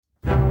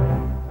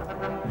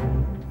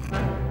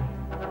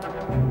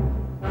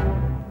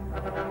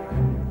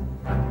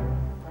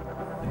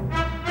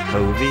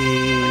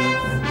Movies.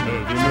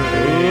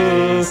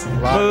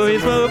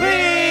 Movies. Movies.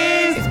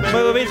 Movies.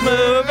 Movies.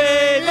 Movies.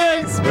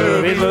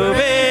 Movies.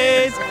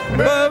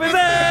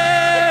 Movies.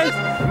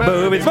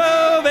 Movies.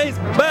 Movies.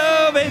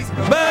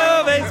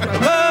 Movies.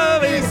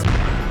 Movies.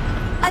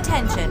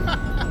 Attention.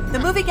 The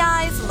movie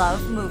guys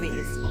love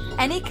movies.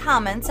 Any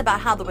comments about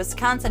how the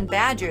Wisconsin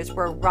Badgers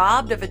were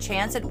robbed of a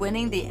chance at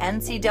winning the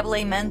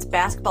NCAA men's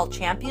basketball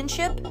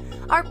championship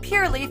are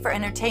purely for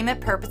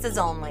entertainment purposes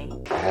only.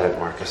 I had it,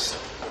 Marcus.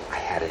 I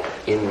had it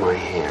in my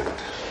hand.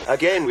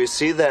 Again, we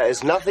see there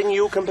is nothing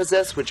you can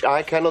possess which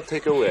I cannot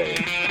take away.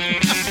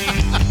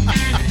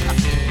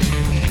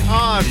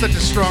 Oh, it's such a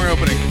strong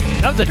opening.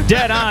 That was a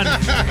dead-on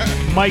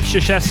Mike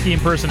Krzyzewski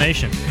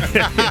impersonation.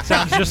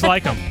 Sounds just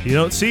like him. You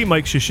don't see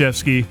Mike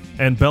Krzyzewski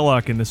and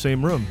Belloc in the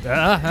same room.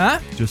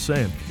 Just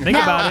saying. Think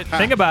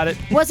about it.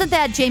 Wasn't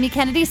that Jamie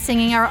Kennedy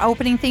singing our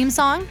opening theme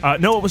song?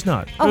 No, it was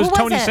not. It was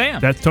Tony Sam.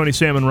 That's Tony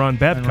Sam and Ron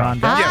Babcock.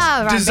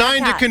 Yes, Ron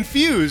designed Babcock. to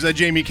confuse a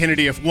Jamie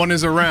Kennedy if one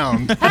is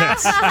around.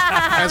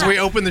 As we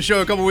opened the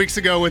show a couple weeks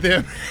ago with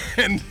him.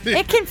 And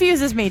It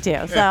confuses me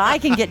too, so I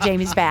can get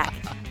Jamie's back.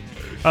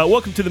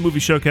 Welcome to the Movie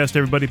Showcast,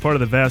 everybody, part of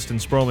the vast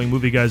and sprawling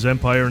Movie Guys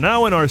empire.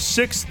 Now in our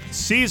 6th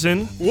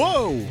season.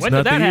 whoa! It's When not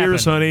did that the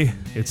years, happen? honey.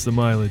 It's the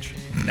mileage.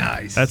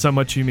 Nice. That's how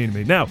much you mean to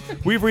me. Now,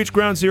 we've reached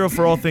ground zero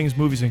for all things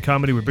movies and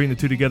comedy. We bring the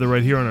two together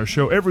right here on our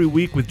show every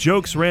week with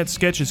jokes, rants,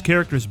 sketches,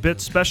 characters,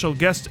 bits, special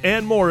guests,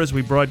 and more as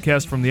we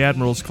broadcast from the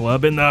Admirals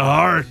Club in the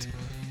heart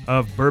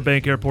of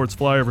Burbank Airport's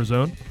flyover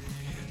zone.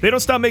 They don't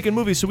stop making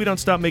movies, so we don't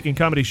stop making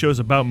comedy shows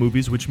about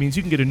movies, which means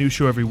you can get a new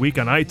show every week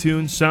on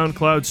iTunes,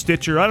 SoundCloud,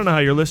 Stitcher. I don't know how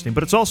you're listening,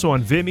 but it's also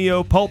on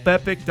Vimeo,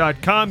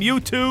 PulpEpic.com,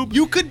 YouTube.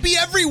 You could be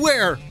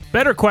everywhere.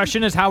 Better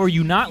question is, how are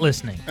you not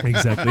listening?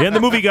 Exactly. And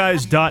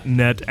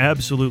themovieguys.net,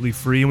 absolutely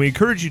free. And we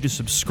encourage you to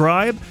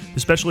subscribe,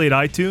 especially at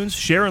iTunes,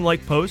 share and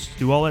like posts,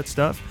 do all that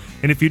stuff.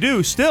 And if you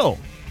do, still,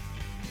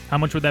 How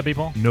much would that be,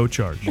 Paul? no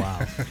charge.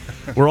 Wow.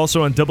 We're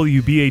also on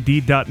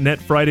WBAD.net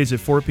Fridays at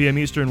 4 p.m.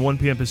 Eastern, 1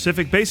 p.m.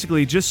 Pacific.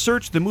 Basically, just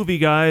search The Movie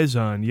Guys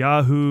on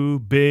Yahoo,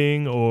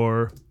 Bing,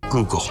 or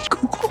Google.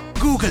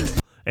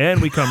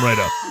 and we come right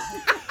up.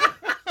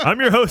 I'm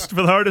your host for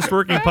the hardest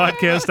working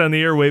podcast on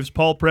the airwaves,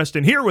 Paul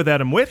Preston, here with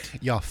Adam Witt,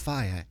 Your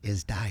fire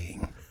is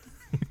dying.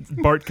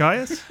 Bart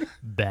Caius,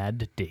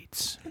 Bad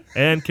dates.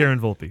 and Karen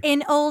Volpe.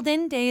 In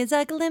olden days,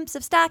 a glimpse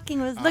of stocking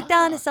was looked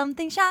on as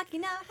something shocking.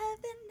 Now heaven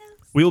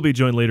knows. We will be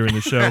joined later in the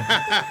show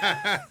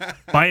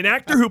by an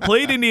actor who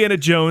played Indiana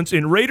Jones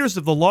in Raiders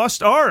of the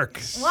Lost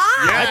Ark.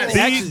 Wow.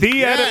 He's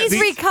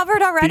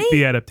recovered already?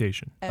 The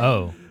adaptation.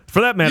 Oh.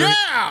 For that matter,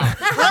 Yeah!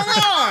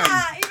 Right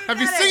on! Have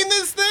you seen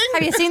this thing?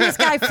 Have you seen this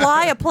guy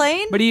fly a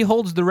plane? But he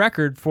holds the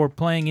record for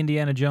playing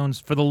Indiana Jones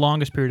for the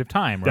longest period of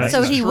time, right? That's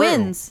So he true.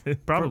 wins.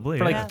 Probably.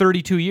 For like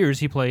 32 years,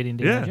 he played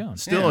Indiana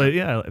Jones. Still.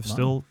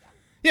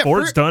 Yeah,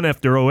 Ford's done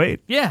after 08.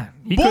 Yeah.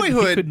 He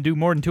Boyhood. couldn't do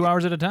more than 2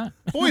 hours at a time.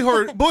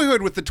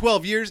 Boyhood with the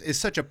 12 years is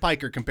such a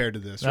piker compared to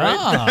this, right?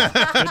 Ah,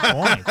 good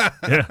point.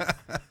 Yeah.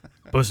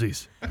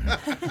 Pussies.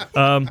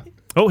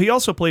 He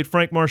also played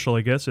Frank Marshall,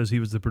 I guess, as he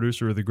was the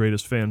producer of the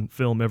greatest fan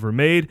film ever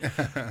made.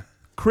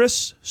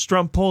 Chris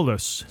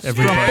Strompolos,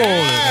 everybody.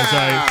 As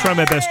I try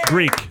my best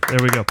Greek. There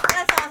we go.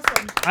 That's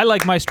awesome. I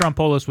like my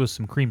Strompolos with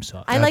some cream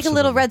sauce. I like a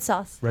little red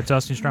sauce. Red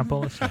sauce and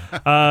Strompolos?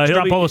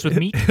 Strompolos with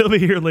meat? He'll be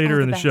here later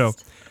Oh, in the the show.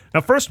 best. Now,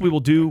 first we will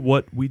do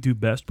what we do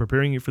best,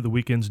 preparing you for the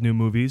weekend's new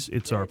movies.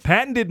 It's our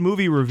patented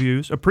movie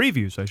reviews,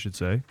 previews, I should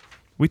say.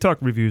 We talk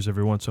reviews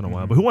every once in a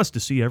while, but who wants to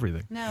see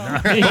everything? No.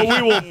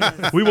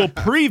 But we will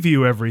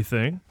preview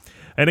everything.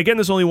 And again,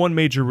 there's only one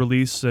major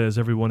release, as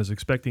everyone is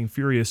expecting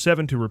Furious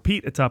 7 to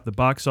repeat atop the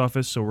box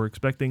office, so we're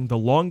expecting The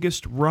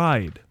Longest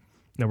Ride.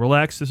 Now,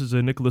 relax, this is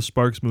a Nicholas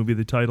Sparks movie.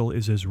 The title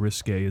is as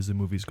risque as the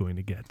movie's going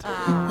to get.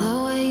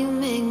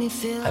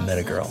 I met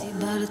a girl.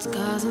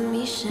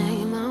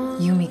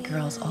 You meet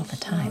girls all the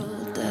time.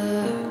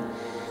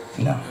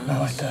 No,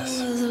 not like this.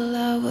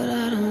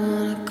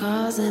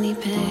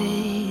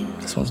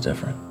 This one's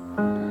different.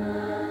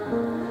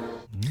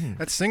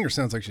 That singer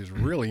sounds like she's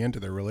really into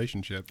their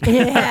relationship.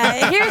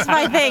 Yeah, here's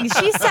my thing.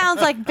 She sounds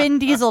like Vin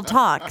Diesel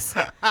talks.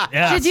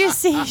 Yes. Did you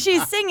see?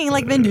 She's singing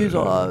like Vin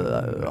Diesel.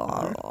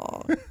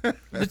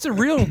 It's a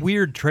real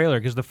weird trailer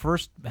because the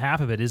first half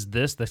of it is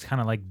that's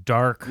kind of like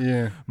dark,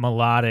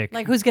 melodic.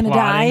 Like who's gonna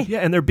plotting. die? Yeah,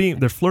 and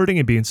they're flirting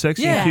and being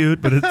sexy Yeah. and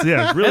cute, but it's really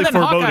And then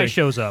foreboding. Hawkeye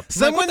shows up. I'm like,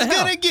 Someone's what the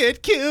hell? gonna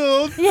get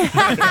killed.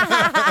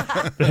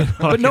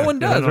 But no one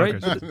does, Yeah,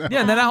 right?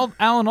 Yeah, and then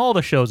Alan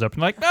Alda shows up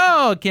and like,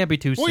 oh, it can't be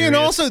too Well, serious. and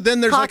also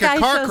then there's like a Hawkeye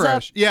car shows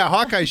crash. up. Yeah,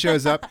 Hawkeye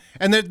shows up,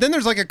 and then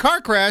there's like a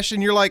car crash,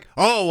 and you're like,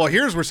 oh, well,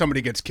 here's where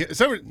somebody gets killed.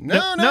 So,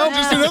 no,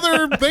 just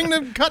another thing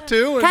to cut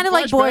to. and Kind of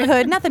like flashback.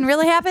 Boyhood. Nothing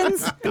really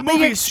happens, but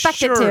you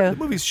expect it The to.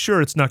 movie's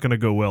sure it's not going to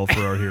go well for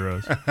our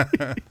heroes.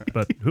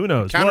 But who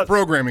knows?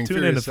 Counter-programming, Tune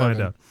in to Furious find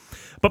 7. out.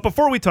 But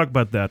before we talk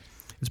about that,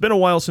 it's been a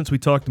while since we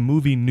talked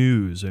movie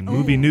news, and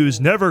movie news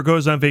never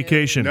goes on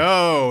vacation.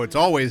 No, it's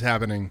always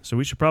happening. So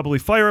we should probably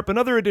fire up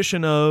another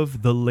edition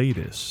of The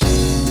Latest.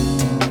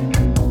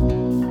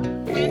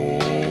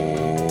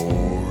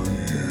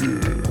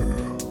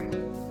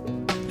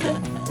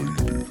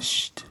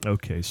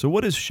 Okay, so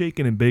what is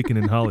shaking and baking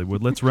in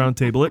Hollywood? Let's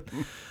roundtable it.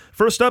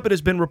 First up, it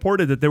has been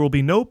reported that there will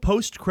be no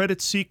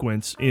post-credit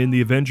sequence in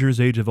the Avengers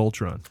Age of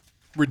Ultron.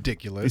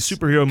 Ridiculous. These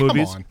superhero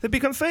movies, on. they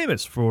become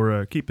famous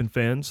for keeping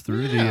fans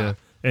through the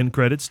end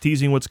credits,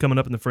 teasing what's coming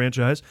up in the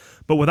franchise.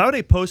 But without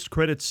a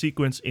post-credit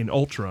sequence in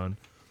Ultron,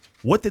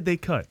 what did they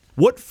cut?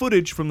 What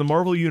footage from the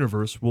Marvel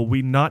Universe will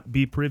we not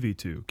be privy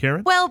to?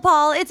 Karen? Well,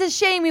 Paul, it's a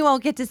shame we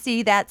won't get to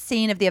see that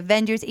scene of the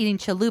Avengers eating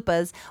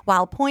chalupas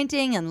while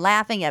pointing and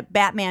laughing at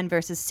Batman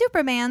versus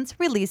Superman's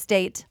release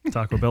date.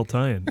 Taco Bell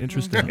tie-in.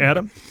 Interesting.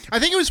 Adam? I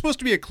think it was supposed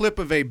to be a clip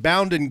of a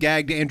bound and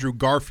gagged Andrew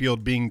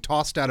Garfield being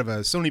tossed out of a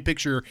Sony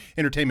Picture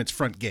Entertainment's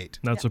front gate.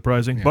 Not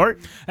surprising.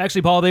 Bart?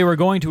 Actually, Paul, they were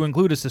going to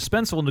include a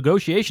suspenseful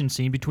negotiation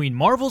scene between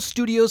Marvel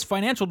Studios'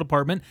 financial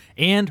department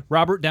and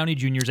Robert Downey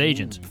Jr.'s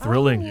agent.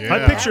 Thrilling. yeah.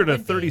 I pictured a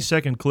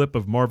 30-second clip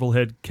of Marvel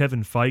head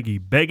Kevin Feige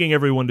begging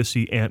everyone to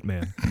see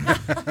Ant-Man.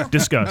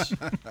 Discuss.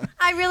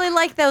 I really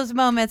like those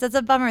moments. It's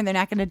a bummer they're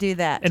not going to do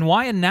that. And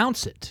why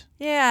announce it?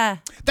 Yeah.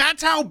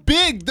 That's how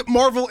big the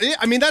Marvel is.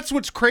 I mean, that's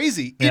what's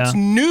crazy. Yeah. It's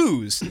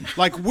news.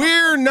 Like,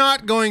 we're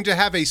not going to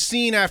have a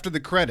scene after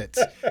the credits.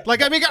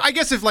 Like, I mean, I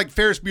guess if, like,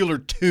 Ferris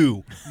Bueller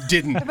 2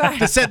 didn't,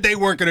 they said they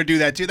weren't going to do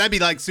that, too, that'd be,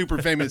 like,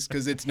 super famous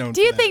because it's known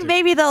Do you for that, think too.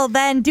 maybe they'll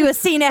then do a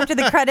scene after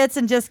the credits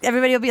and just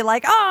everybody will be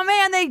like, oh,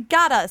 man, they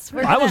got us.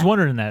 I was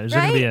wondering that. Is there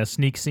going to be Right? a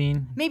sneak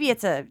scene? Maybe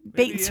it's a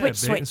bait and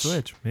switch bait and switch.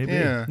 switch. Maybe.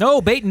 Yeah. No,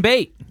 bait and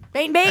bait.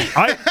 Bait and bait.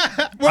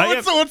 Well,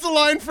 what's the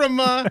line from,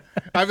 I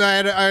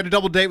had a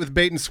double date with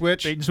Bait and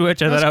Switch. Bait and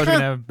switch. I thought I was going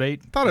to have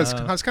bait. I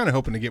was kind of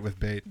hoping to get with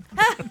Bait.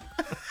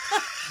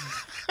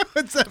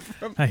 What's that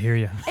from? I hear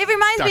you. It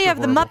reminds me Dr. of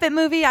the Horrible. Muppet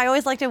movie. I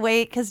always like to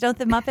wait because don't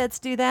the Muppets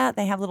do that?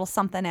 They have a little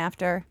something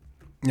after.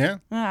 Yeah.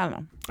 I don't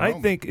know. I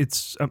think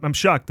I'm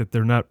shocked that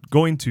they're not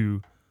going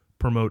to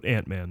promote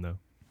Ant-Man, though,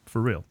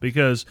 for real.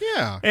 Because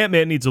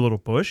Ant-Man needs a little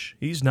push.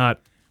 He's not,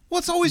 Well,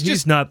 it's always he's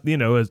just not,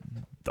 as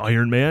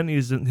Iron Man. He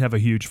doesn't have a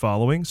huge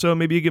following. So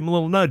maybe you give him a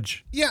little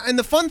nudge. Yeah, and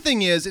the fun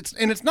thing is, it's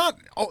not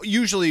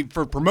usually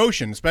for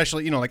promotion,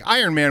 especially, like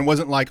Iron Man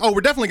wasn't like, oh,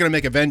 we're definitely going to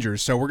make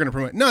Avengers, so we're going to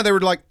promote. No, they were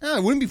like,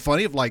 it wouldn't be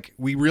funny if, like,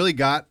 we really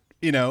got,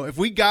 if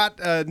we got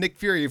Nick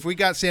Fury, if we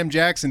got Sam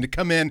Jackson to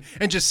come in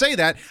and just say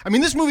that. I mean,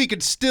 this movie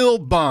could still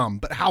bomb,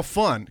 but how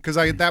fun? Because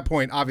at that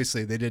point,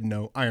 obviously, they didn't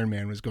know Iron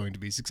Man was going to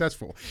be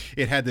successful.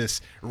 It had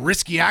this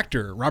risky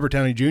actor, Robert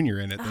Downey Jr.,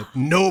 in it that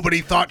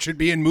nobody thought should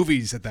be in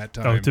movies at that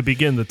time. Oh, to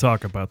begin to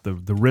talk about the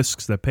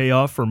risks that pay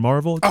off for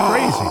Marvel, it's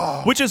crazy.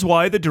 Which is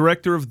why the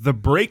director of The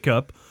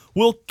Breakup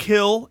will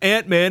kill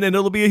Ant-Man and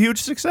it'll be a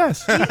huge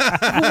success.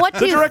 What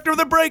do you Director of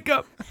The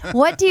Breakup.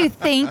 What do you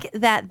think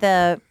that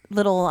the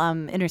little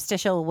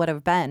interstitial would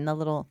have been, the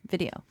little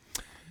video?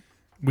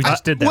 We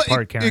just did that well,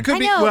 part, Karen. It could I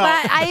be, know, well,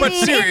 but I mean,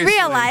 in seriously.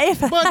 real life,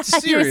 But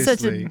seriously. you're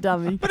such a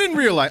dummy. But in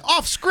real life,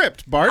 off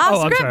script, Bart. Off I'm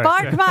script, sorry.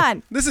 Bart, Yeah. come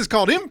on. This is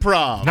called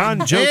improv.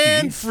 Non-jokey.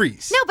 And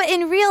freeze. No, but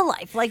in real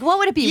life, like, what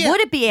would it be? Yeah,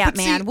 Would it be but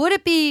Ant-Man? see- Would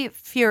it be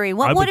Fury?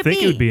 What I would would it think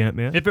be? it would be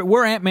Ant-Man. If it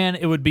were Ant-Man,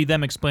 it would be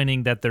them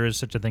explaining that there is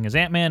such a thing as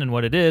Ant-Man and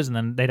what it is, and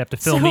then they'd have to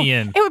fill So me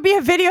in. It would be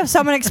a video of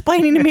someone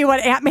explaining to me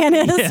what Ant-Man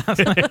is. Because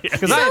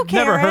So, I've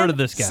never Karen. heard of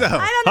this guy. So, I don't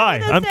know Hi,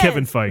 who this I'm is.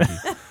 Kevin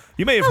Feige.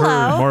 You may have Hello.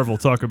 heard Marvel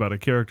talk about a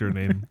character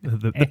named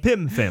the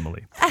Pym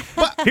family.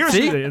 Here's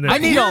See? I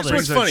need all here's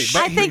what's this.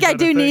 funny. I think I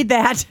do need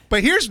that.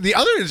 But here's the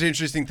other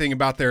interesting thing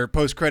about their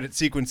post-credit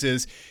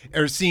sequences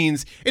or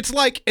scenes. It's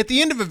like at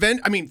the end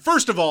of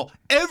first of all,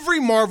 every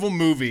Marvel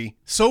movie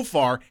so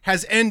far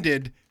has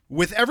ended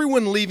with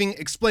everyone leaving,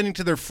 explaining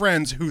to their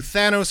friends who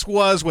Thanos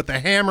was, what the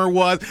hammer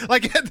was.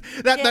 Like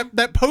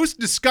that post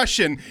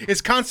discussion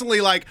is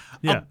constantly like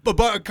a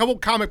couple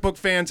comic book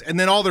fans, and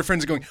then all their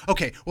friends are going,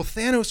 "Okay, well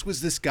Thanos was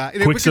this guy."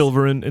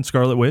 Quicksilver and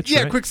Scarlet Witch.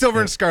 Yeah, right? Quicksilver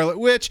and Scarlet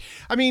Witch.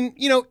 I mean,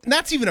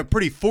 that's even a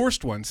pretty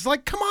forced one. It's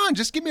like, come on,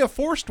 just give me a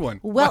forced one.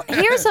 Well,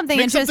 here's something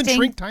Make something interesting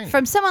shrink tiny.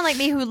 from someone like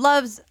me who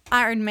loves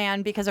Iron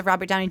Man because of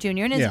Robert Downey Jr.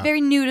 and is Yeah.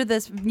 very new to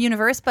this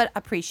universe but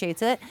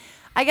appreciates it.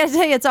 I got to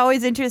tell you, it's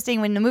always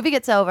interesting when the movie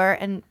gets over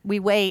and we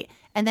wait,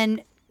 and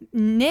then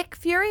Nick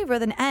Fury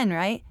with an N,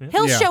 right?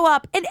 He'll Yeah. show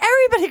up and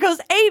everybody goes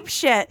ape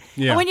shit.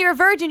 Yeah. And when you're a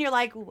virgin, you're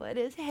like, what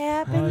is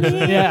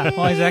happening? Yeah,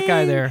 why is that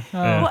guy there?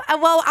 Well,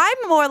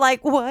 I'm more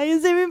like, why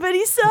is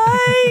everybody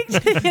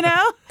psyched? You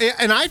know?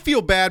 And I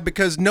feel bad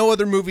because no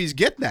other movies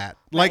get that.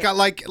 Like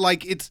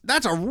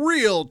that's a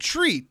real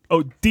treat.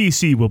 Oh,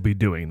 DC will be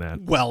doing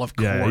that. Well, of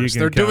Yeah, you course. can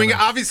They're doing it.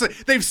 count on it. Obviously,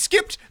 they've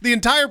skipped the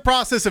entire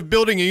process of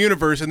building a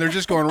universe and they're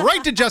just going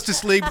right to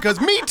Justice League because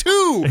Me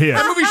Too. Yeah.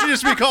 That movie should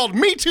just be called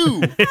Me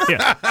Too.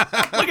 Yeah.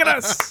 Look at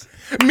us.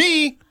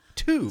 Me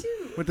Too.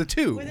 With the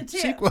two. With two.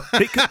 Sequel.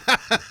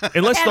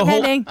 Unless the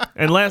whole Patent-pending.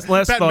 and last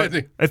thought,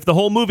 Patent-pending. if the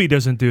whole movie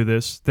doesn't do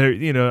this,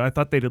 I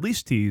thought they'd at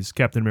least tease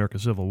Captain America: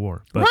 Civil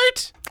War. But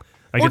Right?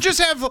 I Or guess-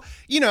 just have,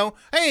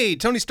 hey,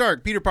 Tony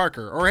Stark, Peter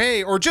Parker,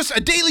 or just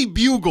a Daily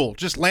Bugle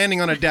just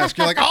landing on a desk.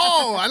 You're like,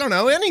 oh, I don't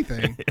know,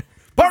 anything.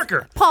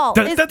 Parker. Paul,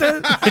 Dun, is, dun,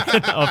 dun.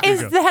 Off you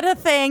is go. that a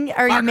thing?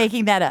 Or are you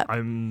making that up?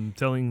 I'm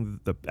telling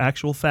the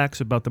actual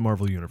facts about the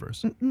Marvel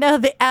Universe. No,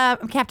 the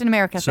Captain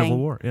America thing. Civil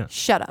War, yeah.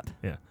 Shut up.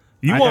 Yeah.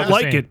 You I won't got the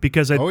like same. it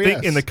because I Oh,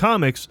 think yes. in the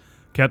comics,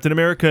 Captain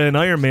America and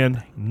Iron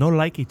Man no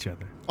like each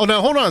other. Oh, no,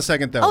 hold on a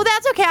second, though. Oh,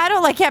 that's okay. I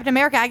don't like Captain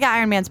America. I got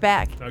Iron Man's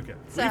back. Okay.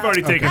 So- We've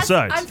already taken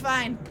sides. I'm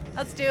fine.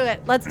 Let's do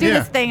it. Let's do Yeah.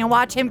 this thing and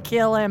watch him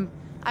kill him.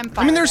 I'm fine.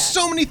 I mean, with there's that.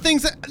 so many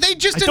things that they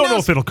just I don't know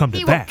announced. if it'll come to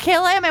He will that.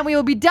 kill him, and we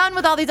will be done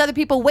with all these other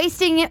people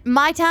wasting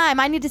my time.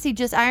 I need to see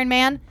just Iron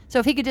Man. So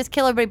if he could just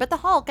kill everybody, but the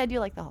Hulk, I do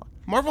like the Hulk.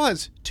 Marvel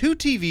has 2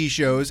 TV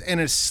shows and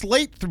a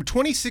slate through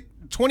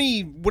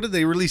 20. What did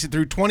they release it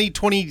through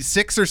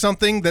 2026 or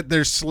something? That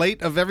there's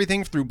slate of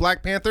everything through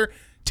Black Panther.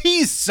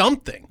 Tease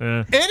something,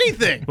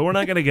 anything. But we're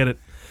not going to get it.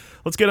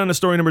 Let's get on to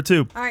story number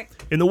 2. All right.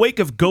 In the wake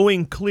of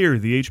Going Clear,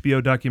 the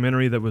HBO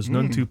documentary that was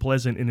none too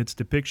pleasant in its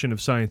depiction of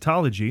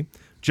Scientology,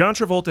 John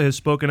Travolta has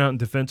spoken out in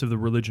defense of the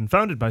religion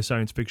founded by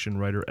science fiction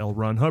writer L.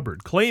 Ron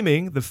Hubbard,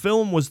 claiming the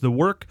film was the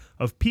work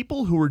of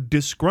people who were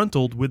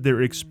disgruntled with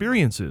their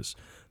experiences.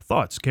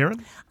 Thoughts,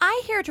 Karen?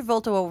 I hear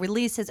Travolta will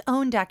release his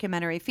own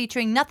documentary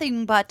featuring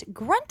nothing but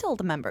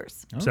gruntled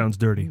members. Sounds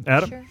dirty.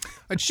 Adam? Sure.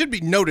 It should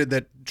be noted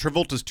that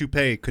Travolta's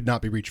toupee could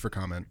not be reached for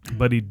comment.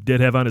 But he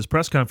did have on his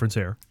press conference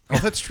hair. Oh,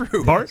 that's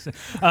true. Bart?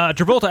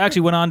 Travolta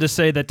actually went on to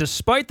say that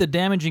despite the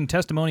damaging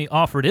testimony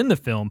offered in the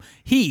film,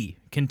 he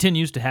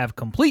continues to have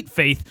complete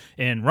faith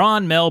in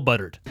Ron Mel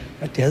Buttard.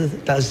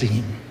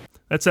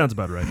 That sounds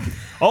about right.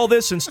 All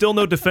this and still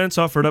no defense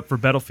offered up for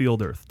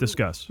Battlefield Earth.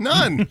 Discuss.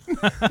 None.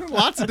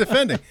 Lots of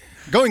defending.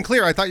 Going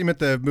Clear. I thought you meant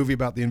the movie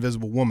about the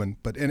Invisible Woman,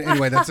 but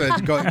anyway, that's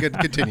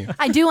continue.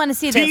 I do want to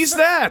see this. Tease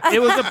that!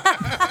 It was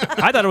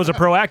I thought it was a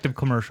proactive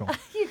commercial.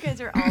 You guys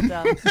are all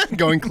dumb.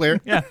 Going Clear.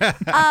 Yeah.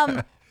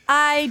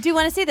 I do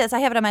want to see this. I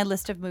have it on my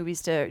list of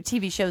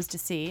TV shows to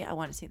see. I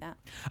want to see that.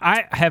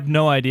 I have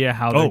no idea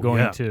how they're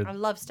going I to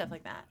love stuff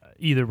like that.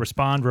 either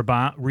respond,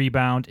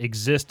 rebound,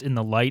 exist in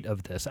the light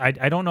of this. I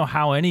don't know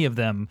how any of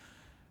them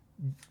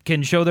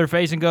can show their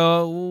face and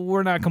go,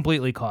 we're not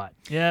completely caught.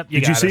 Yep,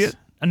 Did you see it?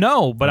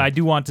 No, but I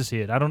do want to see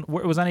it. It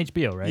was on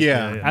HBO, right?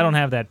 Yeah. I don't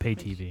have that pay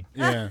TV.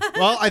 Yeah.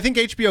 Well, I think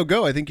HBO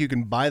Go. I think you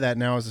can buy that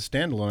now as a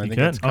standalone. I think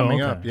can? it's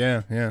coming Oh, okay. up.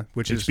 Yeah, yeah.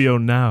 Which is HBO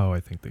Now,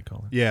 I think they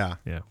call it. Yeah.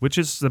 Yeah, which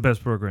is the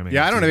best programming.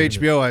 Yeah, I don't have I've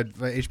seen. HBO. I have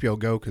HBO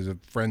Go because a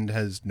friend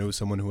knows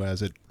someone who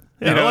has it.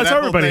 Yeah, well, that's that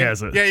everybody little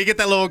has it. Yeah, you get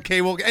that little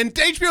cable, and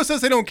HBO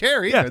says they don't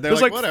care either. Yeah, They're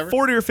there's like whatever.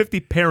 40 or 50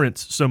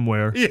 parents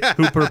somewhere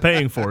who are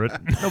paying for it.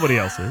 Nobody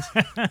else is.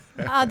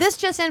 This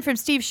just in from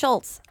Steve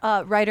Schultz,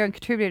 writer and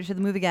contributor to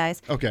the Movie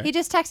Guys. Okay. He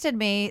just texted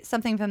me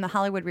something from the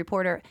Hollywood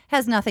Reporter.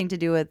 Has nothing to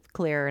do with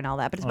Clear and all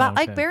that, but it's about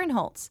okay. Ike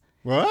Barinholtz.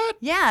 What?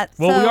 Yeah.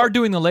 Well, we so- are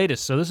doing the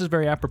latest, so this is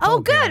very apropos. Oh,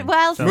 good. Karen.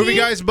 Well, So- Movie see,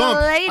 Guys bump.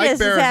 the Ike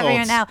latest is happening Barinholtz.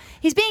 right now.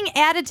 He's being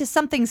added to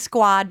something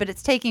squad, but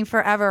it's taking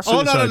forever.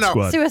 Oh, no.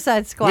 Squad.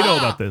 Suicide Squad. We know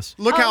about this.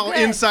 Look Oh, how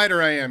good.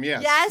 insider I am.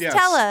 Yes. Yes,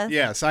 tell us.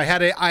 Yes, I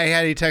had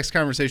a text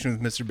conversation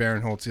with Mr.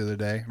 Barinholtz the other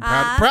day.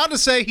 I'm proud to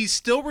say he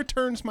still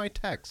returns my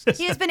texts.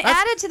 He has been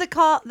added to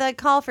the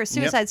call for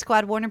Suicide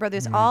Squad, Warner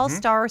Brothers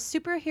all-star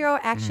superhero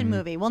action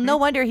movie. Well, no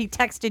wonder he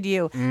texted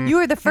you. You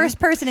are the first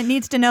person that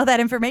needs to know that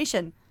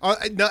information. No,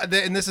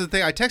 and this is the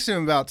thing I texted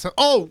him about.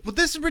 But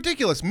this is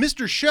ridiculous.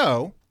 Mr.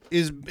 Show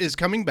is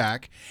coming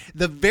back.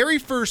 The very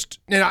first,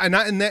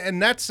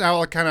 and that's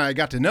how I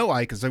got to know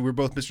Ike, because we were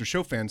both Mr.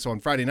 Show fans. So on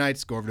Friday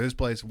nights, go over to his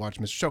place and watch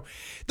Mr. Show.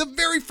 The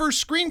very first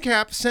screen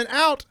cap sent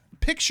out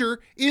picture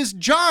is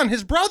John,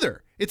 his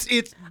brother. It's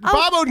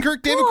Bob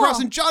Odenkirk, David cool. Cross,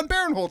 and John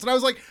Barinholtz. And I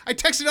was like, I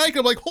texted Ike,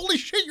 I'm like, holy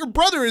shit, your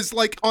brother is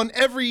like on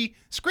every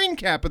screen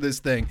cap of this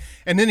thing.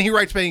 And then he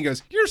writes back and he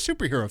goes, you're a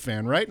superhero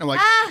fan, right? And I'm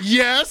like,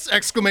 yes,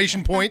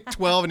 exclamation point,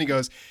 12. And he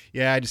goes,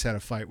 yeah, I just had a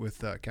fight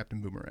with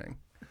Captain Boomerang.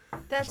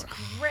 That's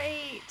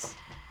great.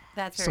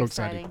 That's very So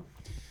exciting. exciting.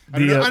 I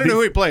don't know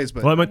who he plays,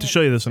 but Well, I meant to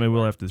show you this, and I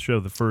will after the show.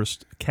 The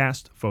first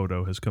cast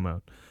photo has come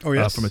out. Oh,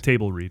 yes? From a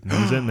table read. And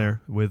he's in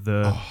there with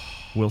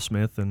Will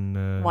Smith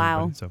and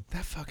Wow. everybody. So,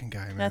 that fucking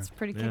guy, man. That's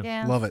pretty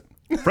kick-ass. Love it.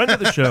 friend of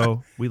the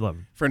show, we love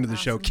him. Friend of the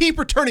show. Keep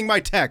returning my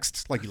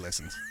texts like he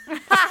listens.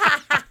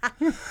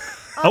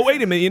 Oh,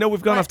 wait a minute.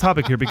 We've gone off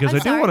topic here because I'm I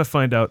do sorry. want to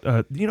find out.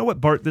 You know what,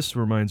 Bart? This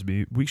reminds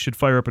me. We should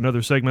fire up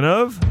another segment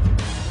of.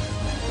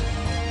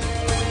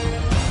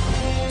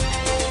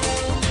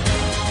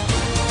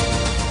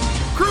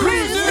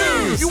 Cruise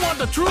News! You want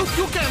the truth?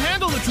 You can't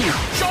handle the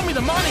truth. Show me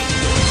the money.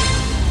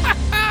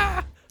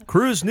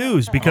 Cruise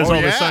News, because Oh,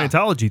 all the yeah.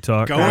 Scientology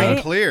talk. Going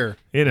clear.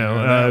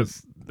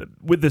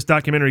 With this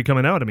documentary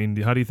coming out, I mean,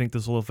 how do you think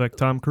this will affect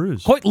Tom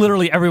Cruise? Quite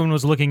literally, everyone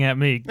was looking at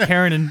me.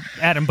 Karen and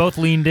Adam both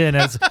leaned in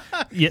as,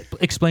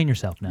 explain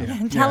yourself now.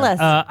 Tell us.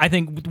 I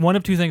think one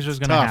of two things is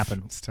going to tough.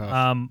 happen. It's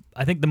tough.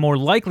 I think the more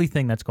likely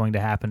thing that's going to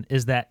happen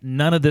is that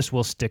none of this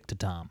will stick to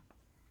Tom.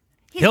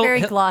 He's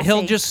very glossy.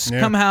 He'll just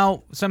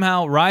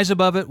somehow rise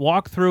above it,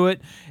 walk through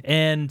it,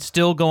 and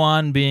still go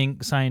on being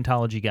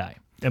Scientology guy.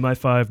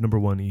 MI5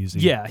 #1 easy.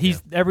 Yeah,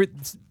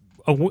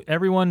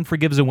 everyone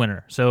forgives a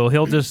winner. So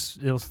they'll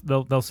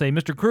say,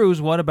 Mr.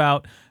 Cruz, what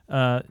about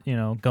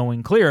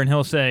going clear? And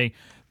he'll say,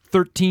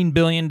 $13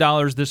 billion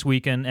this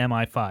week in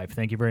MI5.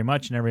 Thank you very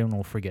much, and everyone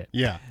will forget.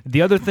 Yeah.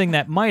 The other thing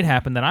that might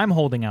happen that I'm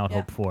holding out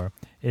hope for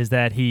is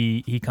that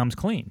he comes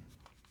clean.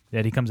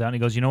 that he comes out and he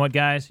goes, you know what,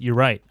 guys? You're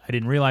right. I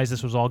didn't realize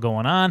this was all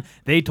going on.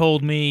 They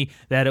told me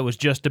that it was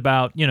just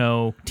about,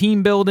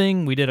 team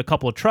building. We did a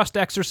couple of trust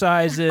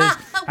exercises.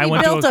 We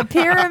built a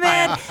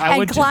pyramid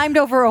and climbed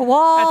over a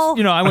wall.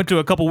 I went to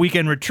a couple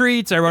weekend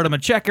retreats. I wrote him a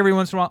check every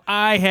once in a while.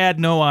 I had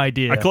no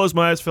idea. I closed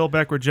my eyes, fell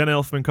back where Jen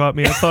Elfman caught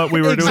me. I thought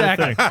we were doing a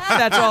thing.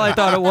 That's all I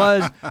thought it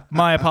was.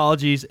 My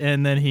apologies.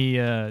 And then he...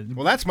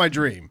 well, that's my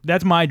dream.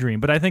 That's my dream.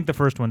 But I think the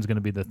first one's going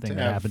to be the thing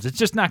that happens. It's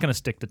just not going to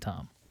stick to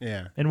Tom.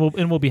 Yeah. And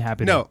we'll be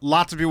happy. No,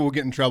 lots of people will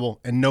get in trouble,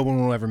 and no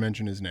one will ever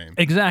mention his name.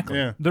 Exactly.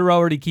 Yeah. They're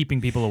already keeping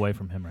people away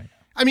from him right now.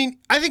 I mean,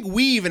 I think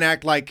we even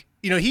act like,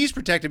 he's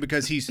protected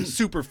because he's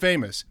super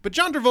famous. But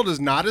John Travolta's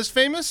not as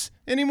famous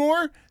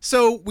anymore,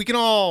 so we can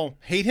all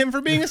hate him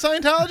for being a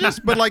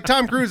Scientologist. But like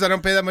Tom Cruise, I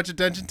don't pay that much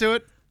attention to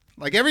it.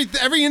 Like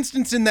every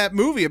instance in that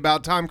movie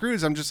about Tom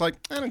Cruise, I'm just like,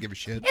 I don't give a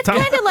shit. It's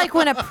kind of like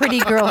when a pretty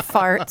girl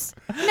farts.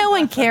 No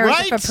one cares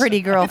if a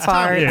pretty girl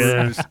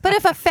farts. But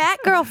if a fat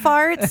girl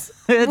farts,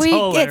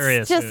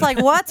 hilarious. It's just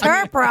like, what's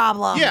her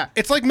problem? Yeah,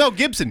 it's like Mel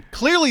Gibson.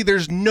 Clearly,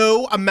 there's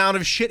no amount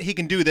of shit he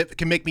can do that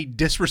can make me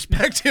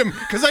disrespect him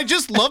because I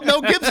just love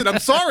Mel Gibson. I'm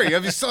sorry.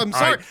 I'm sorry.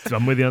 Right,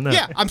 I'm with you on that.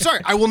 Yeah, I'm sorry.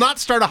 I will not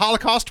start a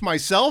Holocaust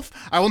myself.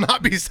 I will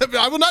not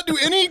do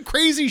any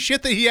crazy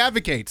shit that he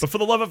advocates. But for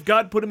the love of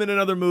God, put him in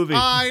another movie.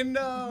 I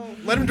know.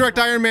 Let him direct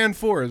Iron Man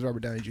 4 as Robert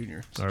Downey Jr.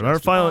 All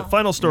right, our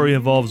final story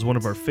involves one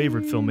of our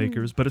favorite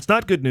filmmakers, but it's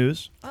not good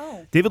news.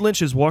 Oh. David Lynch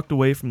has walked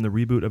away from the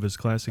reboot of his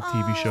classic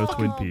TV show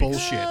Twin Peaks.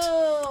 Bullshit.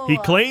 He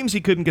claims he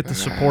couldn't get the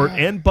support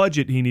and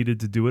budget he needed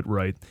to do it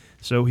right,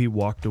 so he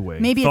walked away.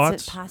 Maybe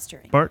Thoughts? it's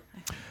posturing. Bart?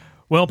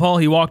 Well, Paul,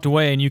 he walked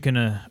away, and you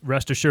can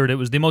rest assured it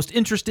was the most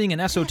interesting and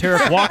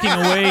esoteric walking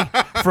away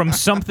from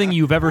something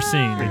you've ever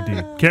seen.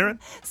 Indeed. Karen?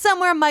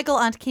 Somewhere Michael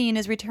Ontkeen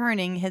is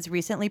returning his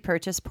recently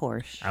purchased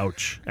Porsche.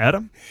 Ouch.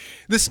 Adam?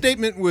 This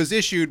statement was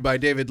issued by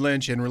David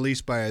Lynch and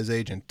released by his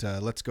agent.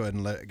 Let's go ahead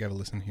and give a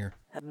listen here.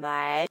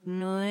 That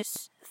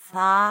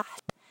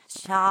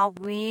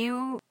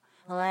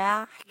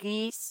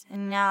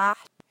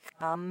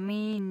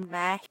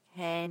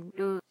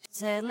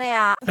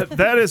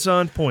is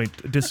on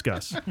point.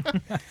 Discuss.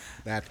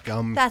 That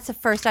gum. That's the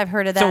first I've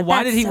heard of that. So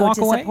why That's did he walk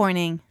away?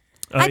 disappointing.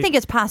 I think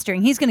it's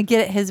posturing. He's going to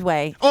get it his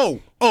way. Oh,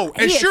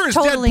 as He sure is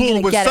as totally Deadpool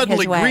gonna was get it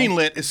suddenly his way.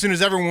 greenlit as soon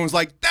as everyone was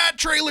like, that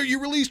trailer you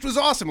released was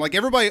awesome. Like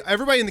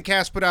everybody in the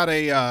cast put out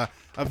a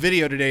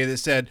video today that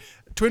said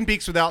Twin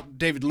Peaks without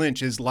David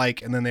Lynch is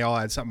like, and then they all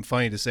had something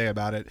funny to say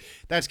about it.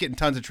 That's getting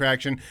tons of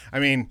traction. I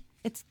mean,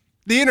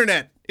 the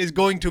internet is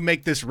going to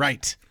make this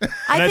right.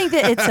 I think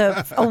that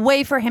it's a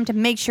way for him to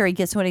make sure he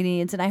gets what he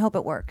needs, and I hope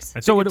it works.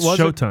 It's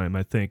Showtime,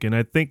 I think, and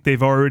I think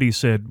they've already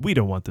said, we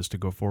don't want this to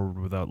go forward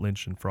without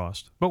Lynch and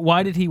Frost. But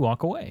why did he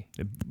walk away?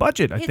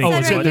 Budget, I It think.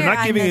 said right They're here not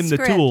on giving the him the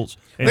script. tools.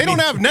 They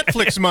don't have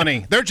Netflix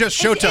money. They're just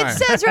Showtime.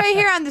 It says right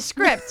here on the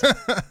script.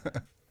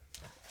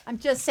 I'm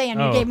just saying,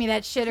 you gave me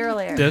that shit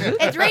earlier. Does it?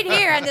 It's right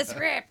here on the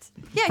script.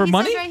 Yeah, For he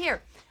money? says right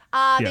here.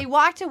 They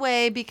walked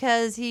away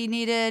because he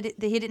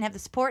didn't have the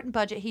support and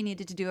budget he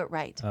needed to do it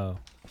right. Oh,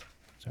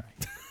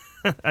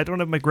 sorry. I don't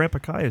have my Grandpa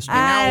Caius.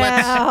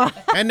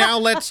 Now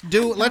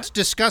let's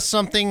discuss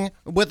something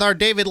with our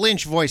David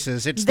Lynch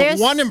voices. It's the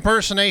one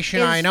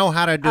impersonation I know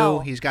how to do. Oh.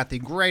 He's got the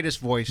greatest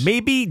voice.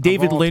 Maybe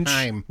David all Lynch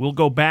time. will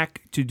go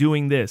back to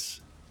doing this.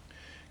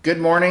 Good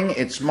morning.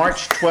 It's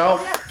March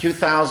 12th,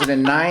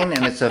 2009,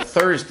 and it's a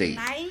Thursday.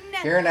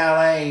 Here in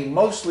LA,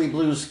 mostly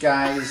blue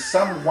skies,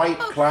 some white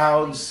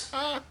clouds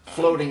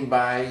floating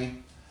by,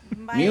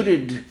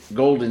 muted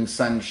golden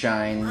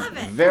sunshine,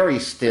 very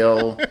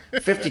still,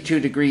 52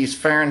 degrees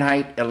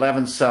Fahrenheit,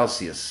 11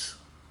 Celsius.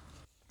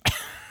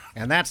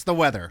 And that's the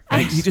weather.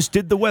 He just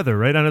did the weather,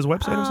 right, on his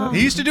website or something?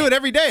 He used to do it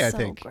every day, I So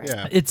think. great.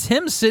 Yeah. It's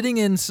him sitting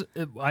in.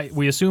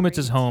 We assume it's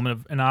his home,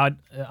 an odd,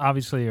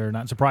 obviously, or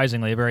not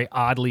surprisingly, a very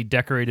oddly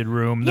decorated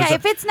room. Yeah,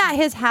 if it's not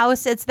his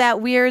house, it's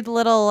that weird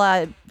little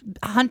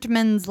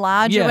Huntman's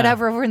Lodge or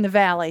whatever over in the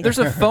valley. There's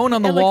a phone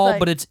on the It looks wall, like-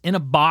 but it's in a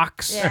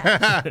box.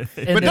 Yeah.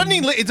 But doesn't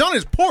he? It's on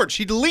his porch.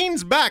 He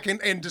leans back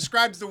and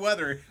describes the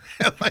weather.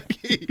 Like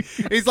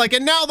he's like,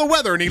 and now the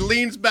weather, and he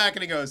leans back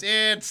and he goes,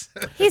 it's.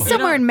 He's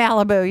somewhere in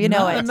Malibu, you know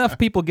Not it. enough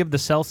people give the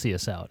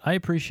Celsius out. I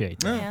appreciate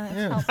that.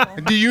 Yeah, that's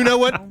helpful. Do you know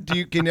what?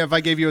 If I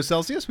gave you a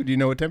Celsius, would you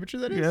know what temperature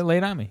that is? Yeah, lay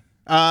it on me.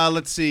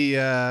 Let's see.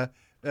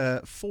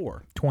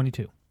 4.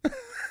 22.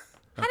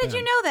 How did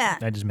you know that?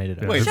 I just made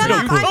it up. Wait, Shut you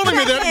up, I'm told me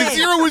that checking. the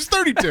 0 was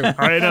 32. All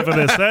right, enough of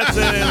this. That's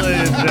it,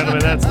 ladies and gentlemen.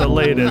 That's the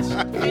latest.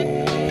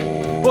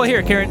 Well,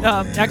 here, Karen.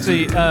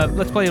 Actually,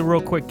 let's play a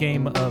real quick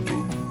game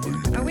of.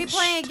 Are we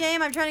playing a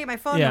game? I'm trying to get my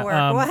phone Yeah, to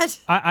work. What?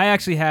 I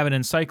actually have an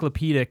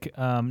encyclopedic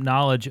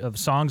knowledge of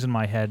songs in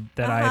my head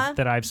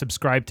that I've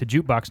subscribed to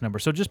jukebox number.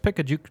 So just pick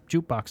a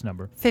jukebox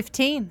number.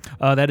 15.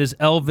 That is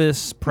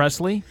Elvis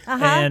Presley,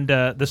 and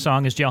the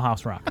song is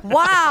Jailhouse Rock.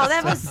 Wow,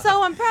 that was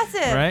so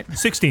impressive. Right?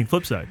 16,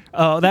 flip side.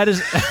 Oh, that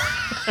is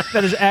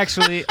that is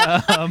actually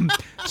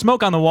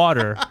Smoke on the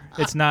Water.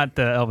 It's not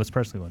the Elvis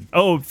Presley one.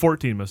 Oh,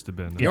 14 must have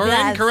been. You're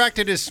Yes. incorrect.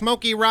 It is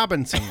Smokey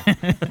Robinson. All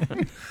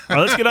right,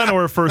 let's get on to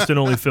our first and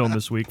only film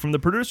this week. From the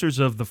producers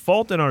of The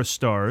Fault in Our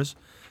Stars,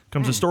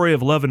 comes a story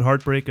of love and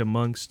heartbreak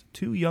amongst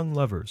two young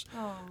lovers.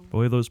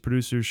 Boy, those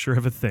producers sure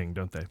have a thing,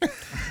 don't they?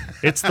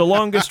 It's The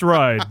Longest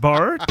Ride.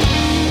 Bart?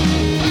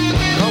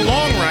 The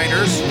Long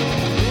Riders.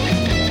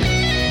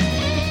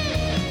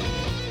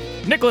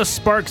 Nicholas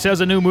Sparks has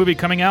a new movie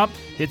coming out.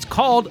 It's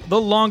called The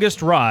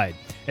Longest Ride.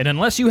 And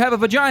unless you have a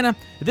vagina,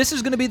 this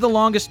is going to be the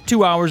longest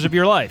 2 hours of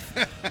your life.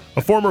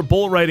 A former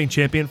bull riding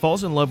champion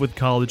falls in love with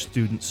college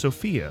student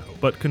Sophia,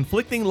 but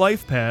conflicting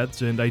life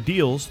paths and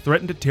ideals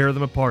threaten to tear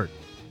them apart.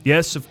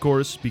 Yes, of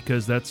course,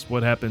 because that's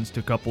what happens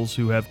to couples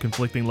who have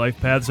conflicting life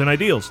paths and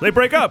ideals. They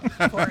break up.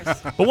 Of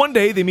course. But one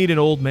day they meet an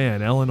old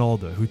man, Alan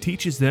Alda, who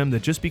teaches them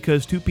that just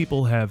because two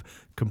people have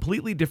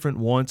completely different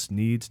wants,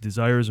 needs,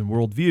 desires, and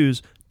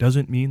worldviews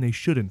doesn't mean they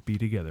shouldn't be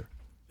together.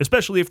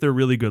 Especially if they're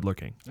really good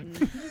looking.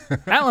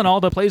 Alan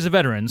Alda plays a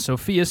veteran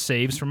Sophia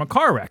saves from a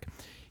car wreck.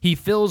 He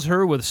fills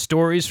her with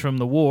stories from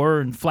the war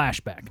and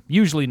flashback.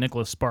 Usually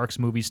Nicholas Sparks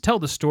movies tell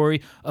the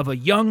story of a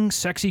young,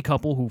 sexy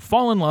couple who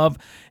fall in love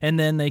and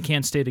then they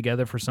can't stay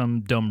together for some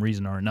dumb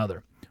reason or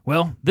another.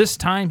 Well, this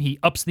time he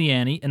ups the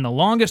ante, and The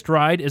Longest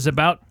Ride is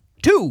about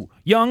two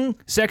young,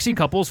 sexy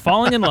couples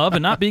falling in love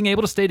and not being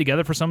able to stay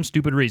together for some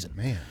stupid reason.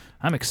 Man,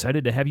 I'm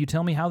excited to have you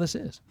tell me how this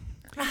is.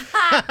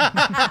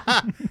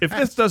 If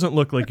this doesn't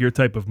look like your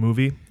type of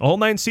movie, all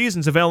 9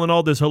 seasons of Alan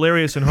Alda's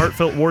hilarious and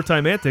heartfelt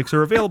wartime antics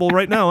are available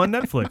right now on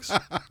Netflix.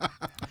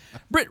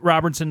 Britt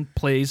Robertson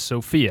plays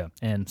Sophia,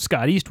 and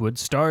Scott Eastwood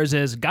stars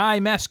as Guy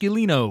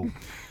Masculino,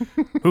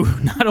 who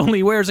not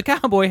only wears a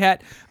cowboy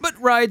hat, but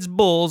rides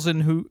bulls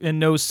and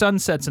knows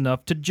sunsets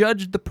enough to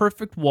judge the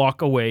perfect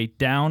walk away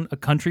down a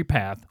country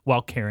path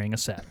while carrying a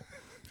saddle.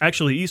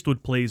 Actually,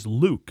 Eastwood plays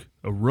Luke,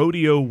 a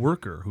rodeo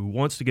worker who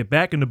wants to get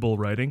back into bull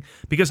riding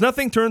because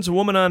nothing turns a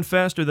woman on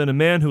faster than a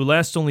man who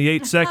lasts only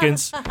 8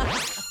 seconds.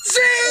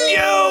 See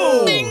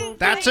you!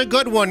 That's a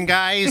good one,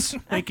 guys.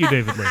 Thank you,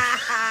 David Lynch.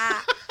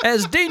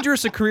 As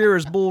dangerous a career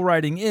as bull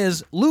riding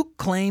is, Luke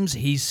claims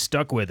he's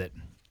stuck with it.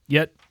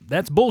 Yet,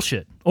 that's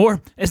bullshit. Or,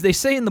 as they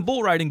say in the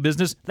bull riding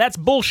business, that's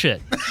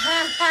bullshit.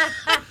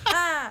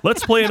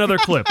 Let's play another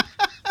clip.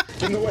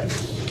 In the way.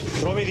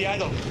 Throw me the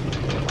idol.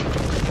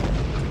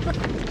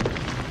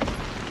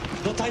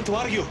 No time to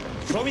argue.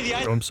 Throw me the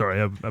idol. Oh, I'm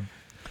sorry.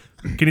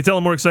 Can you tell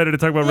I'm more excited to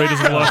talk about Raiders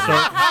of the Lost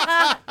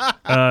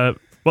Ark?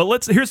 Well,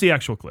 here's the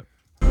actual clip.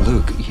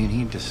 Luke, you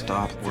need to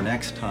stop, or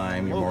next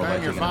time you're more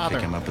likely going to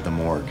pick him up at the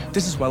morgue.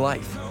 This is my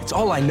life. It's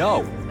all I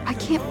know. I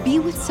can't be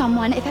with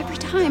someone if every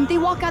time they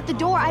walk out the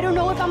door, I don't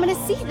know if I'm going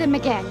to see them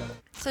again.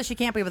 So she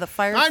can't be with a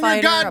firefighter, I'm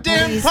your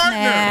goddamn a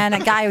policeman, a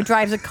guy who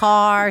drives a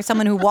car,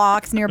 someone who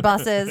walks near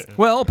buses.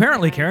 Well,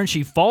 apparently, Karen,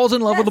 she falls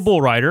in love with a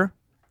bull rider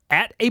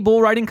at a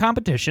bull riding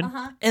competition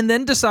and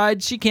then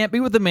decides she can't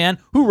be with a man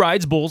who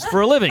rides bulls for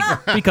a living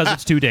because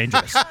it's too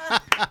dangerous.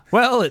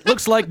 Well, it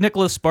looks like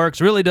Nicholas Sparks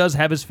really does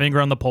have his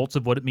finger on the pulse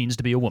of what it means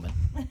to be a woman.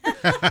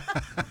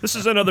 This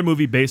is another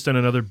movie based on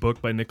another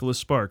book by Nicholas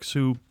Sparks,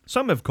 who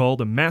some have called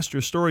a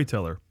master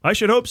storyteller. I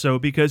should hope so,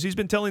 because he's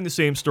been telling the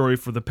same story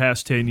for the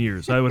past 10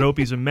 years. I would hope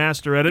he's a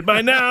master at it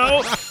by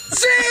now.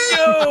 See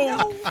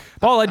you!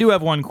 Paul, I do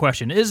have one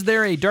question. Is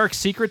there a dark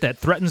secret that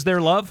threatens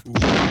their love?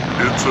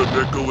 It's a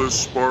Nicholas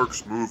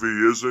Sparks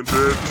movie, isn't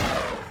it?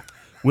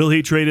 Will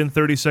he trade in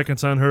 30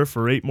 seconds on her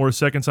for 8 more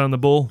seconds on the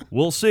bull?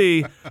 We'll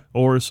see.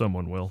 Or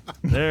someone will.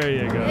 There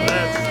you go.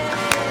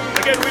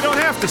 Again, we don't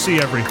have to see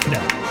everything. No.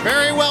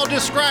 Very well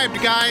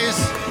described, guys.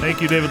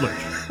 Thank you, David Lynch.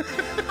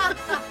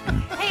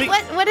 Hey,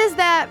 what is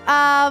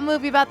that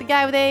movie about the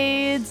guy with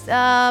AIDS?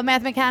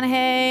 Matthew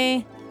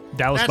McConaughey?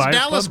 Dallas That's Buyers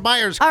Dallas Club?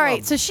 Buyers Club. All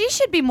right, so she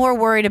should be more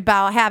worried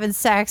about having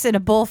sex in a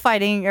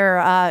bullfighting or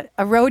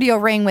a rodeo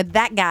ring with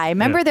that guy.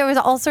 Remember, there was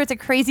all sorts of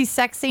crazy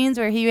sex scenes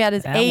where he had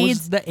his That AIDS.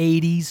 was the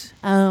 80s.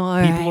 Oh, all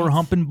right. People were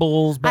humping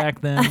bulls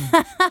back then.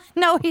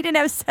 No, he didn't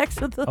have sex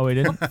with them. Oh, he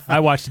didn't? I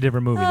watched a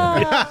different movie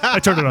then. I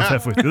turned it off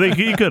halfway through.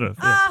 You could have.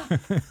 Yeah.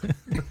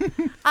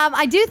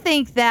 I do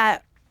think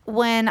that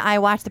when I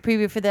watched the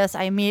preview for this,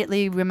 I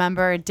immediately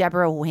remember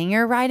Deborah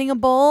Winger riding a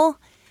bull,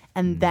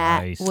 and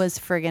that Nice. was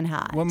friggin'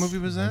 hot. What movie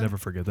was that? I never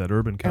forget that.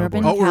 Urban Cowboy.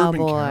 Urban Urban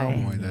Cowboy.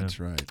 Cowboy. That's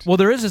right. Well,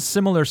 there is a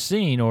similar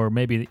scene, or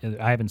maybe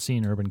I haven't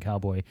seen Urban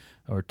Cowboy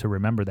or to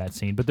remember that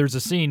scene, but there's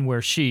a scene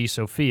where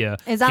Sophia,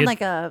 Is on gets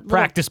like a little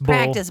practice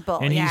bull,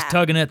 and he's yeah.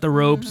 tugging at the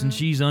ropes and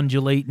she's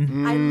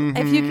undulating.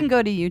 If you can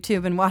go to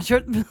YouTube and watch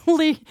what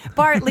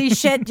Bart Lee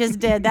shit just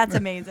did, that's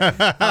amazing.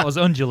 I was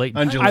undulating.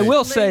 I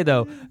will say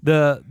though,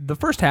 the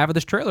first half of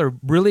this trailer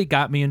really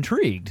got me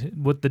intrigued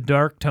with the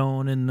dark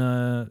tone and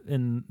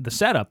the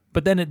setup,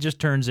 but then it just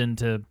turns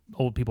into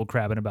old people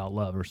crabbing about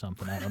love or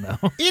something. I don't know.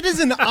 It is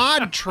an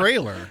odd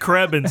trailer.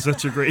 Crabbing's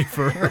such a great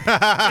verb.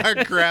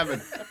 Crabbing.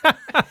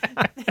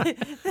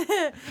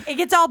 It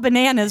gets all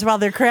bananas while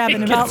they're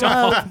crabbing about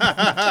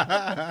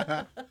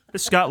love.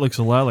 Scott looks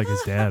a lot like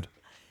his dad.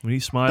 When he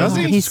smiles, Does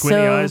he? and gets He's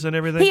squinty eyes and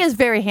everything. He is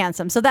very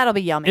handsome, so that'll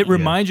be yummy. It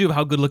reminds you of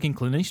how good-looking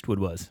Clint Eastwood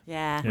was.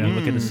 Yeah. When you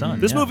look at his son.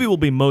 This yeah. movie will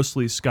be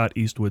mostly Scott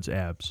Eastwood's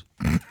abs.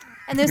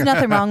 And there's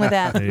nothing wrong with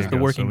that. There you the go.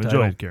 working So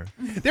title. enjoy it, Karen.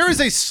 There is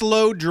a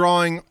slow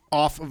drawing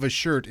off of a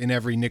shirt in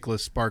every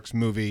Nicholas Sparks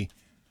movie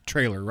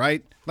trailer,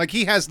 right? Like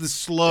he has the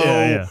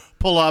slow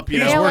pull up.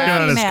 He's working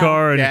on his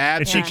car,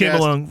 and she came just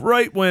along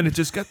right when it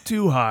just got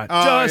too hot,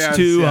 yes.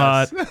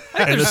 hot,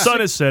 and the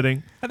sun is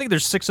setting. I think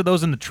there's 6 of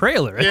those in the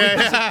trailer.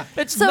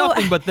 It's So,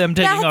 nothing but them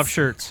taking off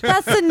shirts.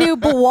 That's the new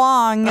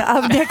Bwong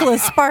of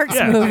Nicholas Sparks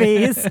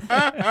movies.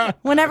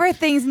 Whenever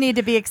things need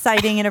to be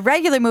exciting in a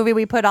regular movie,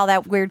 we put all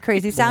that weird,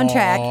 crazy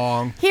soundtrack.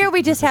 Bwong. Here,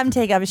 we just have him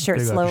take off his shirt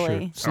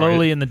slowly.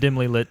 Slowly in the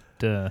dimly lit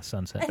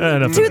sunset.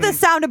 To the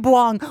sound of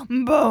Bwong.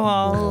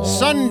 Bwong.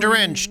 Sun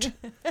drenched.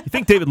 You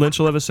think David Lynch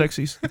will have a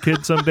sexy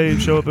kid someday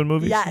and show up in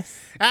movies? Yes.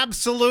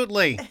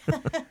 Absolutely.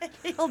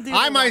 He'll do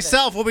I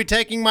myself will be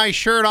taking my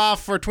shirt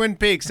off for Twin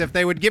Peaks if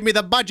they would give me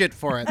the budget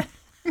for it. All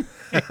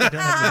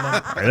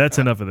right, that's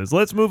enough of this.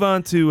 Let's move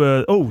on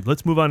to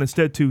let's move on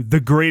instead to the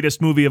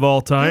greatest movie of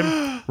all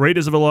time,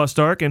 Raiders of the Lost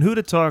Ark. And who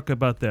to talk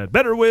about that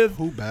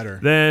Who better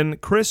than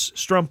Chris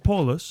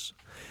Strompolos,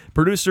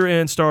 producer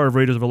and star of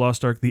Raiders of the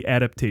Lost Ark, the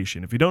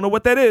adaptation. If you don't know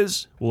what that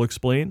is, we'll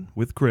explain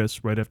with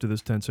Chris right after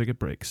this 10-second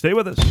break. Stay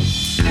with us.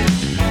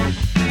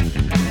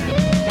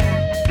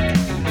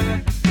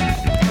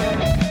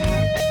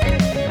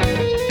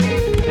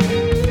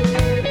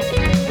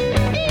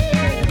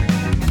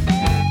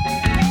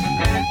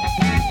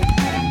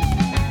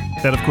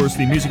 That, of course,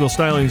 the musical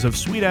stylings of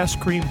Sweet Ass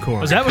Cream Corn.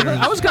 Was that what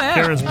I was going to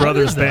ask? Karen's What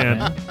brothers is that, band.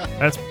 man?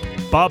 That's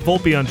Bob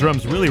Volpe on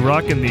drums, really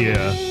rocking the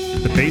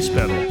bass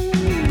pedal.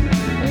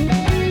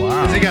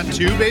 Wow. Has he got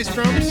 2 bass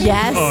drums?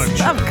 Yes,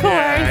 Oh, of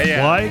course.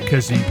 Yeah. Why?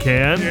 Because he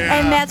can.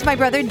 And that's my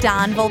brother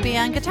Don Volpe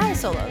on guitar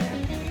solo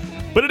there.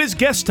 But it is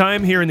guest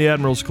time here in the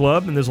Admirals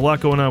Club, and there's a lot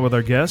going on with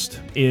our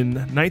guest. In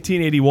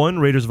 1981,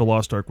 Raiders of the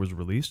Lost Ark was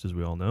released, as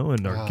we all know,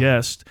 and our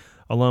guest,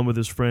 along with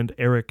his friend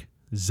Eric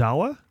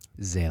Zala,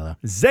 Zayla.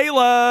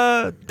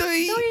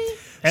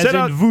 As in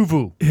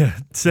Vuvu. Yeah,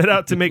 set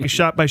out to make a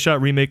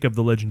shot-by-shot remake of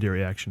the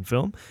legendary action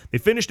film. They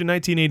finished in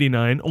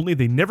 1989, only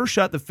they never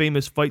shot the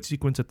famous fight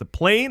sequence at the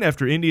plane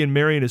after Indy and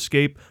Marion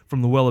escape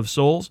from the Well of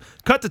Souls.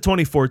 Cut to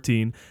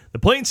 2014. The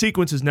plane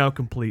sequence is now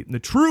complete, and the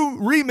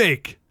true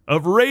remake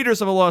of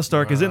Raiders of the Lost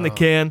Ark is in the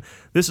can.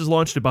 This has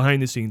launched a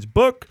behind-the-scenes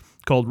book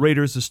called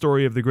Raiders, the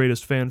Story of the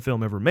Greatest Fan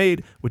Film Ever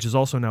Made, which is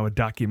also now a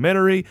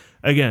documentary.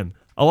 Again,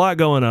 a lot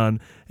going on.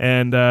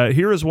 And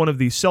here is one of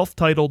the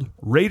self-titled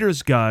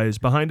Raiders guys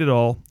behind it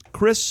all,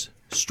 Chris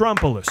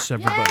Strompolos,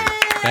 everybody.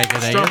 Thank you.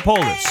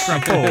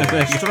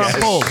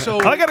 Strompolos. So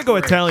I got to go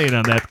Italian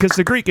on that because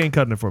the Greek ain't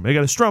cutting it for me. I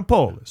got a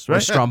Strompolos, Or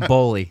right?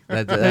 Stromboli.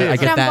 I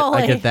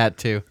get that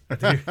too.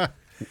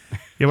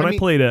 Yeah, when I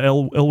played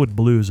Elwood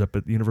Blues up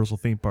at the Universal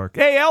Theme Park.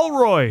 Hey,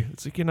 Elroy!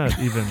 It's like you're not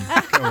even...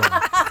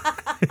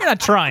 You're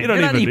not trying.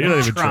 You're not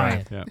even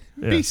trying. Yeah.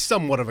 Be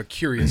somewhat of a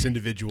curious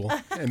individual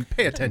and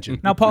pay attention.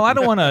 Now, Paul, I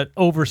don't want to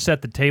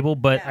overset the table,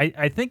 but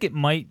I think it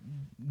might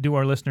do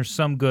our listeners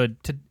some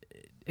good to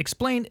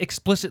explain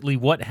explicitly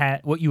what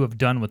you have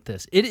done with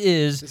this.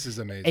 This is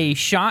amazing. A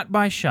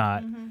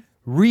shot-by-shot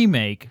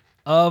remake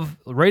of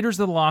Raiders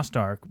of the Lost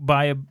Ark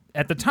by,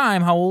 at the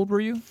time, how old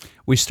were you?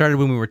 We started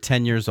when we were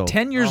 10 years old.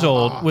 10 years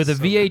old with a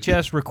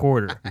VHS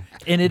recorder.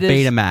 And it is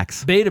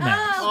Betamax.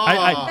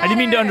 I didn't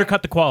mean to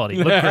undercut the quality.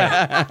 Look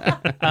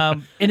great.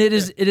 And it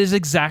is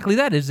exactly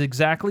that. It is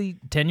exactly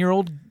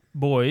 10-year-old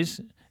boys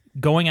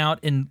going out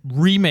and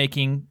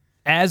remaking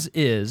as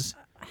is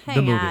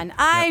the movie. Hang on.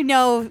 I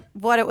know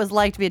what it was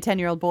like to be a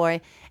 10-year-old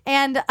boy.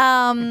 And You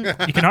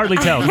can hardly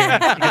tell. You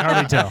can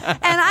hardly tell. And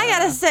I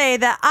gotta say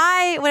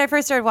that when I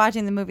first started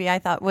watching the movie, I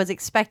was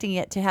expecting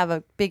it to have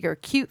a bigger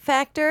cute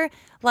factor.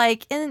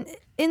 Like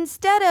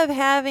instead of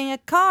having a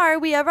car,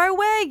 we have our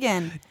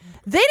wagon.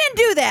 They didn't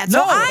do that.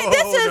 So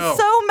this is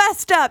so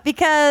messed up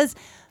because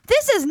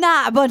this is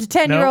not a bunch of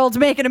 10-year-olds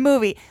making a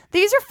movie.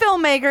 These are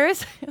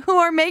filmmakers who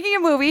are making a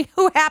movie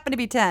who happen to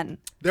be 10.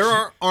 There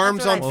are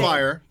arms on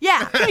fire.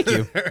 Yeah. Thank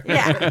you.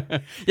 Yeah.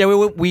 Yeah,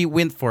 we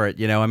went for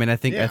it. I mean, I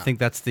think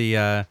that's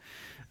the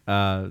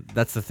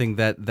thing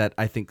that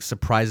I think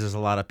surprises a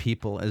lot of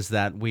people is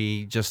that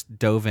we just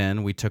dove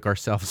in. We took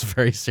ourselves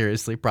very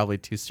seriously, probably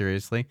too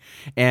seriously,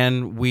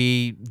 and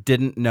we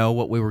didn't know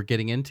what we were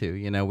getting into.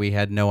 We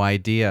had no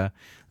idea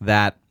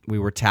that we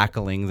were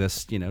tackling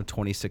this,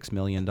 $26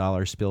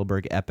 million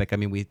Spielberg epic. I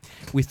mean,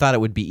 we thought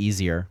it would be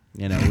easier.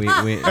 We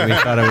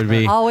thought it would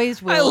be.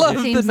 Always will. I love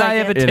the Seems like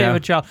it. naivete of a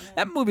child.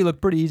 That movie looked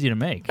pretty easy to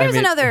make. Here's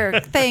another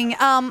thing.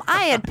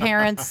 I had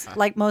parents,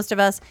 like most of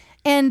us,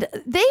 and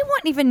they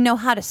wouldn't even know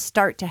how to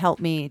start to help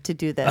me to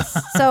do this.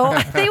 So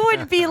they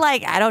would be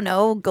like, I don't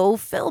know, go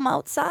film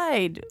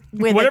outside.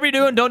 Whatever you're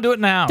doing, don't do it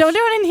in the house. Don't do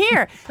it in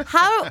here.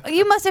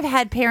 You must have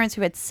had parents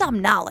who had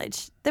some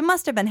knowledge. There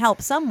must have been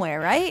help somewhere,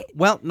 right?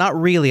 Well, not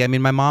really. I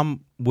mean, my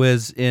mom she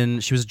was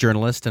a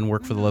journalist and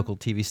worked for the local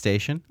TV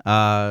station.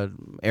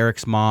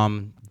 Eric's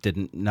mom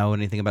didn't know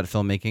anything about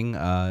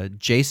filmmaking.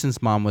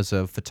 Jason's mom was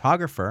a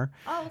photographer.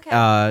 Oh,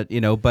 okay.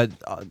 But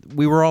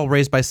we were all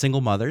raised by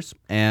single mothers,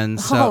 and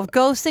so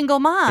go single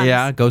moms.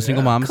 Yeah, go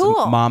single moms.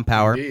 Cool. Mom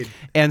power. Indeed.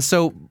 And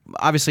so,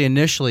 obviously,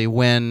 initially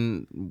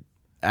when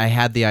I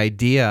had the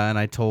idea and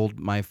I told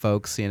my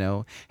folks,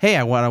 hey,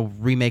 I want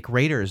to remake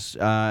Raiders.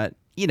 I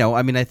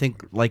mean, I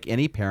think like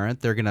any parent,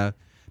 they're gonna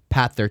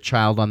pat their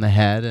child on the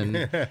head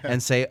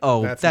and say,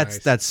 "Oh, That's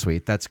that's nice.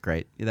 sweet. That's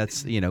great.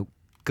 That's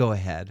go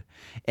ahead."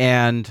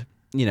 And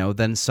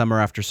then summer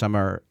after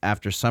summer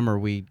after summer,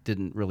 we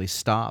didn't really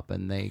stop,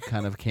 and they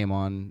kind of came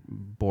on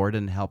board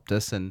and helped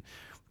us and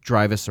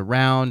drive us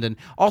around. And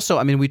also,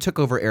 I mean, we took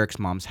over Eric's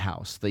mom's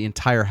house. The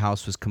entire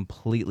house was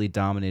completely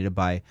dominated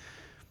by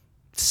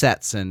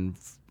sets and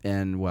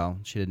well,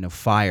 she didn't know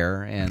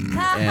fire and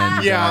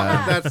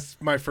yeah, that's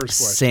my first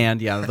question.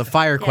 Sand. Yeah, the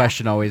fire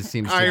question always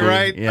seems to be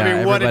right. Yeah, I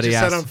mean, what did you everybody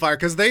set asks. on fire?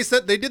 Because they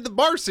said they did the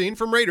bar scene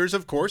from Raiders,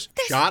 of course,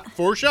 shot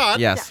for shot.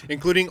 Yes.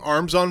 Including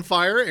arms on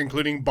fire,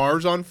 including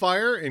bars on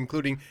fire,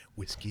 including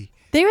whiskey.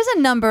 There's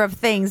a number of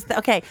things.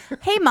 Okay.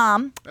 Hey,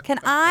 Mom, can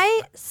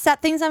I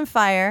set things on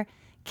fire?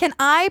 Can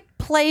I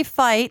play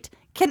fight?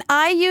 Can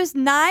I use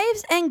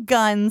knives and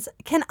guns?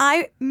 Can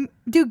I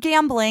do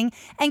gambling?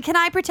 And can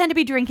I pretend to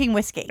be drinking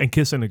whiskey? And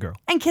kissing a girl.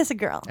 And kiss a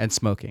girl. And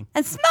smoking.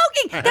 And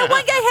smoking! That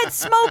one guy had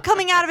smoke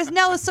coming out of his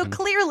nose, so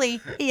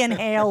clearly he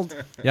inhaled.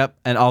 Yep,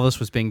 and all this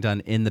was being done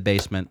in the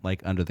basement,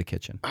 like under the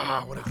kitchen.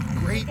 Ah, what a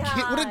great kid!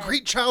 What a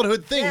great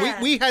childhood thing.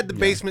 Yeah. We had the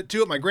basement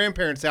too at my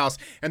grandparents' house,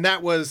 and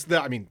that was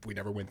the. I mean, we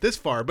never went this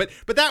far, but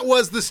that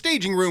was the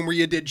staging room where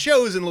you did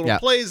shows and little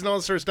plays and all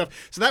this sort of stuff.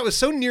 So that was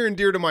so near and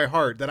dear to my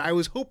heart that I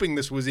was hoping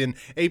this was in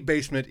a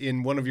basement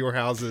in one of your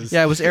houses.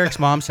 Yeah, it was Eric's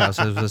mom's house.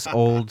 It was this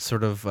old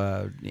sort of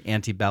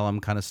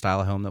antebellum kind of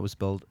style home that was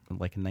built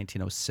like in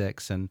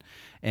 1906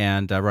 and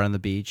right on the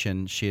beach.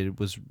 And she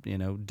was,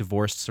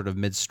 divorced sort of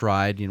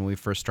mid-stride. When we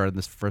first started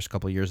this first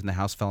couple of years, and the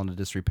house fell into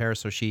disrepair.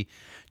 So she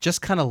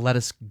just kind of let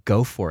us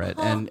go for it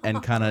and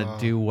kind of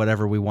do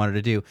whatever we wanted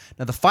to do.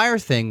 Now, the fire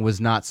thing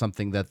was not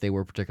something that they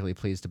were particularly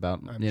pleased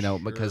about,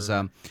 because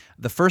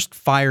the first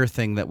fire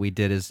thing that we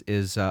did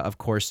is of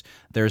course,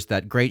 there's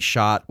that great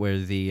shot where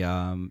the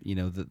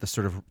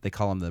sort of, they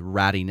call him the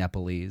ratty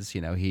Nepalese.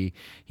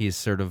 He's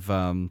sort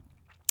of,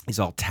 he's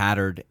all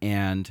tattered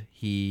and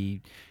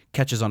he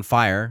catches on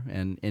fire,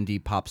 and Indy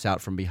pops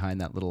out from behind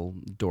that little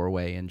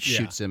doorway and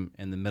shoots him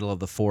in the middle of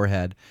the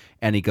forehead,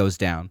 and he goes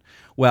down.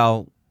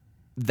 Well,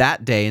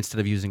 that day,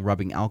 instead of using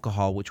rubbing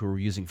alcohol, which we were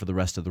using for the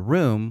rest of the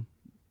room,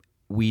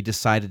 we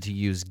decided to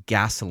use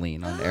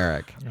gasoline on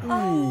Eric.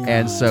 Oh.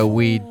 And so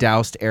we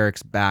doused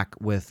Eric's back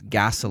with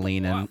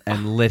gasoline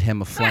and lit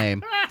him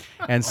aflame.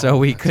 And so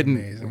we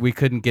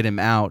couldn't get him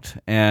out.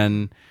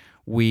 And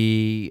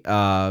we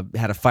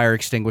had a fire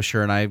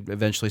extinguisher, and I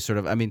eventually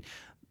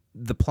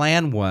the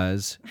plan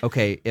was,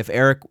 okay, if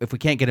we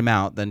can't get him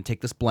out, then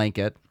take this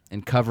blanket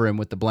and cover him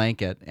with the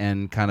blanket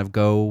and kind of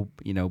go,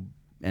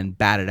 and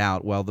bat it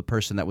out. Well, the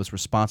person that was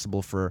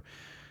responsible for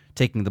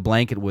taking the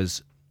blanket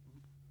was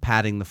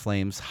patting the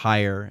flames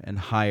higher and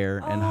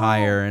higher and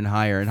higher and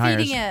higher and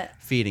higher.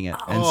 Feeding it.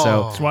 And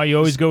so that's why you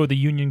always go with the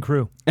union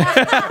crew. What's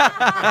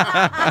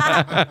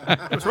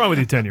wrong with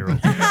you, 10-year-old?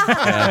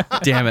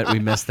 Damn it, we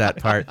missed that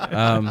part.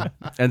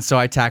 And so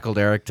I tackled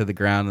Eric to the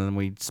ground, and then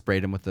we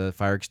sprayed him with the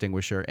fire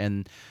extinguisher.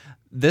 And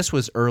this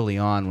was early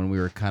on when we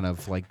were kind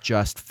of like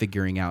just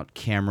figuring out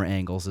camera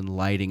angles and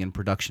lighting and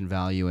production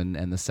value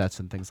and the sets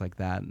and things like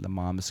that. And the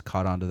moms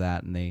caught on to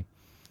that, and they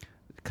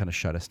kind of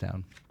shut us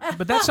down.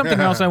 But that's something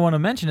else I want to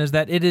mention, is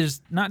that it is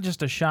not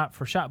just a shot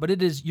for shot, but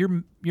it is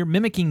you're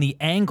mimicking the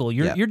angle.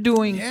 You're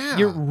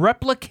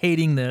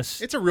replicating this.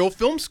 It's a real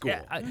film school.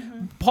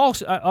 Paul,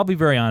 I'll be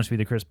very honest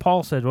with you, Chris.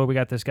 Paul said, "Well, we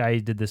got this guy.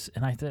 He did this,"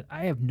 and I said,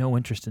 "I have no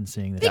interest in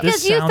seeing this."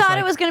 Because you thought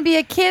it was going to be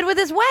a kid with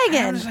his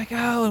wagon. I was like,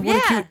 "Oh, what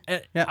a cute!"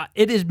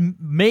 It is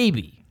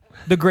maybe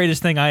the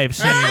greatest thing I have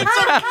seen.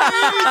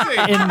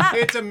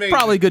 It's amazing.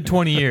 Probably a good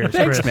 20 years.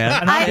 Thanks, Chris.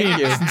 man. And I'm being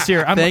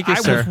sincere. Thank you,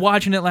 sir. I was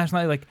watching it last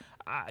night, like.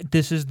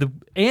 This is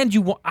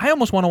I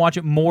almost want to watch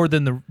it more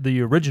than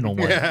the original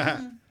one.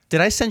 Yeah. Did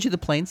I send you the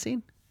plane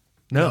scene?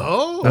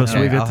 No. Okay, So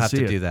we get I'll to have see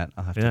to it. do that.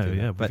 I'll have to do that.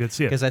 Yeah, we get to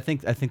see it. Because I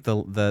think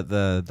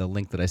the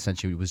link that I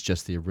sent you was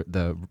just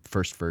the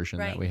first version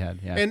that we had.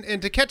 Yeah.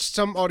 And to catch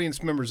some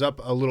audience members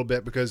up a little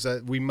bit, because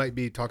we might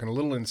be talking a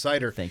little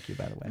insider. Thank you,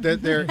 by the way.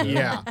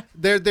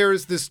 There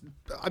is this.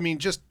 I mean,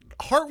 just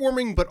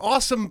heartwarming but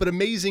awesome but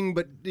amazing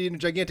but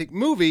gigantic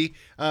movie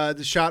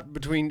the shot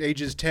between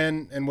ages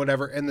 10 and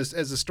whatever, and this,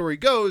 as the story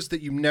goes,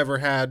 that you never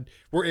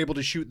were able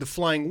to shoot the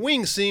flying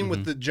wing scene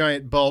with the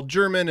giant bald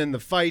German and the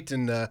fight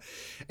and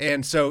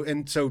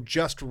so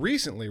just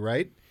recently,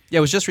 right? Yeah,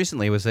 it was just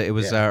recently. It was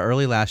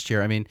early last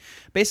year. I mean,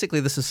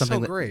 basically this is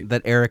something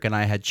that Eric and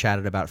I had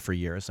chatted about for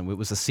years, and it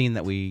was a scene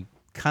that we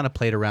kind of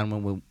played around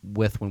when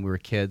we were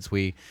kids.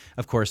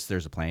 Of course,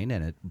 there's a plane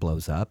and it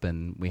blows up,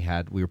 and we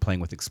were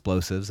playing with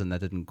explosives, and that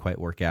didn't quite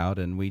work out,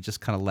 and we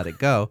just kind of let it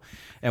go.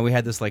 And we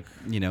had this like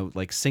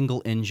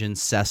single engine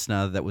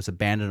Cessna that was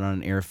abandoned on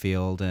an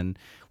airfield, and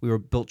we were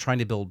trying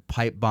to build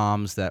pipe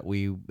bombs that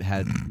we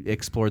had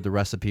explored the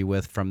recipe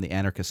with from the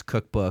Anarchist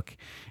Cookbook,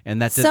 and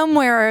that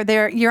somewhere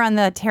there you're on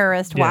the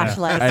terrorist watch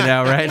list. I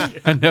know,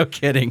 right? No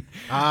kidding.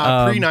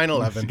 Pre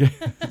 9/11,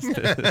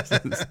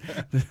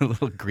 the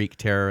little Greek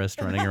terrorist.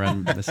 running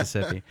around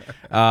Mississippi.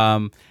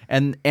 And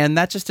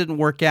that just didn't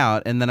work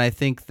out. And then I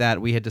think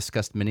that we had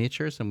discussed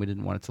miniatures and we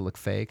didn't want it to look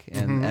fake.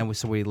 And,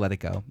 so we let it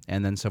go.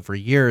 And then so for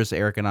years,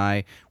 Eric and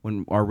I,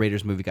 when our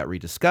Raiders movie got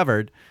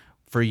rediscovered,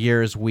 for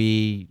years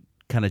we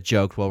kind of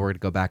joked, well, we're going to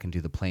go back and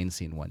do the plane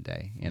scene one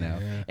day, you know.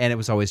 Yeah. And it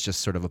was always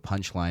just sort of a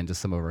punchline to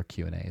some of our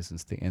Q&As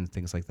and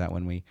things like that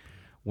when we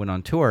went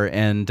on tour.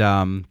 And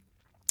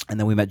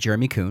then we met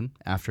Jeremy Kuhn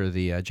after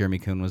Jeremy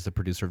Kuhn was the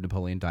producer of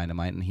Napoleon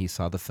Dynamite, and he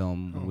saw the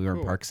film when we were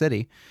in Park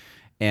City.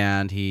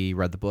 And he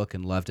read the book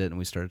and loved it, and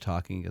we started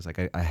talking. He was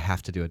like, I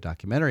have to do a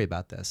documentary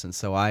about this. And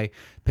so I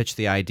pitched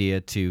the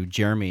idea to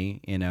Jeremy,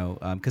 you know,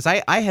 because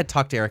I had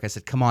talked to Eric. I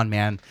said, come on,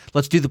 man,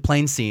 let's do the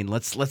plane scene.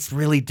 Let's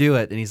really do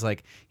it. And he's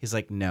like,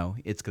 no,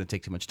 it's going to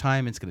take too much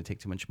time. It's going to take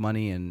too much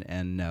money.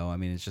 And no, I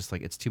mean, it's just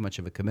like, it's too much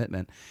of a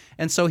commitment.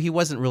 And so he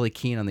wasn't really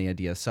keen on the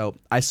idea. So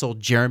I sold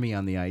Jeremy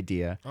on the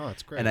idea. Oh,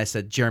 that's great. And I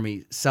said,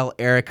 Jeremy, sell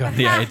Eric on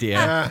the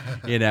idea,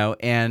 you know,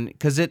 and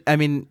because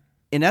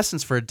in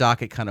essence, for a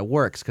doc, it kind of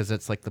works because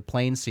it's like the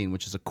plane scene,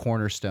 which is a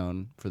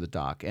cornerstone for the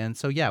doc. And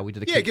so, yeah, we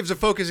did it gives a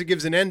focus. It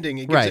gives an ending.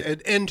 It gives an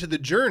end to the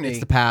journey. It's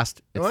the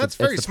past. Well, that's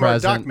very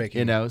smart doc making.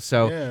 You know,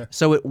 so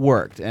it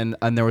worked. And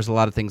there was a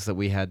lot of things that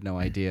we had no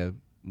idea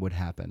would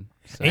happen.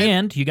 So.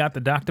 And you got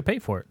the doc to pay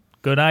for it.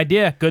 Good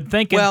idea. Good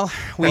thinking. Well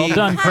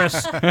done,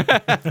 Chris.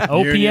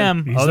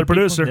 OPM. He's the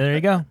producer. There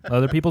you go.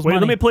 Other people's money.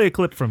 Let me play a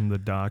clip from the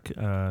doc.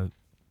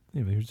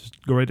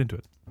 Just go right into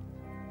it.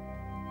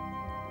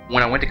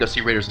 When I went to go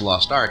see Raiders of the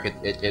Lost Ark,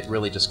 it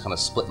really just kind of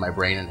split my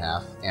brain in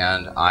half,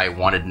 and I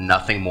wanted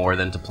nothing more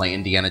than to play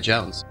Indiana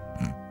Jones.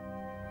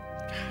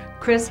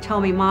 Chris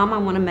told me, Mom, I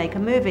want to make a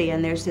movie,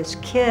 and there's this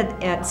kid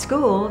at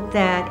school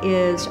that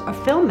is a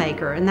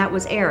filmmaker, and that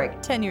was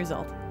Eric. 10 years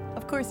old.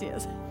 Of course he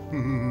is.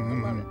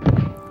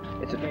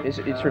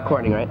 It's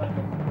recording, right?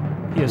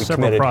 He has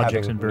several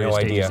projects in various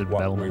stages of what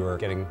development. we were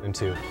getting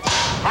into.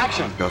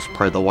 Action! That's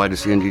probably the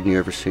widest Indian you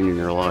ever seen in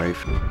your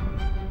life.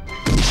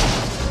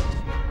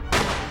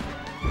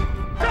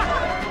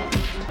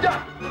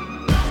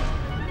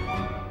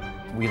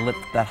 We lit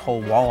that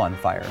whole wall on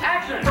fire.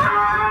 Action!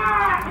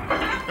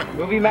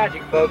 Movie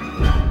magic, folks.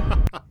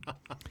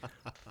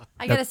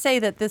 I gotta say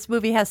that this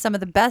movie has some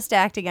of the best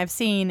acting I've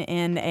seen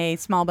in a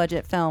small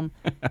budget film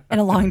in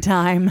a long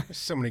time. There's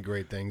so many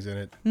great things in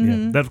it.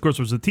 Yeah, that of course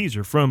was a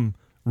teaser from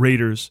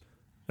Raiders,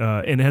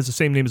 and it has the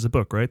same name as the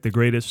book, right? The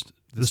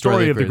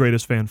story of the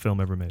greatest fan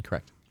film ever made.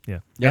 Correct.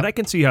 Yeah. And I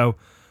can see how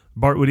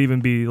Bart would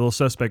even be a little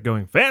suspect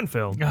going, fan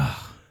film.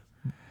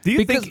 Do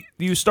you think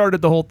you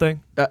started the whole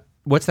thing?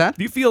 What's that?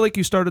 Do you feel like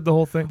you started the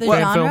whole thing? The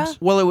genre? Films?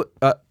 Well,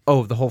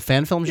 the whole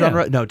fan film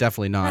genre? Yeah. No,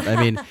 definitely not. I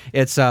mean,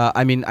 it's.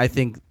 I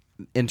think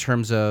in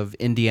terms of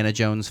Indiana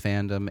Jones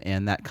fandom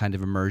and that kind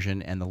of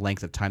immersion and the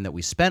length of time that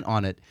we spent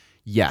on it,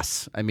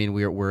 yes. I mean,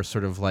 we're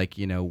sort of like,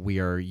 you know, we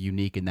are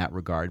unique in that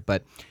regard.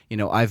 But you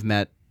know, I've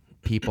met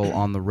people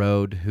on the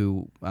road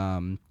who.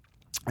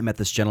 I met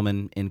this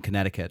gentleman in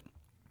Connecticut.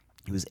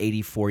 He was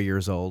 84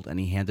 years old, and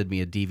he handed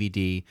me a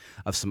DVD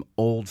of some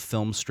old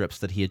film strips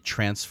that he had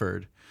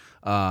transferred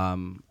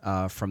from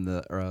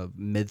the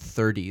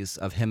mid-30s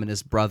of him and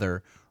his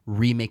brother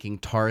remaking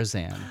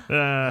Tarzan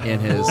in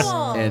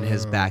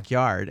his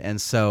backyard.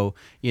 And so,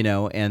 you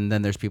know, and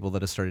then there's people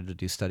that have started to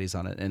do studies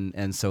on it.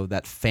 And so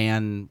that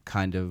fan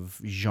kind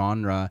of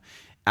genre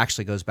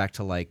actually goes back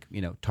to, like,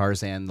 you know,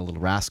 Tarzan, The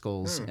Little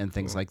Rascals, and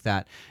things like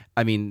that.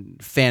 I mean,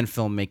 fan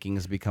filmmaking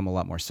has become a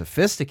lot more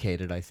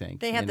sophisticated, I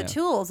think. They have the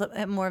tools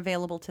more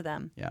available to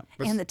them. Yeah.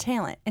 And the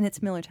talent. And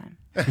it's Miller time.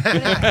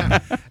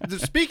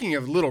 Speaking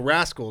of Little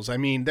Rascals, I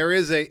mean, there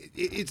is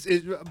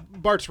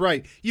Bart's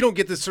right. You don't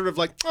get this sort of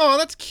like, oh,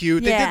 that's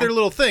cute. They did their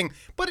little thing.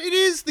 But it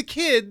is the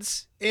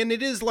kids. And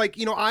it is like,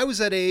 you know, I was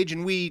that age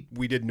and we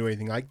didn't do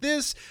anything like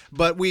this.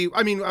 But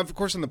of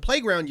course, on the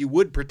playground, you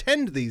would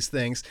pretend these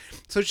things.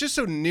 So it's just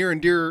so near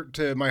and dear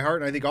to my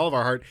heart, and I think all of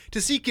our heart,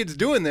 to see kids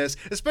doing this.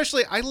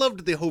 Especially, I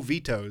loved the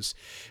Jovitos,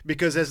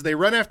 because as they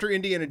run after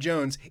Indiana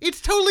Jones, it's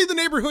totally the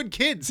neighborhood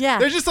kids. Yeah.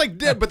 They're just like,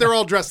 but they're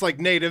all dressed like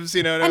natives,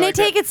 you know. And they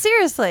take it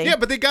seriously. Yeah,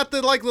 but they got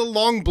the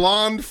long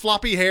blonde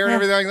floppy hair and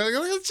everything. Like,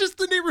 it's just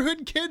the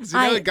neighborhood kids. You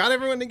know, they got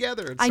everyone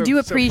together. I do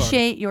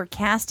appreciate your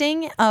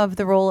casting of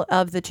the role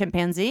of the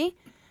chimpanzee.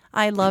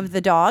 I loved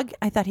the dog.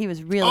 I thought he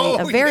was really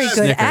a very good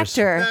Snickers.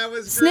 actor. That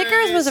was Snickers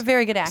great. was a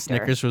very good actor.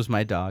 Snickers was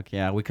my dog.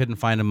 Yeah, we couldn't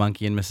find a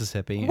monkey in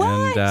Mississippi,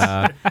 What?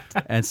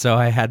 and so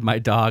I had my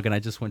dog, and I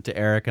just went to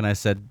Eric and I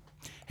said,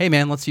 "Hey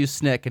man, let's use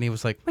Snick," and he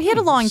was like, Well, he had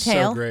a long So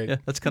tail. great. "Yeah,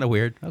 that's kind of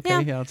weird.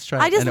 Okay, yeah, let's try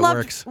it." I just and it loved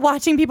works.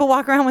 watching people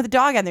walk around with a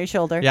dog on their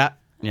shoulder. Yeah.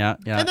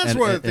 And that's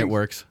one of the things. It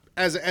works.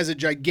 As a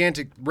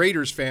gigantic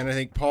Raiders fan, I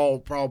think Paul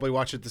probably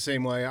watched it the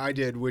same way I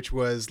did, which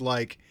was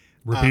like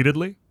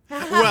repeatedly.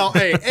 Well,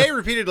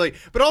 repeatedly,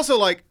 but also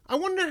like, I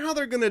wonder how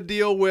they're going to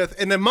deal with,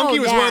 and the monkey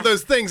was one of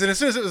those things, and as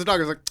soon as it was a dog,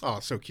 I was like, oh,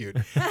 so cute.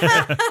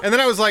 And then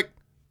I was like,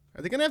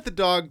 are they gonna have the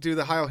dog do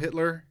the Heil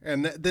Hitler?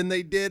 And then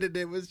they did, and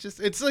it was just,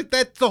 it's like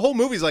that. The whole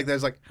movie's like that.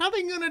 It's like, how are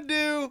they gonna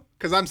do?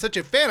 Because I'm such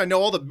a fan, I know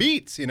all the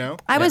beats.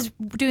 I was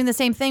doing the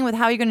same thing with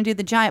how you're going to do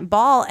the giant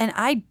ball, and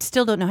I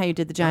still don't know how you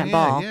did the giant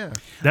ball. Yeah.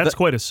 That's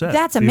quite a set.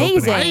 That's The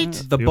amazing.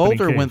 opening- The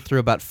boulder went through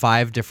about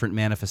 5 different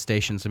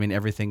manifestations. I mean,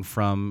 everything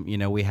from,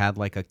 we had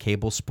like a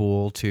cable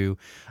spool to,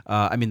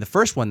 the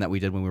first one that we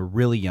did when we were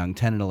really young,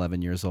 10 and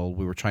 11 years old,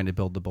 we were trying to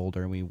build the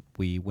boulder, and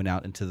we went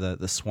out into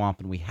the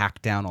swamp, and we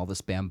hacked down all this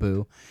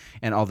bamboo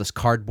and all this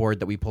cardboard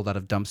that we pulled out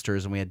of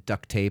dumpsters, and we had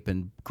duct tape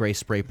and gray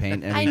spray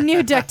paint. And I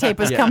knew duct tape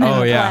was coming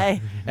into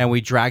play. And we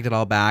dragged it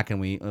all back,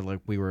 and we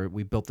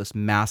built this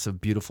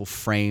massive, beautiful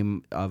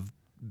frame of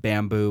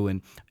bamboo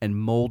and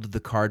molded the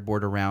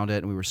cardboard around it,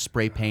 and we were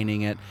spray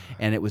painting it,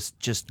 and it was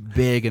just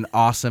big and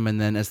awesome.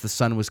 And then as the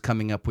sun was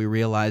coming up, we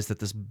realized that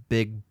this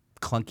big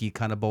clunky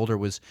kind of boulder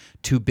was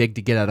too big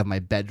to get out of my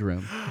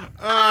bedroom.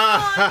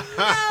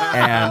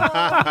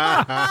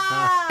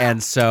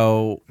 And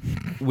so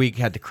we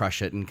had to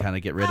crush it and kind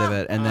of get rid of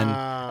it. And then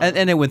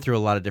and it went through a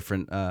lot of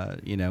different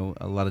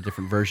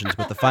versions,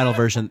 but the final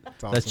version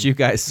that you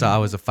guys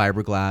saw was a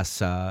fiberglass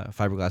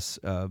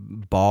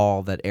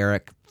ball that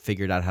Eric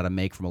figured out how to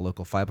make from a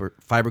local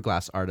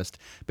fiberglass artist.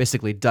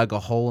 Basically dug a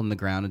hole in the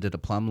ground and did a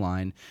plumb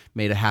line,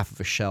 made a half of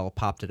a shell,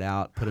 popped it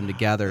out, put them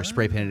together,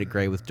 spray painted it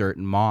gray with dirt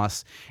and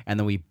moss, and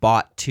then we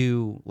bought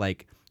 2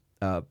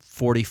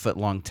 40-foot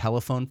long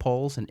telephone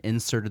poles and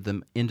inserted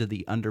them into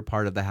the under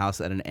part of the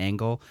house at an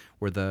angle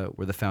where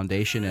the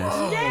foundation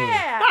is.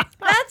 Yeah,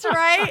 that's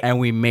right. And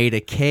we made a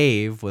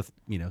cave with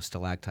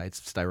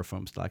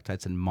styrofoam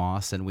stalactites and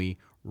moss, and we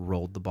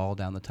rolled the ball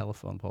down the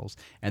telephone poles.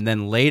 And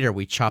then later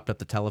we chopped up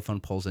the telephone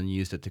poles and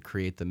used it to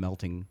create the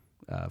melting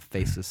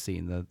faces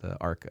scene, the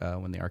arc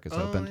when the arc is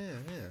opened.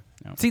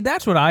 Yeah. See,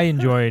 that's what I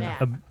enjoyed.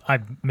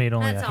 I've made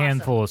only a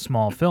handful of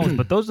small films,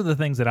 but those are the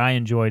things that I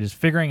enjoyed, is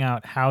figuring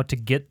out how to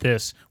get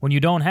this when you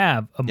don't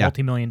have a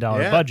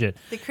multi-million-dollar budget.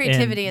 The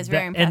creativity is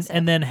very impressive.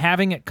 And then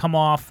having it come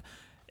off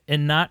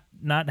and not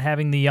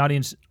having the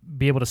audience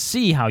be able to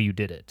see how you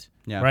did it.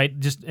 Yeah. Right?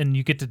 And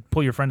you get to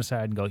pull your friend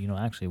aside and go,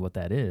 actually what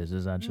that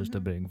is that just a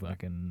big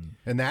fucking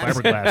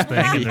fiberglass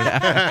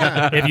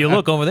thing. If you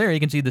look over there, you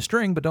can see the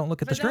string, but don't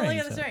look at the string. Don't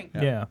look at the string.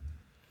 Yeah.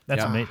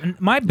 That's amazing.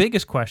 And my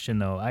biggest question,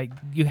 though,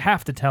 you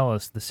have to tell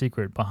us the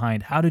secret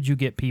behind how did you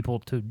get people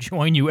to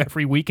join you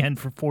every weekend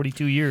for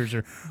 42 years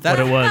or what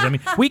it was. I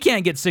mean, we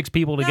can't get 6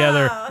 people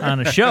together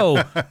on a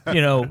show,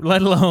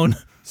 let alone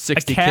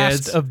 60 a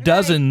cast kids of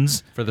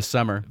dozens for the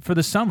summer.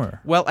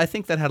 Well, I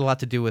think that had a lot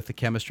to do with the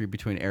chemistry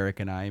between Eric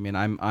and I. I mean,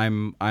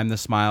 I'm the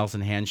smiles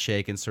and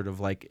handshake and sort of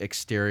like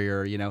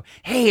exterior,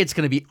 hey, it's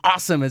going to be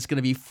awesome, it's going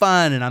to be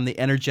fun, and I'm the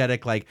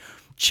energetic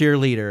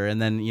cheerleader,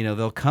 and then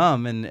they'll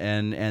come and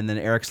then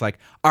Eric's like,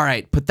 all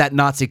right, put that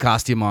Nazi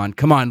costume on,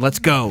 come on, let's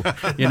go,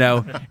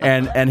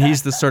 and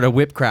he's the sort of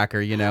whip cracker,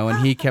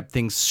 and he kept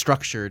things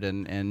structured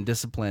and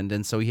disciplined,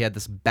 and so he had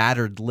this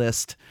battered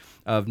list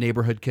of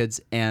neighborhood kids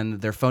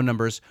and their phone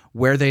numbers,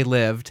 where they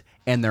lived,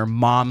 and their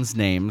moms'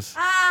 names.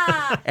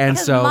 And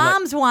so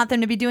moms want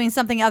them to be doing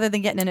something other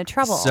than getting into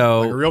trouble.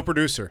 So like a real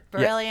producer.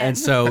 Brilliant. Yeah, and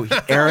so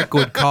Eric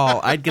would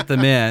call. I'd get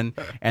them in,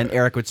 and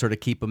Eric would sort of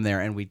keep them there,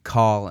 and we'd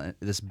call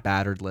this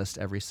battered list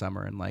every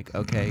summer, and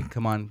okay,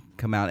 come on,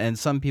 come out. And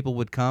some people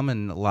would come,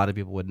 and a lot of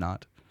people would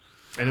not.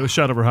 And it was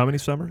shot over how many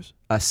summers?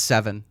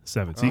 7.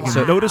 7. So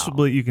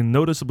you can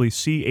noticeably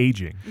see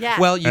aging. Yeah.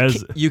 Well,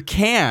 you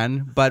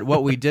can, but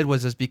what we did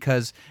was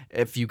because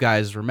if you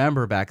guys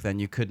remember back then,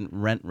 you couldn't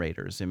rent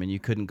Raiders. I mean, you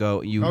couldn't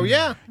go.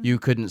 You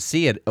couldn't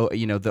see it.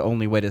 The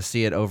only way to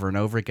see it over and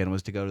over again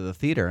was to go to the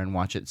theater and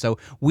watch it. So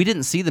we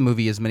didn't see the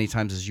movie as many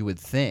times as you would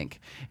think.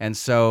 And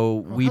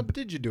so how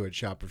did you do it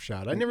shot for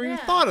shot? I never even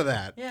thought of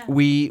that. Yeah.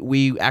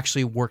 We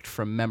actually worked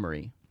from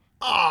memory.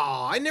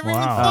 Oh, I never even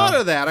thought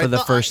of that. For the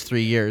first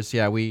 3 years,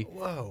 we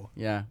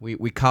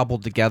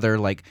cobbled together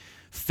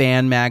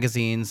fan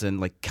magazines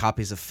and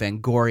copies of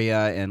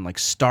Fangoria and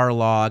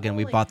Starlog, and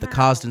we bought the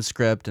Cosden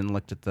script and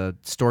looked at the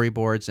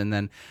storyboards, and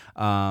then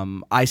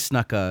I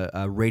snuck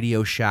a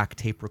Radio Shack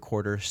tape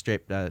recorder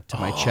straight to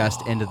my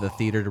chest into the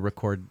theater to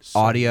record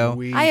audio.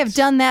 Sweet. I have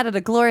done that at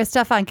a Gloria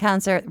Stefan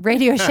concert.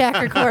 Radio Shack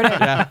recorder.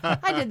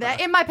 I did that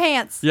in my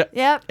pants.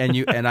 Yep.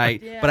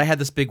 But I had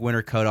this big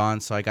winter coat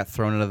on, so I got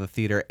thrown out of the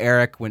theater.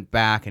 Eric went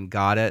back and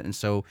got it, and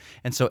so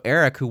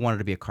Eric, who wanted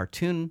to be a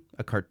cartoon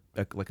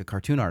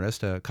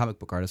artist, a comic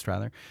book artist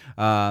rather,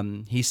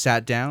 he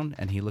sat down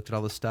and he looked at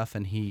all this stuff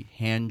and he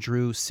hand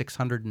drew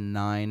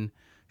 609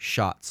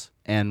 shots,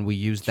 and we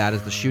used that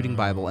as the shooting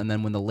Bible. And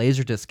then when the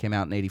Laserdisc came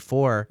out in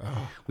 '84,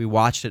 we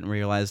watched it and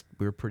realized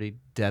we were pretty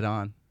dead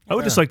on. I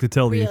would just like to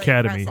tell the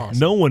Academy,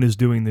 no one is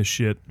doing this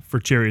shit for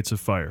Chariots of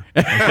Fire.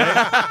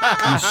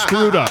 Okay? You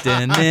screwed up. You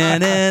screwed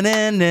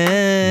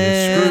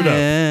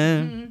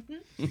up.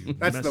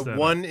 That's the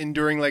one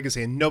enduring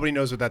legacy, and nobody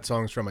knows what that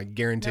song's from, I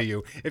guarantee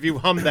you. If you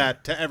hum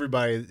that to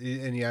everybody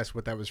and you ask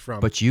what that was from.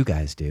 But you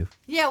guys do.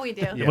 Yeah, we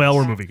do. Yes. Well,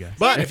 we're movie guys.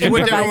 But if you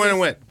went to everyone and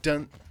went,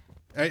 dun,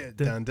 dun,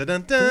 dun,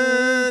 dun,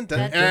 dun,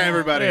 dun,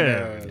 everybody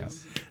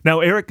knows. Now,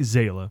 Eric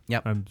Zala.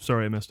 Yep. I'm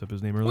sorry I messed up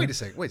his name earlier. Wait a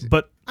second.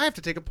 But I have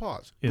to take a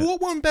pause. Yeah. Who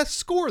won Best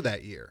Score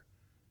that year?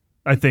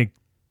 I think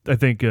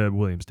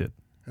Williams did.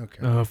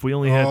 Okay. If we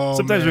only had... Oh,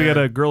 sometimes we man.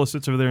 got a girl that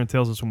sits over there and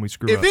tells us when we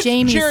screw If up. it's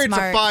Jamie's Chariots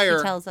smart. of Fire,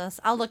 He tells us.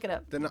 I'll look it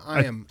up. then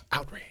I am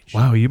outraged.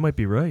 Wow, you might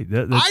be right.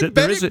 I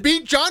bet it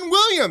beat John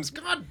Williams.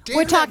 God damn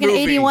We're that talking movie.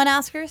 81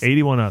 Oscars?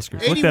 81 Oscars.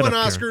 Look that 81 up,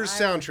 Karen.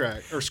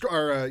 Oscars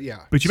soundtrack. Yeah.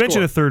 But you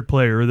mentioned a third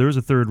player. There was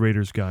a third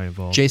Raiders guy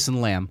involved.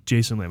 Jason Lamb.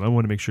 Jason Lamb. I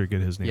want to make sure I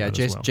get his name Yeah, out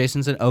as well.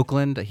 Jason's in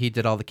Oakland. He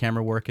did all the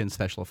camera work and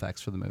special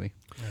effects for the movie.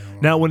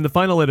 Now, when the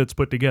final edit's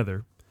put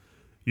together,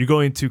 you're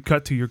going to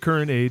cut to your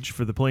current age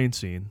for the plane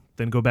scene,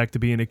 then go back to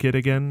being a kid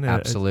again?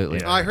 Absolutely.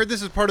 Yeah. I heard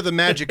this is part of the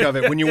magic of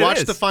it. When you watch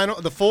is.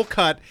 the full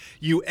cut,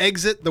 you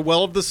exit the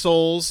Well of the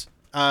Souls.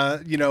 I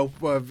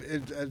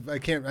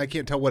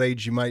can't tell what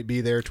age you might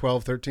be there,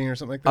 12, 13 or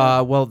something like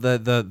that. Well,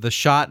 the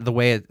shot, the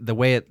way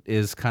it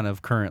is kind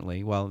of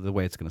currently, well, the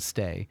way it's going to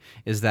stay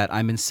is that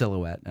I'm in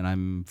silhouette and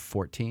I'm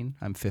 14,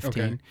 I'm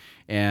 15, Okay.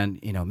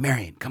 and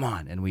Marion, come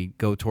on, and we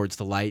go towards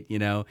the light,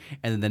 and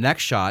then the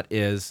next shot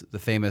is the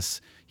famous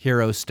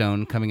hero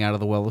stone coming out of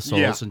the Well of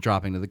Souls and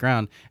dropping to the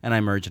ground, and I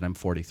emerge and I'm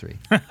 43.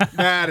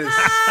 That is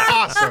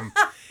awesome.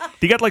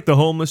 You got like the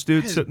homeless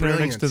dude That is sitting there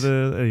next to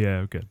the yeah,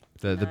 okay.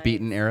 The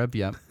beaten Arab,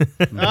 yeah.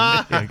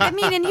 I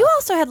mean, and you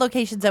also had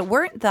locations that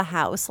weren't the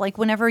house. Like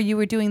whenever you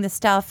were doing the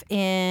stuff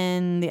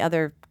in the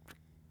other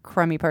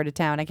crummy part of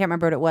town, I can't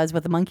remember what it was,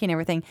 with the monkey and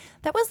everything.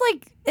 That was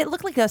like, it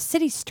looked like a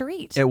city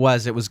street. It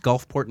was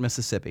Gulfport,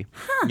 Mississippi.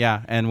 Huh.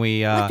 Yeah, and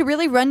we Like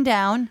really run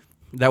down.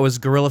 that was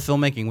guerrilla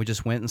filmmaking. We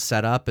just went and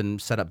set up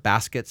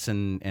baskets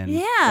and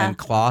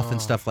cloth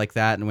and stuff like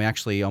that, and we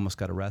actually almost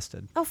got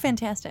arrested. Oh,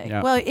 fantastic.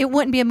 Yeah. Well, it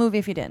wouldn't be a movie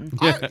if you didn't.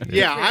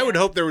 I would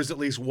hope there was at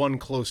least one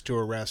close to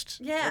arrest.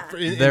 Yeah.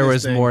 There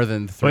was more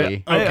than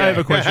 3. I have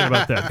a question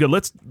about that.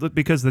 Good,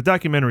 because the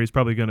documentary is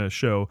probably going to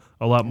show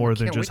a lot more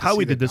than can't just wait to how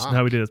we see did the this and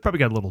how we did it. It's probably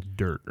got a little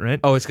dirt, right?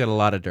 Oh, it's got a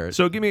lot of dirt.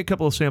 So give me a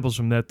couple of samples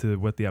from that to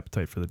whet the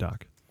appetite for the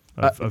doc.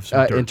 Of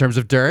some dirt. In terms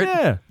of dirt?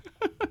 Yeah.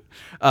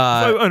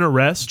 An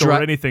arrest or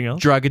anything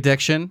else? Drug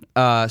addiction,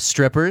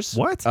 strippers.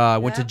 What?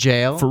 Went to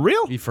jail. For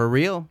real? For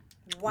real.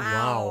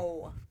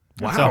 Wow.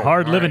 That's a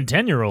hard-living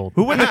 10-year-old.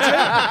 Who went to jail?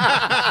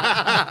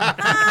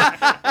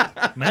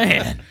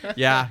 Man.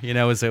 Yeah,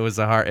 it was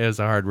a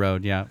hard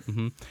road. Yeah,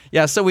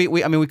 yeah. So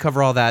we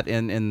cover all that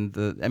in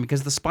the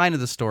because the spine of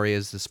the story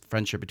is this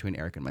friendship between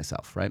Eric and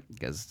myself, right?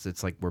 Because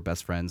it's like we're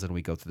best friends and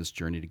we go through this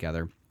journey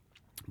together,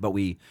 but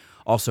we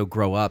also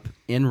grow up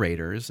in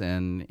Raiders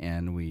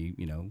and we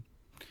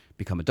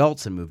become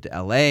adults and move to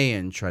LA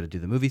and try to do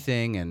the movie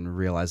thing and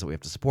realize that we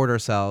have to support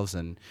ourselves,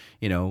 and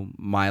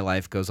my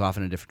life goes off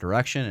in a different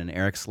direction and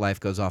Eric's life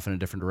goes off in a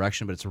different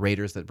direction, but it's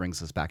Raiders that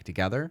brings us back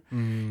together,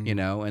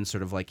 and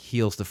sort of like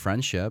heals the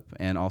friendship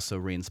and also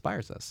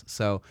re-inspires us.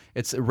 So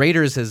it's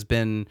Raiders has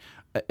been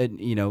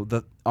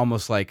the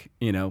almost like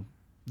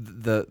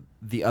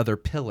the other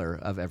pillar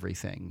of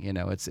everything.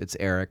 It's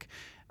Eric.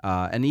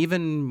 And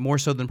even more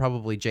so than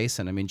probably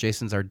Jason. I mean,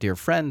 Jason's our dear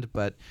friend,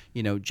 but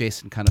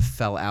Jason kind of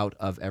fell out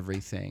of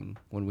everything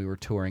when we were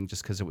touring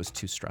just because it was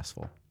too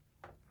stressful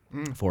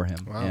for him.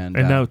 Wow. And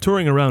now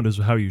touring around is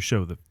how you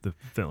show the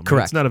film.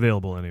 Correct. It's not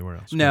available anywhere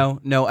else.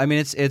 No. I mean,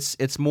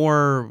 it's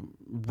more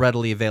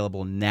readily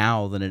available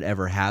now than it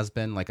ever has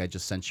been. Like I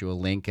just sent you a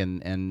link,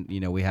 and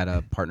we had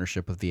a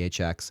partnership with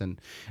VHX,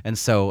 and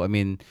so I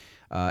mean.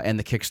 And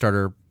the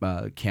Kickstarter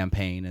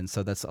campaign, and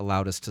so that's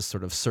allowed us to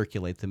sort of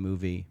circulate the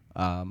movie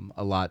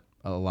a lot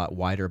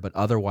wider. But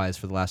otherwise,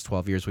 for the last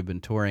 12 years, we've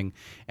been touring,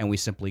 and we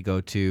simply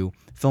go to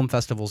film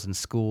festivals and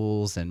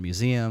schools and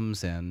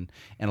museums and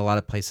a lot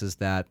of places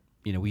that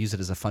we use it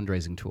as a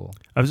fundraising tool.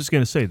 I was just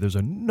going to say, there's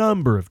a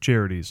number of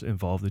charities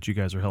involved that you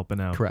guys are helping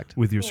out. Correct.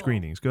 With your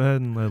screenings. Go ahead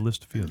and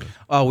list a few of them.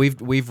 Oh,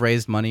 we've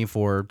raised money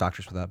for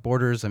Doctors Without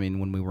Borders. I mean,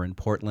 when we were in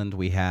Portland,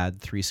 we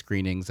had 3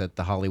 screenings at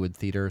the Hollywood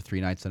Theater,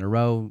 3 nights in a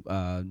row,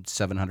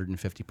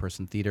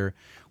 750-person theater.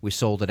 We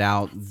sold it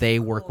out. They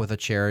work with a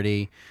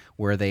charity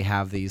where they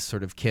have these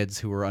sort of kids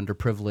who are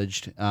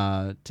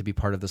underprivileged to be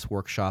part of this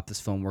workshop, this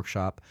film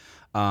workshop,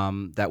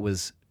 that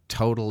was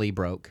totally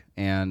broke.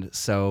 And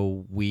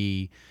so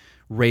we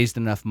raised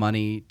enough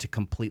money to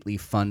completely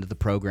fund the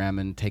program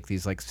and take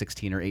these like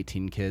 16 or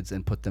 18 kids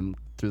and put them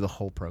through the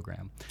whole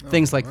program.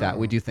 Things like that.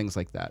 We do things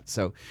like that.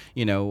 So,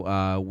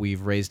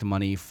 we've raised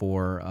money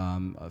for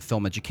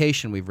film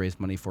education. We've raised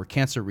money for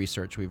cancer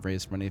research. We've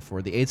raised money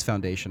for the AIDS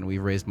Foundation.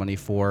 We've raised money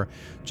for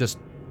just,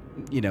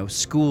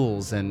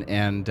 schools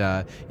and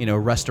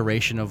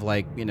restoration of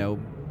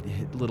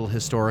little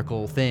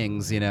historical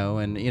things, and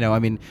I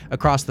mean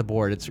across the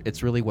board,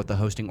 it's really what the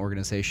hosting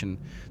organization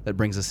that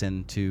brings us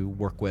in to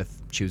work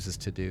with chooses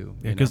to do.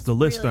 Yeah, because the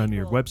list on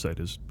your website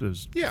is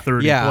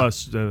 30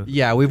 plus.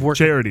 We've worked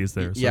charities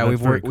there. So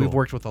we've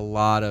worked with a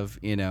lot of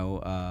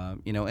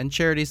and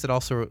charities that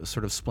also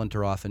sort of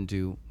splinter off and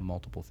do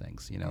multiple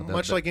things.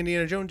 Much like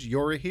Indiana Jones,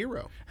 you're a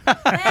hero.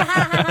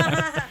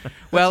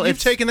 Well, you've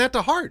taken that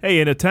to heart.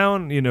 Hey, in a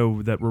town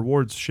that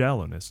rewards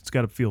shallowness, it's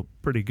got to feel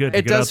pretty good to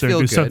It get out does there and feel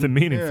do good. something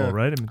meaningful,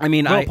 right? I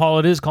mean, Paul,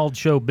 it is called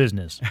show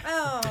business.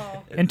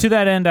 And to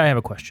that end, I have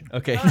a question.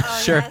 Okay,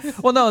 sure.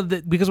 Yes. Well, no,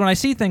 because when I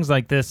see things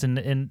like this,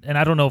 and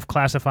I don't know if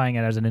classifying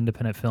it as an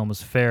independent film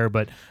is fair,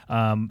 but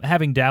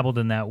having dabbled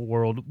in that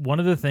world, one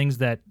of the things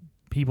that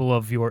people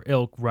of your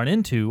ilk run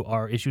into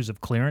are issues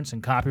of clearance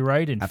and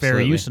copyright and fair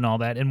Absolutely. use and all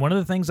that. And one of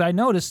the things I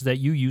noticed is that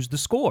you use the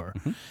score.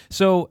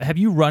 So have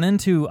you run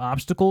into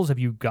obstacles? Have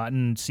you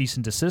gotten cease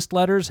and desist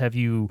letters? Have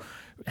you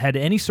had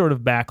any sort of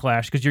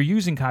backlash? Because you're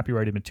using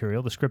copyrighted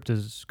material. The script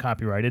is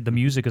copyrighted. The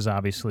music is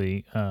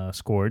obviously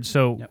scored.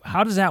 So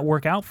how does that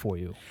work out for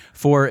you?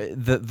 For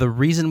the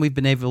reason we've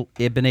been able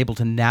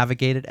to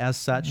navigate it as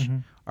such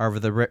are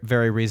the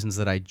very reasons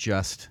that I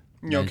just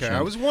mentioned. Okay, I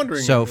was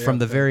wondering. So from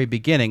the very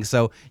beginning,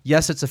 so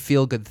yes, it's a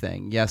feel-good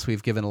thing. Yes,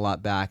 we've given a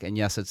lot back, and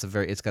yes, it's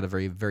got a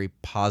very, very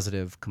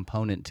positive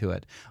component to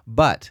it.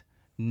 But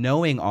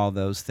knowing all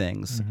those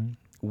things,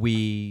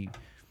 we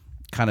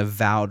kind of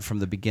vowed from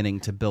the beginning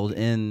to build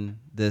in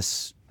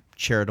this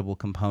charitable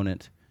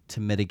component to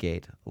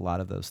mitigate a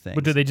lot of those things.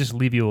 But do they just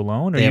leave you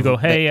alone? Or you go,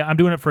 hey, I'm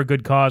doing it for a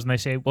good cause, and they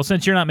say, well,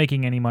 since you're not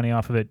making any money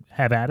off of it,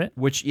 have at it?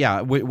 Which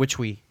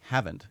we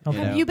haven't. Okay.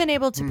 You know? Have you been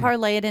able to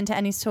parlay it into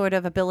any sort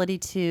of ability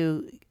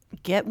to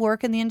get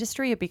work in the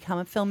industry or become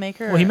a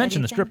filmmaker? Well, he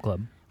mentioned the strip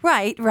club.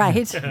 Right.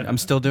 I'm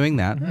still doing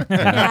that.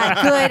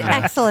 Yeah, good,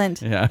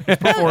 excellent. Yeah.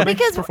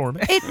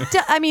 Performing.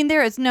 I mean,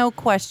 there is no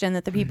question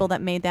that the people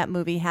that made that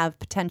movie have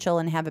potential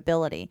and have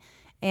ability.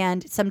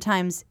 And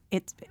sometimes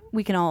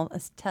we can all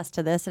attest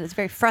to this, and it's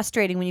very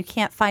frustrating when you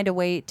can't find a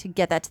way to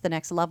get that to the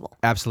next level.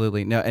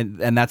 Absolutely. No,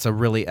 and that's a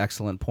really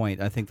excellent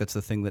point. I think that's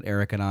the thing that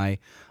Eric and I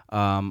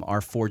are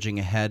forging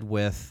ahead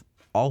with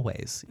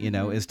always,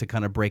 is to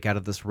kind of break out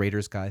of this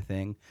Raiders guy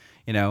thing,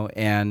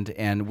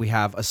 and we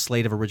have a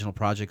slate of original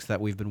projects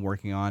that we've been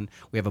working on.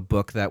 We have a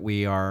book that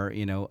we are,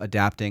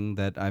 adapting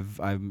that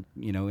I'm,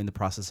 in the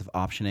process of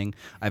optioning.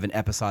 I have an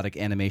episodic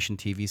animation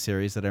TV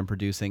series that I'm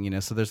producing,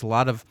 so there's a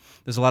lot of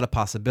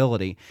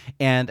possibility.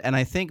 And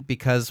I think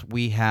because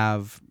we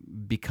have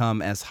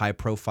become as high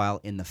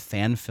profile in the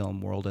fan film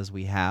world as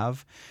we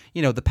have,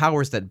 the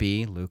powers that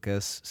be,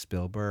 Lucas,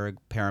 Spielberg,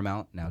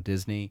 Paramount, now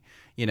Disney,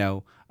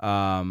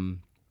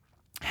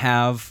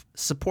 have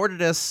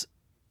supported us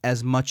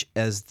as much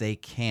as they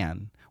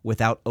can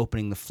without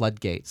opening the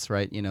floodgates,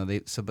 right?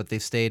 But they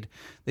stayed,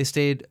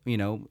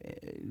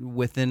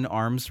 within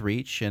arm's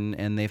reach,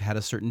 and they've had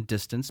a certain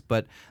distance,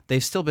 but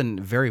they've still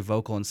been very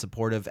vocal and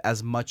supportive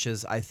as much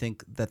as I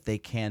think that they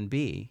can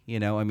be.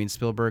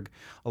 Spielberg,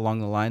 along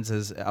the lines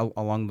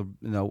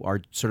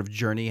our sort of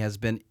journey, has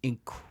been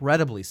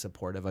incredibly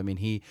supportive.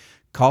 He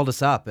called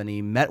us up and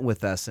he met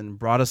with us and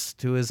brought us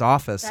to his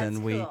office. That's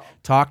and we cool.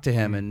 talked to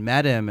him and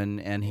met him,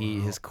 and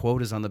his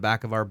quote is on the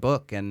back of our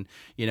book, and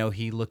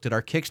he looked at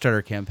our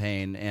Kickstarter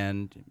campaign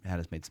and had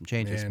us made some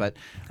changes, but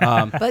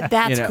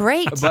that's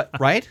great. But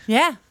right?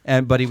 Yeah.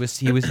 But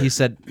he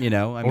said,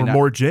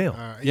 more jail.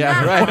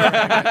 Right.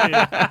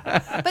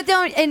 But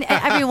and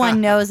everyone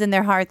knows in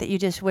their heart that you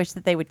just wish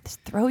that they would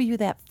throw you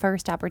that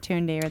first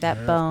opportunity or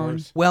that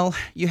bone. Well,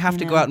 you have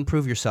to go out and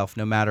prove yourself,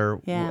 no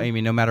matter. Yeah.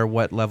 No matter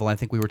what level. I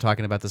think we were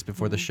talking about this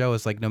before the show.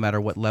 It's like no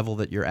matter what level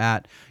that you're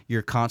at,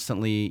 you've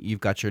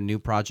got your new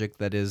project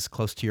that is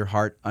close to your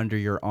heart under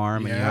your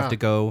arm, and you have to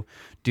go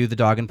do the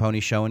Dog and Pony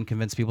show and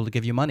convince people to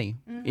give you money.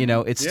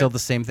 It's still the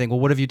same thing. Well,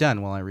 what have you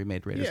done? Well, I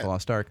remade Raiders of the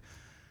Lost Ark.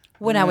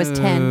 When I was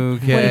 10.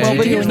 Okay.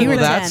 What did you do when you were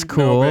 10? That's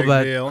cool, No big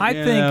but deal.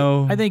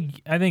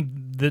 I think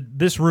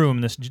this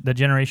room, the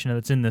generation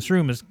that's in this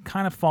room, has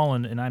kind of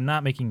fallen, and I'm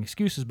not making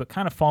excuses, but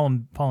kind of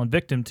fallen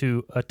victim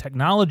to a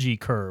technology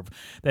curve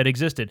that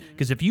existed.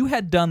 Because if you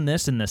had done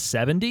this in the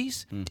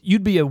 70s,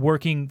 you'd be a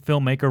working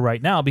filmmaker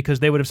right now, because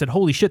they would have said,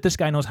 holy shit, this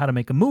guy knows how to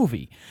make a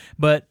movie.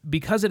 But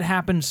because it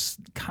happens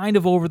kind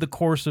of over the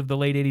course of the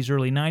late 80s,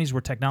 early 90s,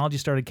 where technology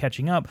started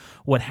catching up,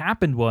 what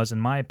happened was,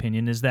 in my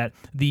opinion, is that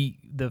the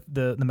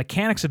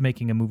mechanics of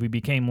making a movie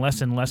became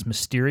less and less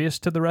mysterious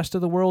to the rest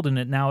of the world,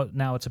 and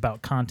now it's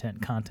about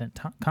content.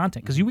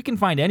 Because we can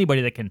find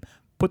anybody that can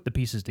put the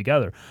pieces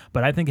together.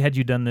 But I think had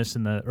you done this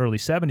in the early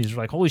 70s, you're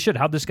like, holy shit,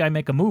 how'd this guy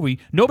make a movie?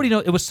 Nobody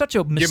knows. It was such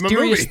a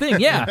mysterious thing.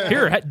 Yeah,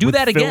 here, do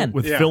that again.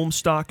 With film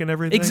stock and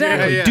everything?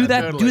 Exactly. Yeah, do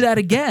that totally. do that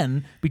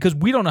again, because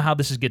we don't know how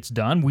this gets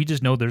done. We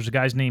just know there's a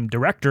guy's named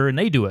director, and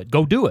they do it.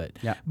 Go do it.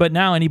 Yeah. But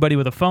now anybody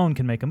with a phone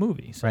can make a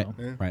movie. So.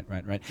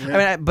 Right.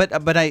 Yeah.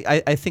 But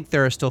I think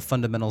there are still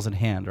fundamentals in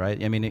hand,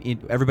 right?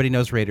 Everybody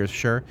knows Raiders,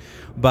 sure,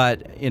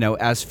 but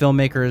as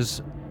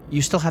filmmakers,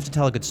 you still have to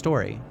tell a good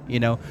story.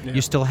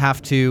 You still have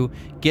to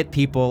get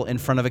people in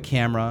front of a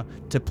camera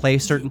to play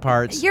certain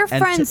parts. Your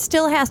friend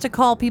still has to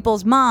call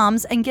people's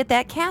moms and get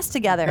that cast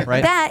together.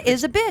 Right. That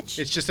is a bitch.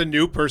 It's just a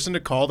new person to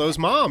call those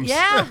moms.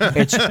 Yeah.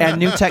 and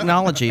new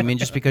technology.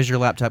 Just because your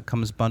laptop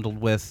comes bundled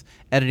with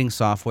editing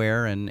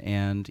software and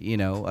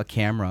a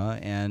camera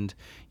and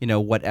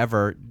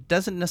whatever,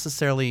 doesn't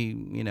necessarily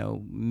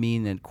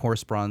mean it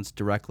corresponds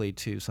directly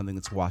to something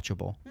that's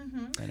watchable.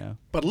 Mm-hmm.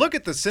 But look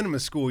at the cinema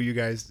school you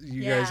guys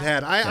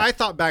had. I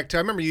thought back to, I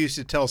remember you used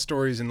to tell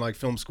stories in like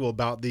film school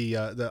about the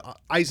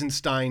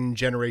Eisenstein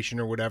generation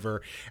or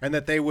whatever, and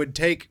that they would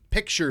take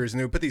pictures and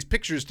they would put these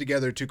pictures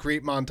together to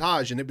create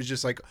montage, and it was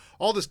just like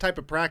all this type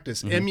of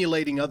practice,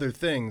 emulating other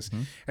things.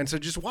 And so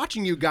just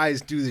watching you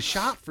guys do the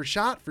shot for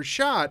shot for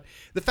shot,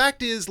 the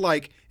fact is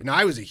like, and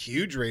I was a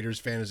huge Raiders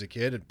fan as a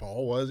kid, and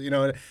Paul was,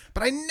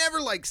 but I never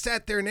like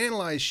sat there and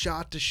analyzed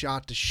shot to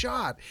shot to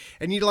shot.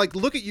 And you like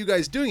look at you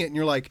guys doing it and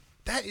you're like,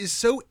 that is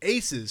so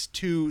aces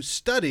to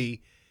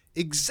study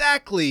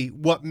exactly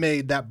what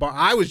made that bar.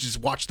 I was just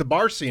watch the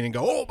bar scene and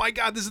go, oh my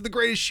God, this is the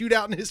greatest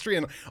shootout in history.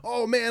 And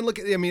oh man, look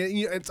at,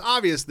 it's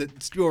obvious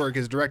that Spielberg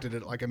has directed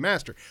it like a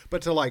master,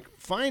 but to like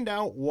find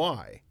out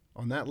why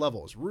on that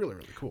level is really,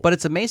 really cool. But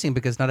it's amazing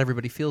because not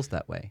everybody feels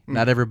that way.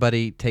 Not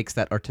everybody takes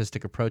that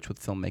artistic approach with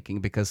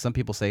filmmaking, because some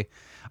people say,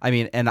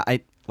 and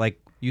I, like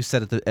you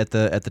said at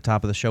the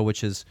top of the show,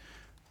 which is,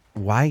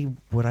 why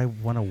would I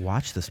want to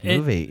watch this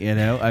movie?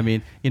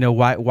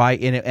 Why?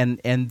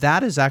 And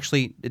that is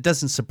actually, it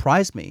doesn't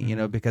surprise me,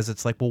 because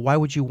it's like, well, why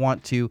would you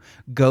want to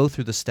go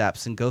through the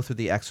steps and go through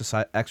the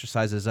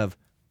exercises of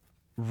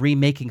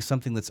remaking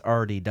something that's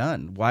already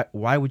done?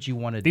 Why would you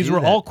want to do that? These were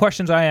all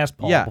questions I asked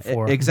Paul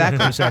before. Exactly.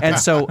 And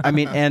so,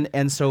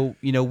 and so,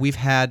 we've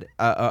had,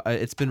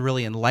 it's been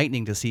really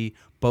enlightening to see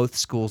both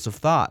schools of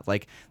thought.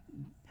 Like,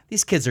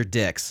 these kids are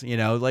dicks,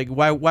 like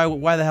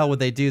why the hell would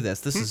they do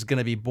this? This is going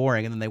to be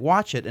boring. And then they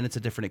watch it and it's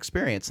a different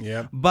experience.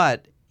 Yeah.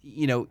 But,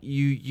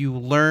 you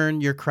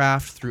learn your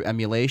craft through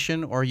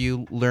emulation, or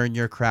you learn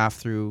your craft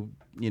through,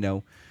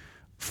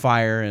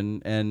 fire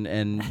and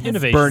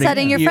innovation. Burning.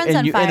 Setting your friends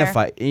on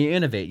fire. You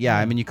innovate.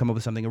 Yeah. You come up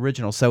with something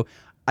original. So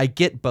I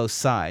get both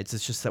sides.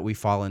 It's just that we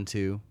fall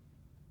into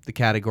the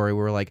category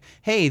where we're like,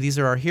 hey, these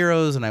are our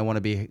heroes and I want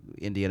to be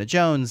Indiana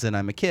Jones and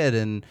I'm a kid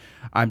and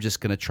I'm just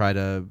going to try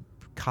to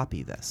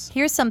copy this.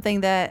 Here's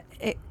something that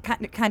it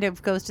kind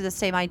of goes to the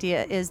same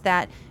idea, is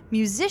that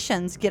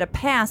musicians get a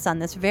pass on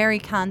this very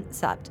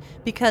concept,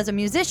 because a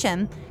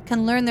musician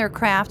can learn their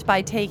craft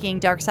by taking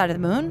Dark Side of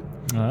the Moon.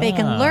 They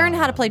can learn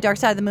how to play Dark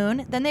Side of the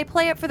Moon, then they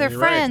play it for their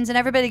friends, and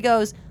everybody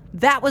goes,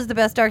 that was the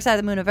best Dark Side of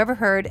the Moon I've ever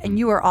heard, and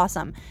you are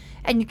awesome.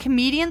 And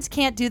comedians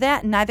can't do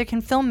that, and neither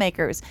can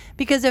filmmakers,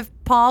 because if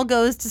Paul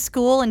goes to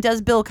school and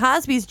does Bill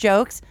Cosby's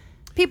jokes,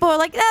 people are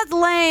like, that's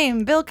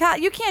lame.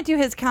 You can't do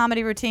his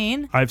comedy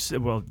routine. I've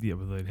said, well,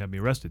 they'd have me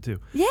arrested too.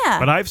 Yeah.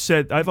 But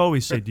I've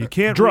always said, you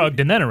can't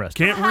drugged and then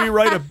arrested.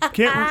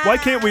 Why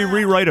can't we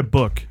rewrite a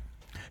book?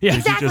 Yeah.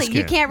 Exactly.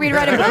 You can't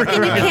rewrite a book,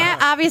 and you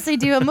can't obviously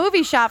do a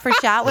movie shot for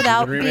shot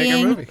without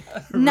being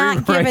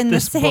not given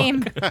the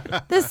same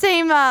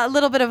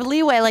little bit of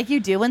leeway like you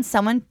do when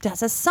someone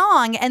does a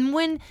song. And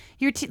when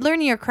you're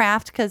learning your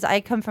craft, because I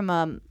come from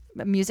a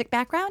music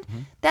background,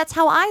 that's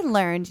how I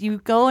learned. You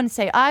go and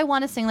say, I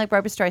want to sing like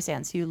Barbra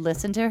Streisand. So you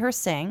listen to her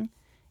sing,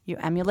 you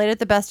emulate it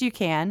the best you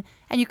can,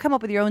 and you come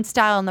up with your own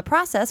style in the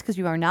process, because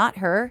you are not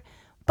her.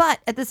 But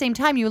at the same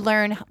time, you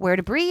learn where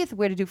to breathe,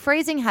 where to do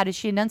phrasing, how does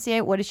she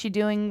enunciate, what is she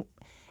doing.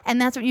 And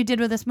that's what you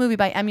did with this movie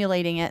by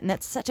emulating it. And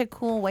that's such a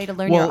cool way to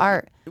learn your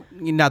art.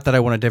 Not that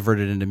I want to divert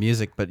it into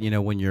music, but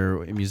when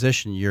you're a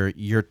musician,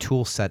 your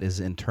tool set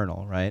is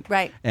internal, right?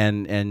 Right.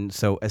 And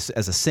so as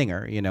a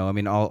singer,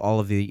 all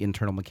of the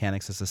internal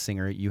mechanics as a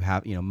singer, you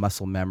have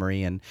muscle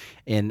memory and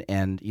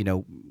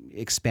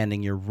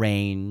expanding your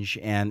range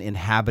and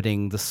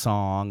inhabiting the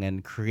song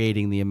and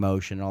creating the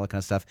emotion and all that kind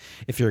of stuff.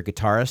 If you're a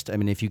guitarist,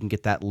 if you can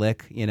get that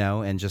lick,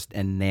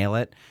 and nail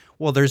it.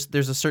 Well, there's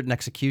a certain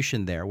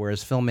execution there,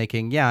 whereas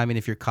filmmaking,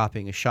 if you're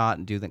copying a shot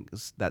and do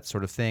that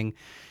sort of thing,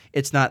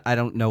 it's not. I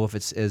don't know if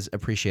it's as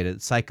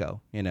appreciated. Psycho,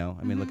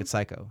 look at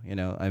Psycho.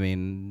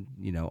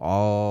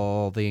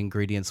 All the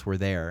ingredients were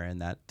there,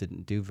 and that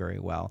didn't do very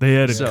well.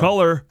 They added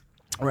color.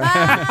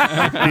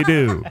 They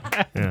do.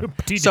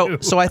 Yeah.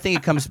 So I think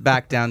it comes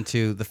back down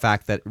to the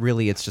fact that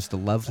really it's just a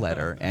love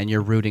letter, and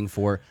you're rooting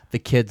for the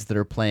kids that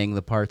are playing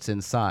the parts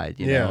inside.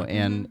 You know,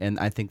 and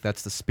I think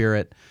that's the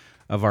spirit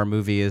of our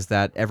movie, is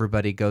that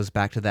everybody goes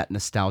back to that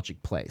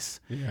nostalgic place.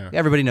 Yeah.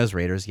 Everybody knows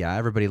Raiders,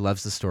 everybody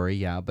loves the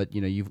story, but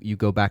you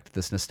go back to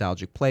this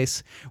nostalgic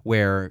place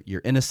where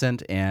you're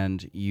innocent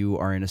and you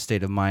are in a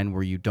state of mind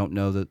where you don't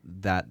know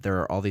that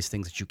there are all these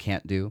things that you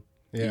can't do.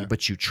 Yeah.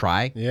 But you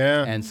try.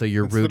 Yeah. And so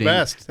you're rooting.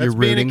 You're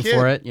rooting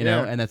for it,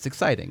 and that's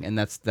exciting. And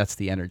that's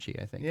the energy,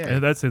 I think. Yeah.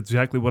 And that's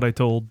exactly what I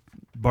told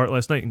Bart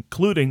last night,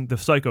 including the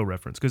Psycho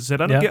reference, because I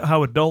said I don't get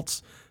how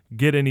adults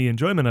get any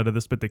enjoyment out of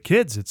this, but the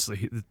kids, it's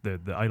the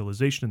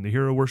idolization and the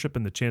hero worship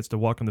and the chance to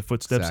walk in the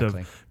footsteps of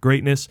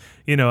greatness.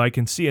 I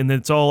can see, and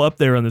it's all up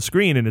there on the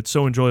screen, and it's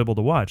so enjoyable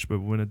to watch. But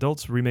when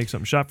adults remake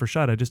something shot for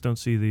shot, I just don't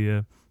see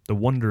the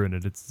wonder in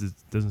it. It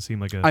doesn't seem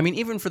like a...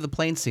 even for the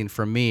plane scene,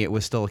 for me, it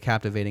was still a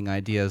captivating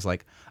idea. Is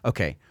like,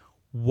 okay,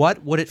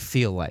 what would it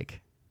feel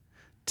like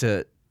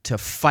to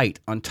fight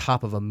on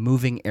top of a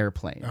moving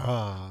airplane?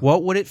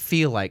 What would it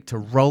feel like to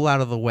roll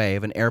out of the way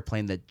of an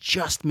airplane that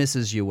just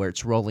misses you where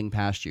it's rolling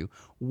past you?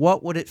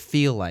 What would it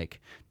feel like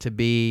to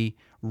be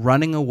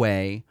running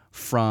away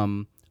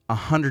from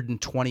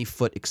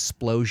 120-foot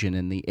explosion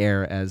in the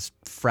air as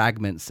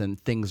fragments and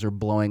things are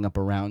blowing up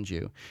around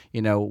you.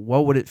 You know,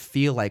 what would it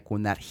feel like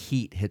when that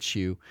heat hits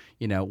you?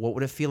 You know, what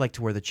would it feel like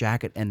to wear the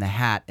jacket and the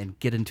hat and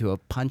get into a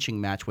punching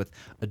match with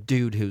a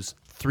dude who's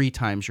 3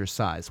 times your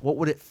size? What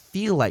would it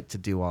feel like to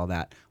do all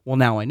that? Well,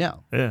 now I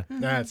know. Yeah.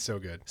 That's so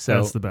good. So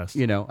that's the best.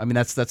 You know, I mean,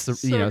 that's the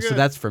so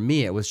that's for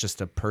me. It was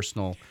just a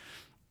personal.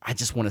 I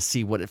just want to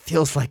see what it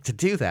feels like to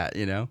do that.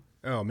 You know.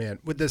 Oh man,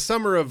 with the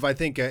summer of I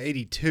think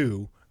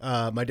 '82,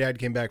 my dad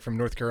came back from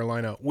North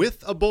Carolina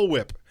with a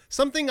bullwhip.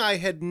 Something I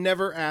had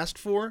never asked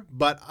for,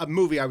 but a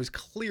movie I was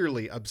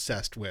clearly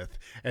obsessed with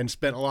and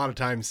spent a lot of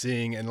time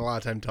seeing and a lot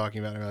of time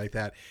talking about it like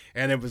that.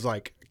 And it was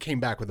like came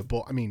back with a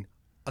bull. I mean,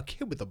 a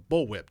kid with a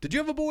bullwhip. Did you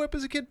have a bullwhip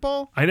as a kid,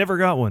 Paul? I never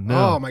got one.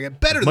 No. Oh my god,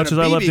 better as than much a as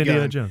I BB loved Indiana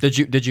gun. Jones.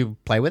 Did you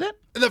play with it?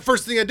 The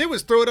first thing I did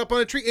was throw it up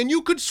on a tree, and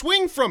you could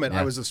swing from it. Yeah.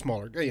 I was a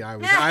smaller. I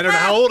don't know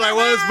how old I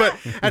was, but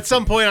at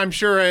some point, I'm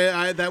sure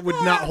that would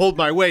not hold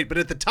my weight. But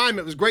at the time,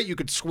 it was great. You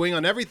could swing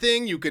on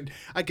everything.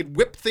 I could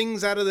whip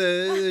things out of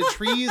the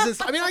trees and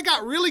stuff. I mean, I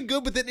got really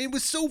good with it. It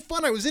was so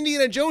fun. I was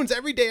Indiana Jones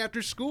every day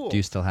after school. Do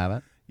you still have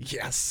it?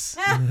 Yes,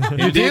 You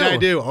indeed do? I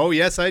do. Oh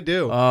yes, I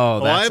do.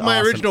 Oh, that's I have my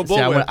awesome. original See,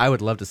 bullwhip. I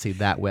would love to see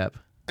that whip.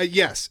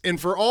 Yes,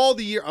 and for all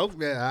the year,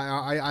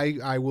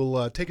 I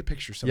will take a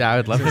picture sometime. Yeah, I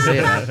would love to see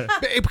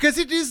it. Because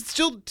it is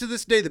still to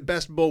this day the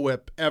best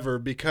bullwhip ever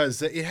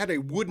because it had a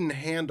wooden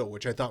handle,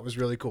 which I thought was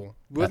really cool.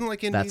 It wasn't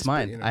like Indies. That's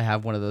mine. But, you know. I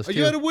have one of those too.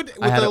 You had a wood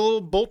with a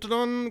little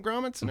bolted-on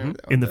grommets and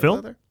everything In the film?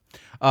 leather?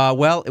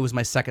 Well, it was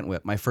my second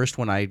whip. My first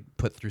one I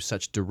put through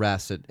such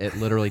duress it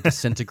literally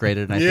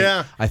disintegrated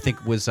and I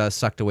think was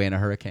sucked away in a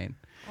hurricane.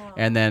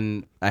 And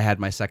then I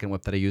had my second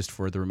whip that I used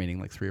for the remaining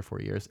like 3 or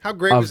 4 years. How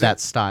great of was that it?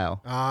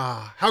 style?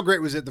 How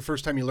great was it the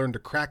first time you learned to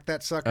crack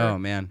that sucker? Oh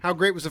man! How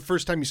great was the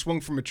first time you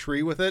swung from a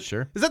tree with it?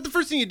 Sure. Is that the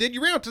first thing you did?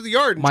 You ran out to the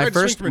yard and tried to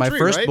swing from a tree,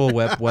 my first right?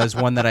 bullwhip was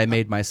one that I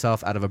made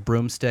myself out of a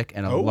broomstick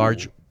and a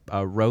large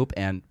rope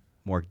and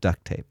more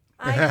duct tape.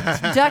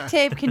 Duct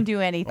tape can do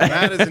anything.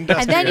 That is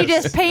industrious. And then you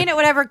just paint it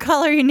whatever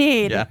color you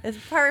need. Yeah. It's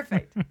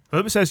perfect. Let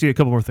me just ask you a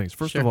couple more things.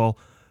 First of all,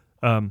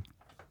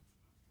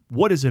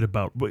 what is it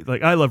about?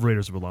 Like, I love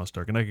Raiders of the Lost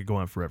Ark, and I could go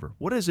on forever.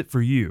 What is it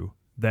for you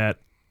that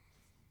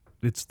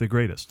it's the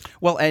greatest?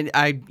 Well, and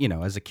I,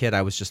 as a kid,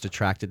 I was just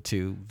attracted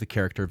to the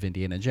character of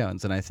Indiana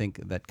Jones, and I think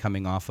that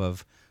coming off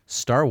of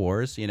Star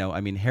Wars,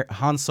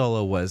 Han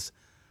Solo was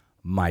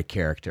my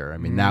character. I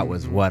mean, that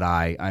was what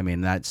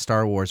that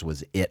Star Wars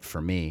was it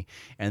for me.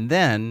 And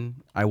then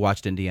I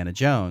watched Indiana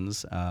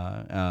Jones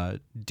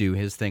do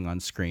his thing on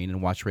screen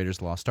and watched Raiders of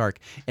the Lost Ark,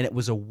 and it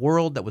was a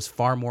world that was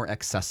far more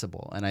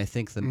accessible. And I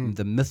think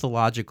the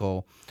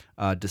mythological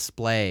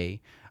display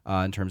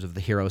in terms of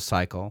the hero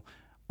cycle,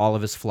 all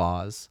of his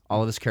flaws,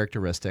 all of his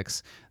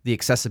characteristics, the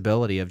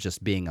accessibility of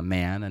just being a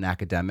man, an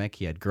academic.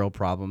 He had girl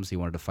problems. He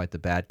wanted to fight the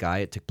bad guy.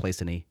 It took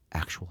place in a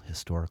actual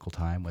historical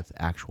time with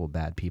actual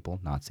bad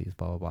people, Nazis,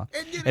 blah, blah, blah.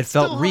 It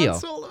felt real.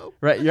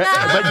 Right. But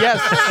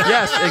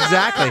yes,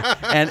 exactly.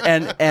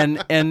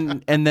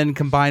 And then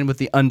combined with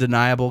the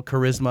undeniable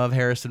charisma of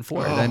Harrison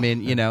Ford. I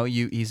mean,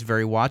 he's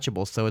very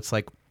watchable. So it's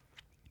like,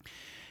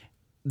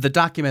 the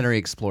documentary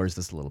explores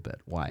this a little bit.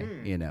 Why,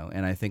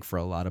 and I think for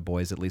a lot of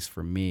boys, at least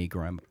for me,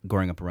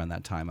 growing up around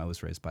that time, I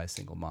was raised by a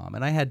single mom,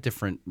 and I had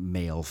different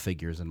male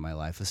figures in my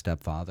life, a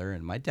stepfather,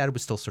 and my dad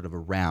was still sort of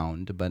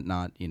around, but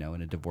not, in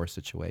a divorce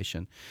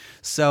situation.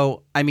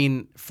 So, I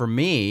mean, for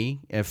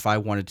me, if I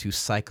wanted to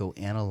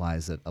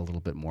psychoanalyze it a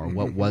little bit more,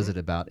 what was it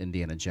about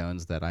Indiana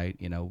Jones that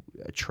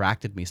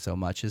attracted me so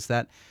much is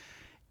that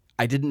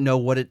I didn't know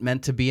what it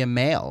meant to be a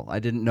male. I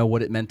didn't know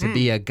what it meant to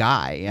be a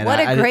guy. And what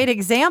a great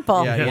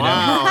example. Yeah,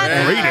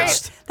 That's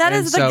greatest. That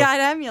is the guy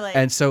to emulate.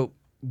 And so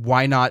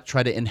why not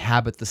try to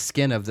inhabit the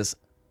skin of this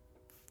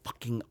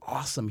fucking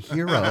awesome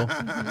hero,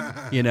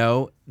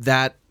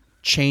 that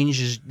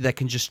changes,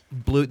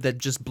 that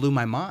just blew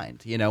my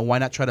mind. Why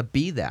not try to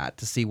be that,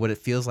 to see what it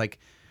feels like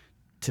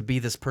to be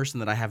this person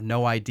that I have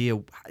no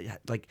idea,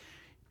 like,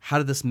 how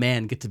did this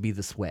man get to be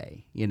this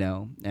way,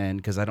 And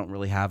because I don't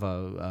really have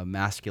a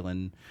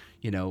masculine,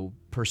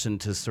 person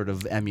to sort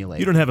of emulate.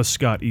 You don't have a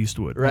Scott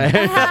Eastwood. Right?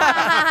 Well,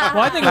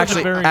 I think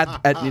Actually, it was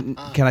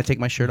a can I take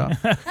my shirt off?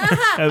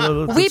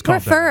 We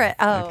prefer it.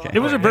 Oh. Okay. It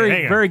was a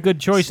very good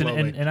choice, and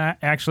Slowly. I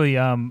actually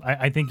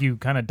I think you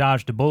kind of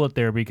dodged a bullet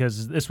there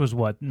because this was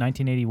what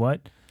 1980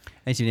 what.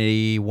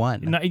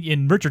 1981.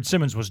 And Richard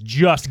Simmons was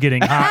just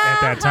getting hot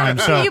at that time,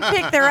 so You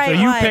picked the right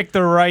So you one. picked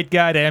the right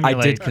guy to emulate.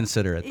 I did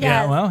consider it.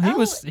 Yeah, Yes. well, he Oh.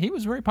 was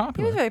very He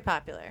popular. was very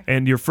popular.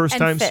 And your first And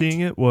time fit.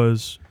 seeing it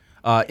was?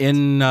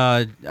 In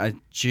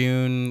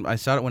June, I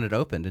saw it when it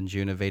opened in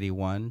June of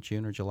 '81,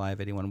 June or July of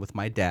 '81, with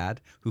my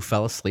dad, who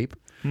fell asleep.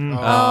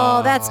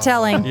 Oh, that's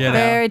telling.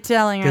 Very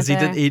telling. Because Right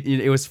there.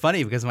 it was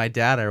funny because my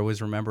dad, I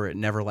always remember it,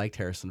 never liked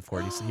Harrison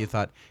Ford. He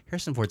thought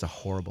Harrison Ford's a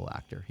horrible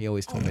actor. He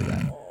always told me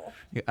that.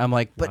 I'm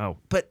like,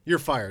 but You're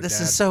fired, this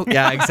Dad. is so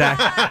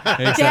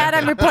exactly. Dad,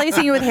 I'm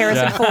replacing you with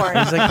Harrison Ford.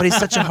 He's like, but he's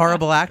such a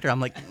horrible actor. I'm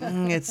like,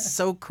 it's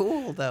so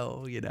cool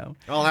though,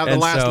 I'll have the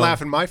And last so-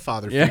 laugh in my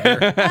father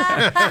figure.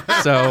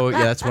 So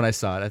yeah, that's when I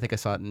saw it. I think I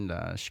saw it in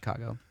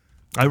Chicago.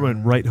 I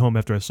went right home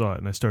after I saw it,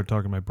 and I started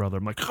talking to my brother.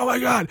 I'm like, oh my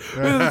God.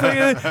 And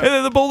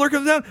then the boulder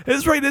comes down.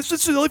 It's right. It's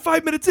just only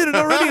 5 minutes in, and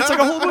already it's like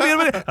a whole movie in a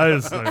minute. I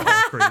just like,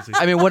 crazy.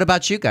 I mean, what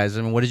about you guys?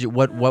 I mean,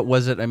 what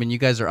was it? I mean, you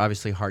guys are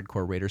obviously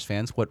hardcore Raiders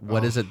fans.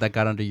 What is it that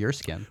got under your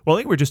skin? Well, I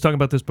think we were just talking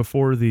about this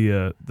before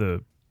the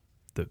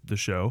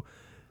show.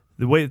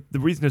 The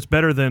reason it's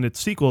better than its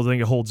sequels, I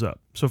think it holds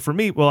up. So for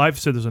me, well, I've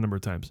said this a number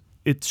of times.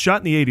 It's shot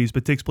in the 80s,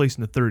 but takes place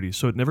in the 30s,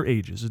 so it never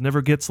ages. It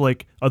never gets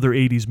like other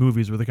 80s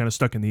movies where they're kind of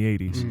stuck in the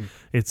 80s.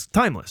 It's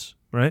timeless,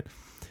 right?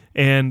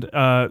 And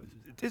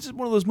it's just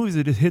one of those movies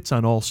that it hits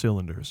on all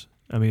cylinders.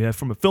 I mean,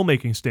 from a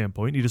filmmaking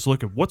standpoint, you just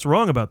look at what's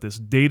wrong about this.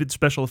 Dated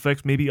special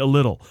effects, maybe a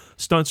little.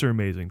 Stunts are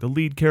amazing. The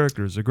lead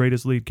character is the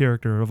greatest lead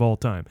character of all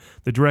time.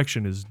 The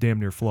direction is damn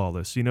near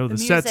flawless. You know, the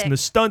sets and the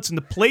stunts and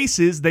the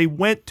places they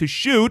went to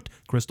shoot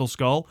Crystal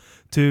Skull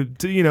to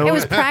you know, it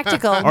was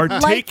practical.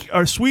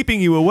 Are sweeping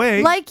you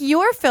away. Like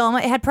your film,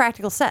 it had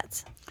practical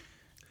sets.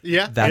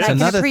 Yeah, that's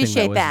and another I can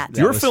appreciate thing that.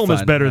 Your film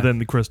is better than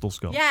the Crystal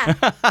Skull. Yeah,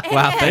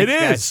 wow, it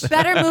is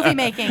better movie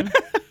making.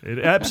 It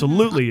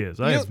absolutely is.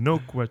 I have no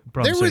problem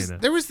saying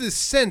that. There was this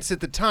sense at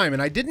the time,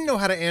 and I didn't know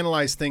how to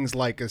analyze things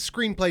like a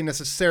screenplay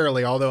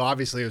necessarily, although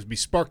obviously it was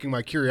sparking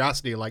my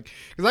curiosity. Like,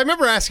 because I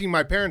remember asking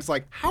my parents,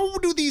 like, how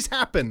do these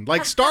happen?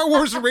 Like Star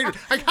Wars and Raiders,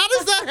 like, how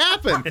does that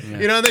happen? Yeah.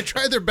 You know, and they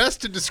try their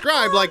best to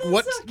describe, like,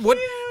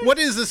 what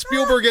is a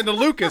Spielberg into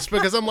Lucas?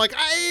 Because I'm like,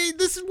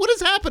 what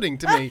is happening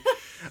to me?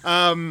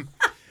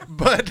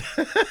 But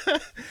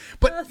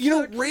you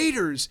know,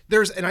 Raiders,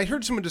 and I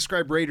heard someone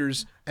describe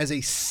Raiders as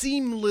a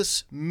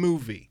seamless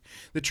movie.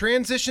 The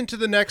transition to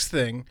the next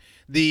thing,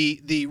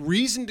 the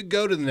reason to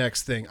go to the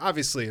next thing,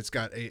 obviously it's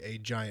got a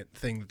giant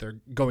thing that they're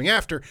going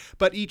after,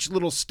 but each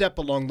little step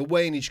along the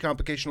way and each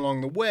complication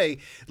along the way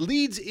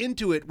leads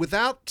into it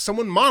without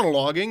someone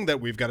monologuing that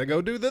we've got to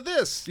go do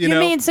this. You know?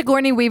 mean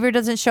Sigourney Weaver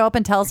doesn't show up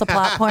and tell us a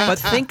plot point? But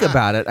think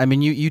about it. I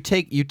mean, you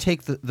take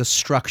the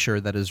structure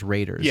that is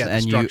Raiders,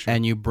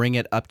 and you bring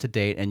it up to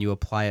date, and you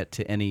apply it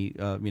to any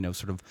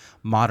sort of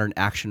modern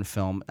action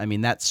film. I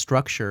mean, that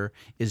structure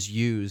is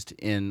used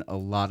in a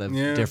lot of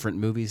different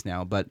movies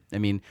now. But I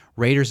mean,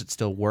 Raiders, it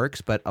still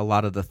works, but a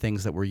lot of the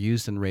things that were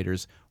used in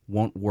Raiders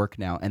won't work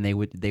now, and they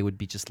would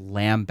be just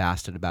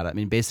lambasted about it. I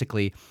mean,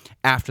 basically,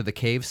 after the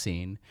cave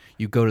scene,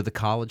 you go to the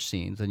college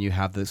scenes, and you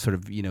have the sort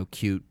of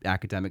cute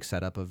academic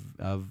setup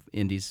of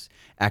Indy's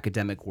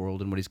academic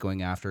world and what he's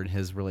going after and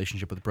his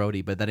relationship with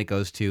Brody. But then it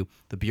goes to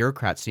the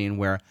bureaucrat scene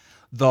where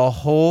the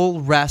whole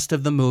rest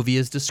of the movie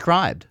is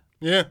described.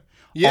 Yeah.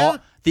 All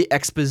the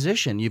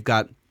exposition, you've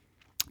got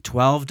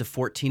 12 to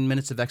 14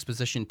 minutes of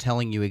exposition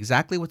telling you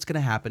exactly what's going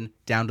to happen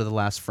down to the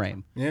last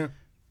frame. Yeah.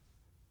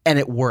 And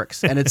it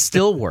works, and it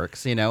still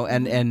works,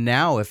 And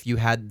now if you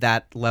had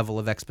that level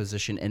of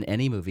exposition in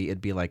any movie, it'd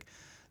be like,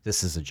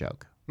 this is a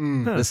joke.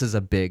 This is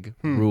a big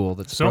rule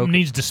that's something broken.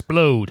 needs to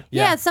explode.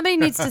 Yeah, somebody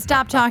needs to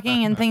stop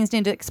talking and things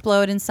need to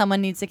explode and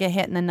someone needs to get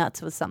hit in the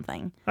nuts with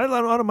something. I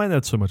don't mind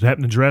that so much. It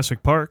happened in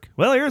Jurassic Park.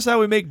 Well, here's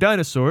how we make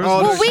dinosaurs.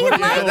 Well, we like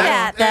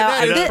that,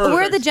 though.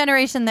 We're the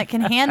generation that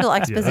can handle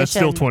exposition. Yeah, that's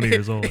still 20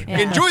 years old. Yeah.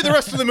 Enjoy the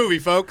rest of the movie,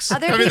 folks.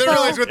 They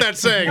realize what that's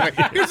saying. Like,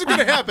 here's what's going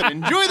to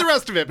happen. Enjoy the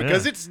rest of it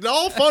because it's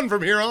all fun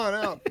from here on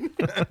out.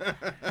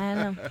 I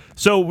know.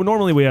 So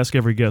normally we ask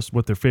every guest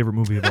what their favorite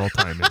movie of all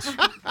time is.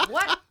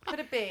 What could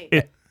it be?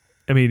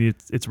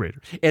 It's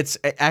Raiders.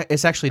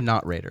 It's actually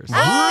not Raiders.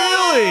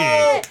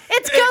 Really?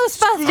 It's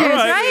Ghostbusters,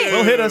 right?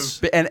 Well, hit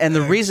us. And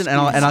the reason, and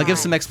I'll give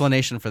some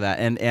explanation for that.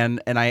 And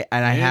I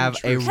have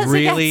a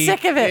really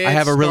sick of it. I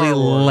have a really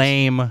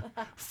lame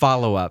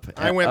follow up.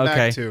 I went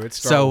back to it's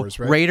Star Wars,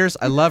 right? Raiders,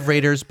 I love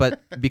Raiders, but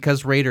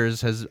because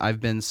I've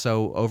been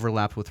so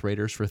overlapped with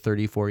Raiders for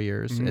 34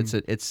 years.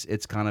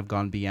 It's kind of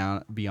gone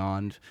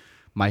beyond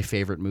my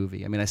favorite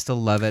movie. I mean, I still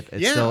love it.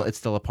 It's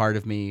still a part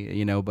of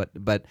me, but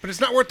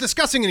it's not worth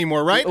discussing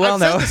anymore, right? Well,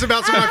 I've said this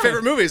about some of my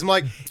favorite movies. I'm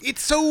like,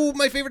 it's so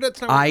my favorite. That's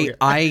not.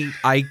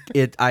 I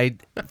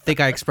think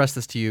I expressed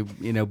this to you,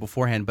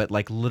 beforehand, but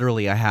like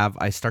literally,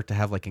 I start to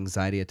have like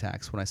anxiety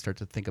attacks when I start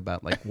to think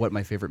about like what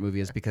my favorite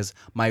movie is because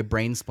my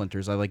brain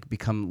splinters. I like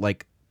become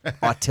like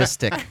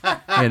autistic,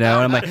 and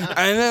I'm like,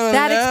 I don't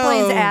that know.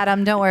 explains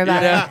Adam. Don't worry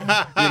about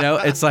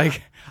it. It's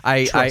like.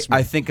 I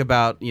think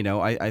about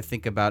I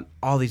think about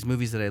all these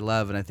movies that I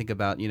love, and I think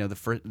about the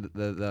first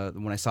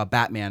when I saw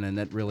Batman, and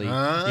that really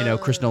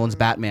Chris Nolan's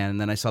Batman,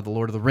 and then I saw The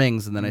Lord of the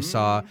Rings, and then I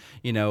saw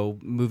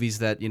movies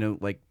that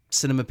like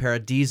Cinema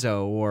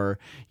Paradiso or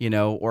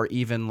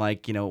even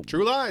like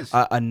True Lies,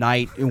 a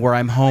night where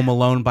I'm home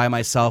alone by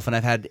myself and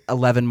I've had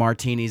 11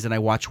 martinis and I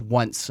watch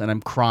once and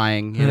I'm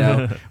crying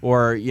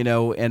or I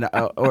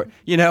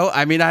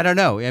mean I don't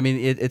know, I mean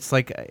it's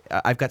like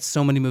I've got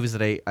so many movies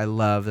that I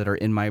love that are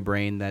in my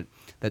brain that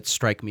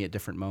strike me at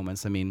different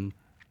moments. I mean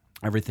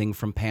everything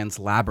from Pan's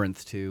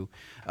Labyrinth to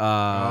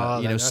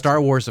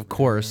Star Wars, of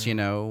course. See,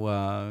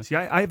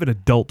 I have an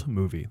adult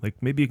movie. Like,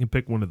 maybe you can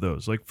pick one of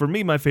those. Like, for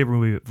me, my favorite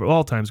movie for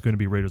all time is going to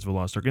be Raiders of the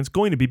Lost Ark. And it's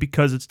going to be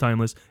because it's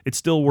timeless. It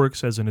still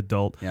works as an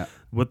adult. Yeah.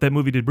 What that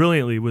movie did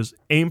brilliantly was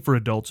aim for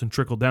adults and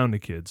trickle down to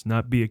kids,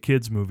 not be a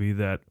kids movie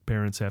that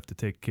parents have to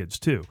take kids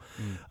to.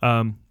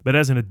 But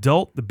as an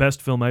adult, the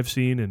best film I've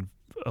seen in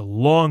a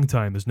long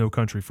time is No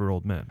Country for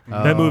Old Men.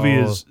 That movie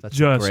is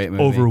just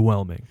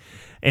overwhelming.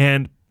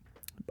 And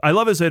I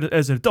love it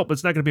as an adult, but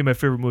it's not going to be my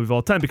favorite movie of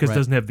all time because it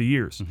doesn't have the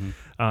years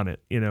on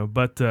it,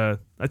 But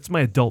that's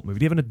my adult movie.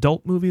 Do you have an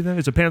adult movie then?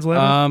 Is it Pan's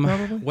Labyrinth?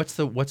 Probably?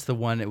 What's the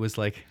one? It was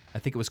like, I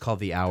think it was called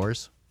The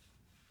Hours.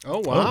 Oh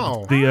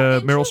wow!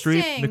 The Meryl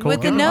Streep, Nicole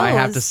with the Kidman? nose. I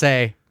have to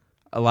say,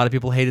 a lot of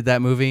people hated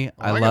that movie.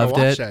 I loved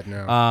watch it. that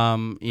now. How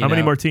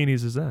many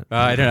martinis is that?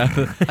 I don't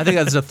know. I think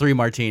that's a 3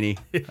 martini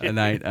a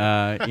night.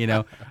 I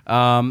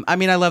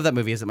mean, I love that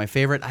movie. Is it my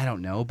favorite? I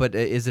don't know. But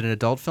is it an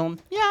adult film?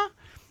 Yeah.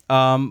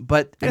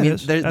 But I mean,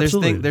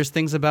 there's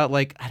things about,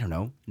 like, I don't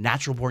know,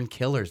 Natural Born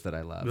Killers that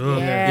I love.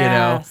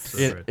 Yes.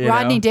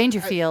 Rodney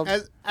Dangerfield.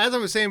 As I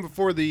was saying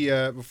before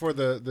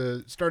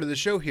the start of the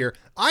show here,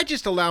 I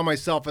just allow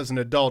myself as an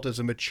adult, as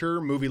a mature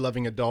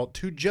movie-loving adult,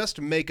 to just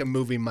make a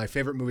movie my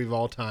favorite movie of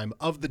all time,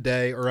 of the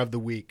day or of the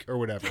week or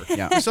whatever.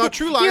 Yeah. We saw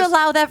True Lies. You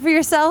allow that for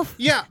yourself?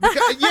 Yeah,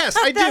 yes,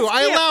 I do.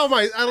 I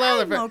allow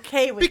that. I'm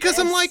okay with because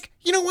this. I'm like,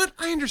 you know what?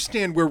 I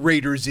understand where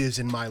Raiders is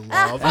in my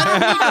love. I don't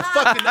need to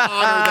fucking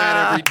honor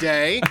that every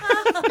day.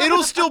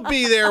 It'll still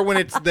be there when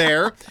it's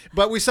there.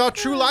 But we saw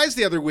True Lies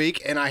the other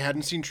week, and I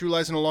hadn't seen True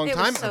Lies in a long It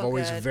was time. so I've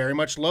always good. very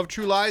much loved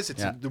True Lies.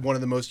 It's Yeah. one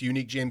of the most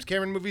unique James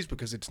Cameron movies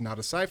because it's not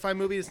a sci-fi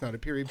movie. It's not a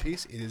period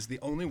piece. It is the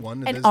only one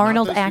that And is not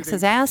Arnold those acts two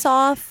his things. ass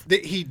off.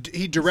 He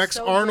directs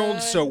So Arnold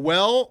good. so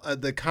well.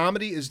 The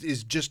comedy is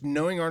just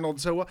knowing Arnold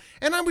so well.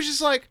 And I was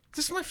just like,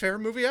 this is my favorite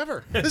movie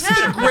ever. This is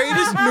the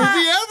greatest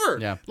movie ever.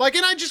 Yeah. Like,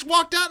 and I just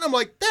walked out and I'm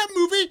like, that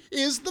movie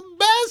is the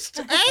best.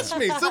 Ask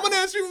me. Someone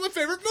asked me what my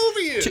favorite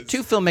movie is.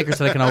 Two filmmakers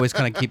that I can always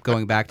kind of keep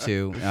going back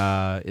to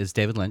is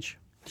David Lynch.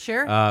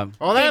 Sure.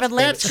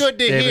 That's good to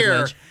David hear.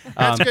 Lynch.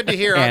 That's good to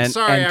hear. I'm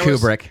sorry. And I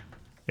was- Kubrick.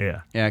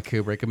 Yeah,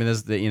 Kubrick. I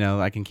mean,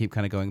 I can keep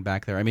kind of going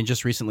back there. I mean,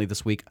 just recently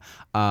this week,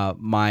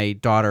 my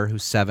daughter,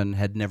 who's 7,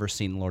 had never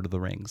seen Lord of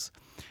the Rings,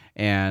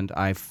 and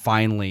I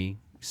finally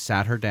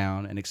sat her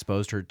down and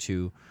exposed her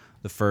to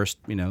the first,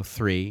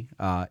 3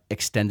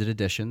 extended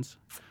editions.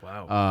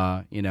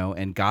 Wow.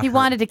 And got He her.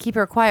 wanted to keep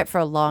her quiet for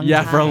a long time.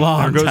 Yeah, for a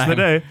long There goes time. the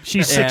day.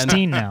 She's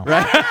 16 now.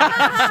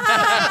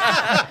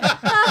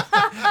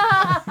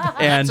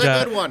 And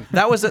That's a good one.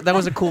 that was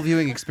a cool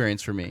viewing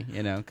experience for me,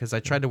 because I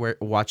tried to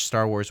watch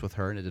Star Wars with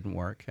her and it didn't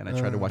work, and I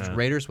tried to watch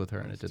Raiders with her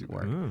and it didn't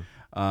work.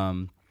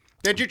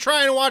 Did you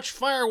try and watch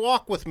Fire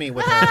Walk with me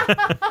with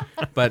her?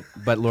 But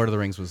Lord of the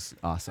Rings was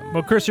awesome.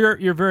 Well, Chris,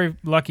 you're very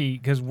lucky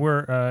because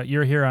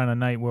you're here on a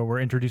night where we're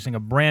introducing a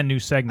brand new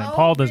segment.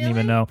 Paul doesn't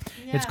even know.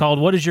 Yeah. It's called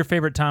 "What is your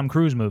favorite Tom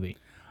Cruise movie?"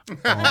 Oh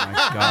my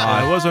God!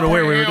 I wasn't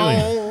aware we were doing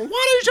it.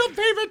 What is your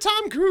favorite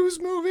Tom Cruise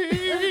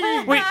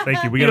movie? Wait,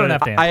 Thank you. We you got don't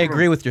have to answer. I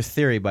agree with your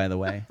theory, by the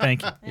way.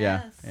 Thank you.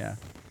 Yeah.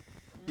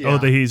 Oh,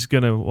 that he's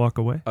gonna walk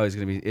away. Oh, he's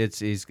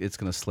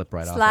gonna slip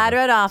right off. Slide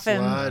right off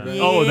him.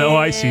 Oh,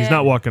 I see. He's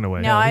not walking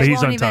away. No, I but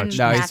he's won't even untouched.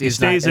 No, knock he it.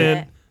 stays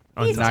in.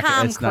 He's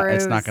Tom It's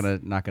Cruise. not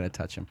gonna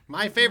touch him.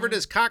 My favorite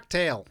is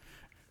Cocktail.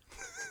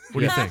 What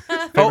do you think?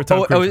 Favorite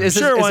Tom Cruise movie? Is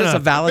this a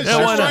valid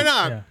Yeah, question? why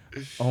not? Yeah.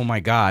 Oh my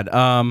God!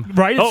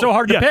 Right? It's so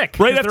hard to pick.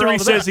 Right 'cause after they're all he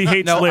the says best. he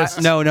hates lists.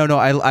 No.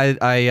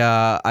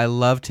 I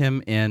loved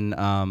him in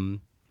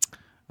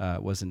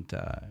it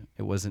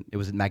was in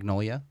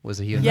Magnolia.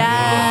 Was it he? in Yes.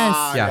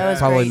 Magnolia? Yeah, that was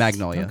probably great.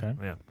 Magnolia. Okay.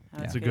 Yeah.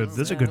 That's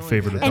a good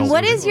favorite adult And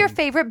what movie. is your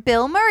favorite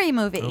Bill Murray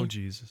movie? Oh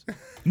Jesus!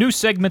 New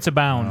segments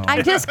abound.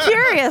 I'm just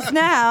curious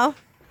now.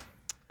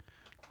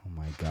 Oh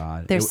my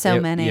God! There's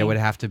so many. Yeah, it would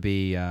have to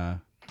be.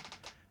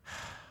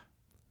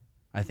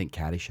 I think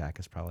Caddyshack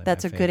is probably.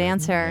 That's my a good favorite.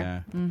 answer. Yeah.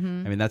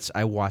 Mm-hmm. I mean,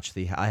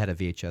 I had a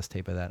VHS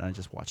tape of that, and I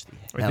just watched the.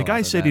 Right, hell the guy out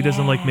of said that. he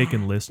doesn't like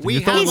making lists. We You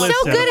throw have- He's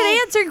lists so at good him.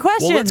 at answering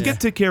questions. Well, let's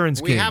get to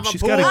Karen's We game. have a She's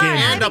pool got a game.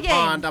 and a game.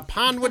 pond. A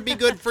pond would be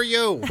good for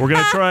you. We're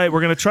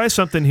gonna try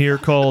something here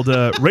called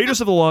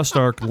Raiders of the Lost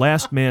Ark: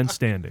 Last Man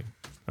Standing.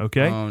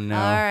 Okay. Oh no!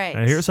 All right.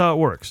 Now here's how it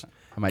works.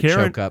 I might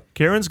choke up.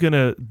 Karen's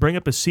gonna bring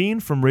up a scene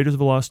from Raiders of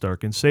the Lost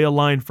Ark and say a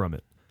line from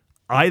it.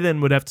 I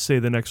then would have to say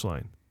the next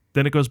line.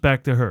 Then it goes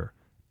back to her.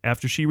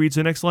 After she reads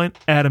the next line,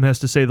 Adam has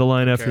to say the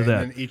line after and that.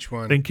 then each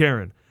one. Then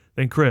Karen.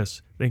 Then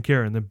Chris. Then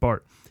Karen. Then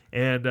Bart.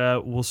 And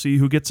we'll see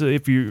who gets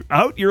if you're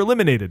out, you're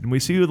eliminated. And we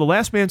see who the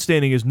last man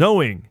standing is,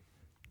 knowing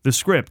the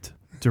script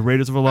to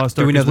Raiders of the Lost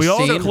Ark. Do we know the we all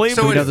scene? claim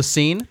Do we we know the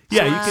scene?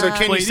 Yeah, you can So can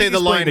explain, you say the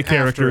explain line the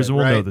characters after it, and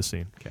we'll know right? the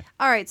scene. Okay.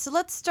 All right, so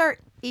let's start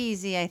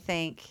easy, I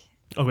think.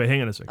 Okay,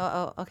 hang on a second.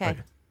 Oh, okay.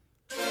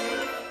 All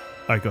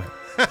right, go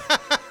ahead.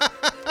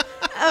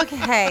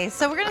 Okay,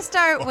 so we're gonna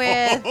start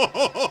with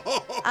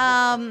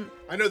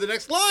I know the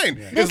next line.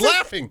 This He's is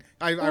laughing.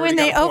 I already when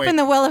they got a point. open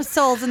the Well of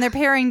Souls and they're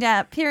peering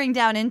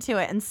down into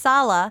it. And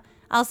Sala,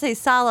 I'll say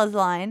Sala's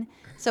line.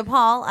 So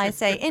Paul, I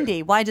say,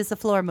 Indy, why does the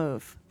floor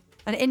move?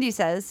 And Indy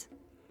says,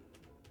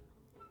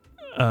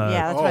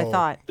 Yeah, that's what I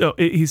thought. Oh,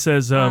 he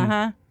says,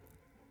 Uh-huh.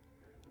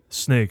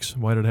 snakes.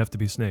 Why did it have to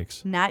be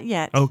snakes? Not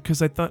yet. Oh,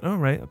 because I thought, all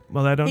right.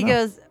 Well, I don't He know.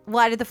 goes,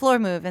 why did the floor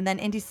move? And then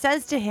Indy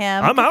says to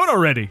him, I'm out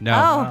already.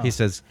 No, Oh. he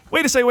says,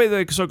 wait a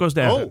second. So it goes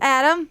to Adam.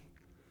 Adam.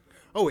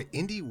 Oh, wait,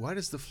 Indy, why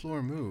does the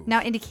floor move?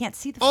 Now Indy can't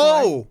see the floor.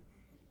 Oh!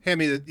 Hand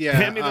me the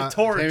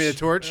torch. Hand me the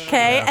torch.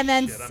 Okay, and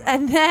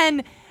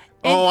then.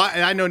 Oh,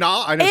 I know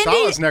now. I know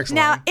Salah's next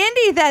now, line.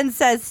 Indy then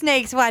says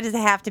snakes. Why does it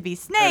have to be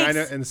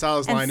snakes? And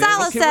Salah's and line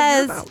Salah is.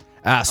 says,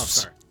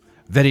 asps.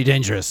 Very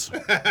dangerous.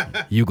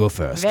 You go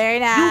first. very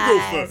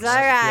nice. All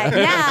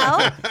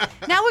right.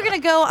 Now we're going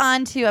to go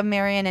on to a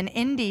Marion and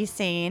Indy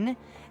scene.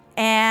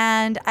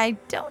 And I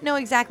don't know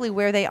exactly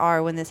where they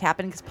are when this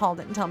happened because Paul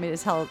didn't tell me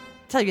to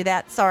tell you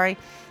that. Sorry.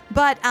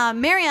 But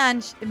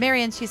Marion,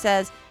 she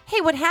says, hey,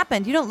 what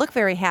happened? You don't look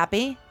very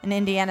happy. And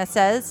Indiana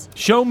says,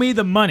 show me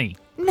the money.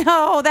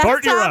 no, that's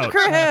Bart, you're Tom out.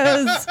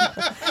 Cruise.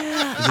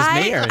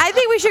 me, or- I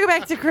think we should go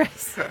back to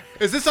Chris.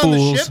 Is this on the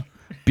Fools. ship?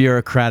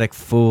 Bureaucratic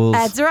fools.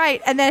 That's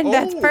right. And then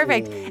that's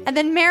perfect. And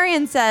then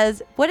Marion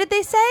says, what did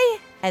they say?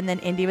 And then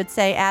Indy would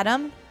say,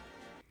 Adam.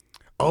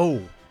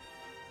 Oh.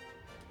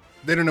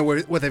 They don't know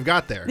what they've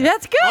got there.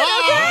 That's good. Okay.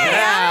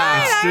 Yeah.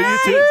 All It's still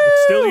right, you two. all right.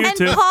 It's still you And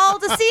two. Paul,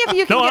 to see if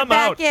you can No, get I'm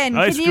back out. in.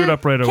 I Can screwed you,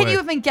 up right Can away. you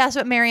even guess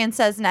what Marion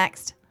says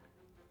next?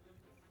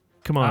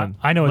 Come on.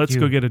 I know what Let's you-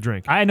 go get a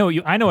drink. I know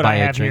what Buy I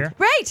a have drink. here.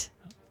 Right.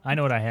 I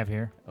know what I have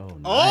here.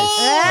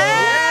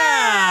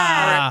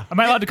 Yeah. Am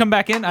I allowed to come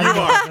back in? Come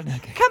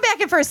back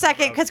in for a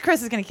second because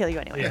Chris is going to kill you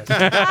anyway. All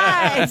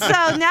right.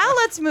 So now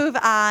let's move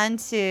on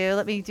to,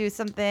 let me do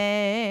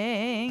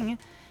something.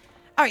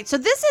 All right. So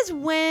this is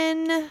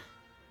when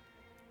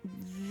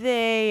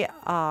they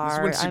are. This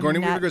is when Sigourney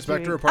I'm Weaver not goes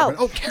back to her doing- apartment.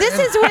 Oh, Oh, Karen. this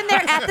is when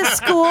they're at the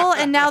school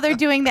and now they're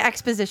doing the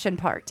exposition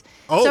part.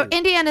 Oh. So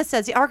Indiana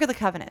says the Ark of the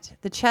Covenant,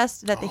 the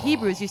chest that the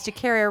Hebrews used to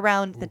carry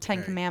around the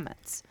Ten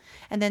Commandments.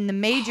 And then the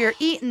Major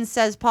Eaton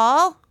says,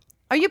 Paul,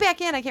 are you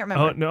back in? I can't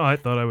remember. Oh, no, I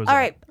thought I was. All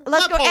right,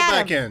 let's go Paul Adam.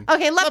 back in.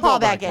 Okay, let Paul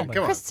back in. Come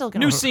on. Chris is still going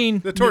New scene.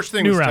 The torch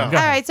thing New was round. tough. Go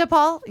All ahead. right, so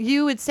Paul,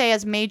 you would say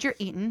as Major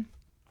Eaton,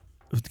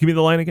 Give me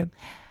the line again.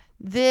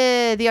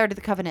 the Ark of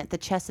the Covenant, the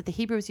chest that the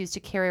Hebrews used to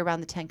carry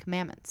around the Ten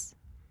Commandments.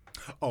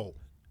 Oh.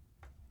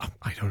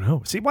 I don't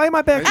know. See, why am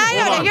I back? I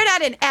in? know, you're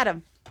not in.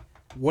 Adam.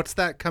 What's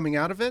that coming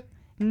out of it?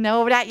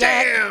 No, not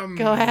yet. Damn.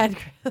 Go ahead,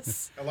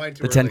 Chris. I lied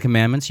to The her Ten early.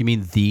 Commandments? You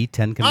mean the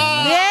Ten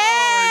Commandments?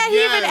 Yeah, he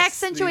even yes,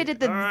 accentuated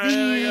the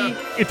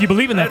If you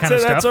believe in that kind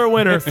of That's stuff. our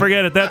winner.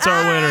 Forget it. That's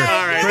our winner.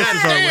 All right. Chris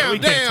is our winner. Damn, We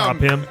can't top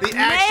him. The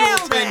actual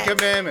Nailed Ten it.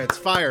 Commandments.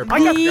 Fire. I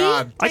got,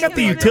 God. I got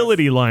the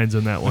utility lines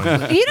in that one.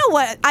 You know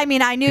what? I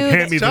mean, I knew.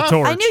 Hand me the tough.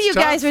 torch. I knew you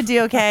Tough. guys would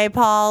do okay,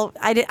 Paul.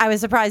 I was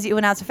surprised you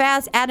went out so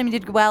fast. Adam, you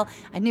did well.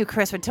 I knew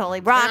Chris would totally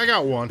rock. I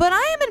got one. But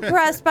I am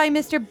impressed by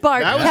Mr.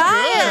 Bart That was good.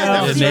 Kyle.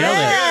 That was nailed it.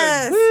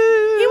 Yes.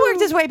 He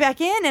worked his way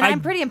back in, and I I'm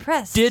pretty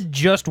impressed. Did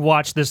just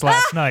watch this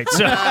last night.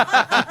 So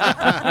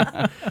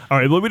All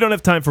right. Well, we don't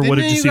have time for what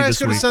did you see guys this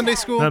go to week? Sunday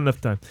school? Not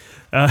enough time.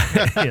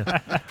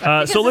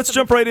 Yeah. So let's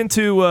jump right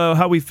into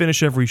how we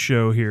finish every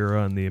show here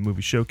on the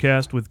Movie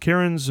Showcast with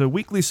Karen's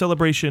weekly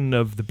celebration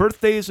of the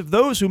birthdays of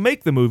those who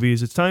make the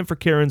movies. It's time for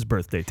Karen's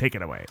birthday. Take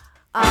it away.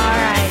 All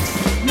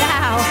right.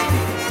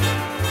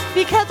 Now,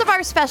 because of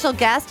our special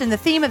guest and the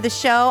theme of the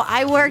show,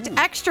 I worked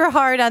extra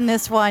hard on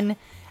this one.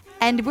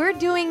 And we're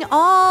doing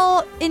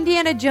all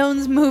Indiana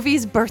Jones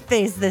movies'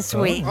 birthdays this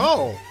week.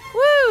 Oh.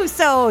 Woo!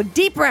 So,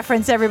 deep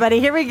reference, everybody.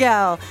 Here we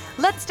go.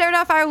 Let's start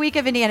off our week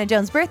of Indiana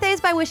Jones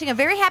birthdays by wishing a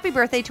very happy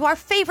birthday to our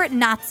favorite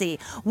Nazi,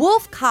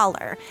 Wolf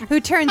Collar, who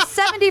turned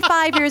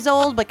 75 years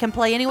old but can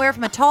play anywhere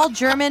from a tall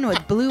German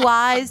with blue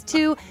eyes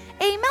to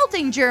a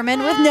melting German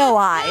with no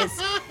eyes.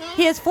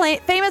 He is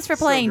famous for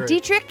playing great.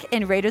 Dietrich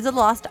in Raiders of the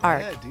Lost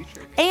Ark. Yeah,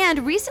 Dietrich.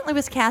 And recently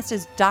was cast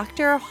as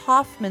Dr.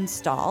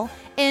 Hoffmannsthal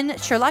in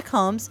Sherlock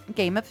Holmes'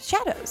 Game of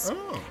Shadows.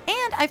 Oh.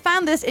 And I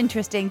found this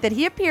interesting that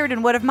he appeared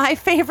in one of my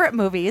favorite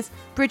movies,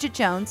 Bridget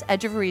Jones'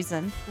 Edge of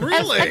Reason.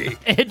 Really?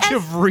 Edge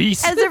of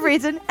Reason. As a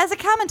reason, as a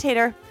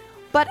commentator.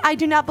 But I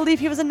do not believe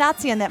he was a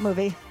Nazi in that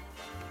movie.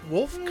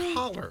 Wolf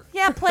Collar.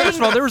 Yeah, playing... First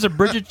of all, there was a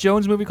Bridget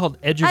Jones movie called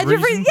Edge of Edge of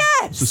Reason. Reason,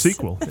 yes! It's a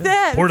sequel.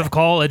 That- Port of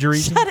Call, Edge of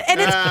Reason.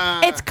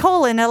 And it's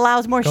colon. It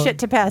allows more shit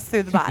to pass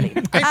through the body.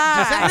 Does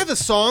that have a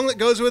song that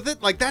goes with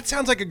it? Like that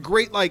sounds like a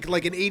great like an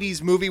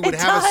 80s movie would It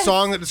have does. a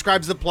song that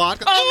describes the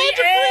plot. On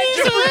the edge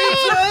of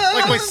reason.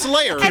 Like by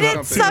Slayer or And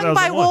it's something. sung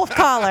by 2001. Wolf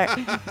Collar.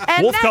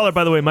 And Wolf next- Collar,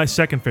 by the way, my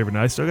second favorite.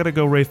 Now I still got to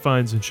go Ray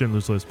Fiennes and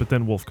Schindler's List, but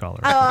then Wolf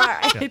Collar. Oh, all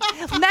right.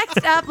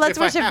 Next up, let's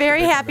If I wish a have to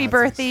very pick happy Nazis.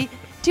 birthday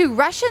to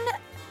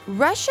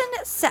Russian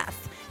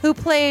Seth, who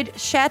played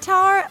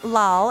Shatar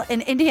Lal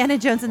in Indiana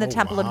Jones and the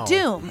Temple wow. of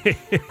Doom.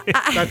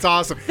 That's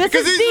awesome. This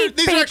Because is these, deep,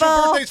 these are actual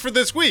people. birthdays for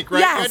this week, right?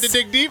 Yes. You had to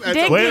dig deep. That's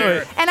Dig Wait, deep.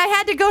 wait. And I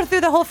had to go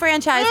through the whole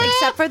franchise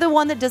except for the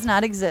one that does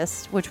not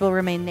exist, which will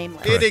remain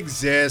nameless. It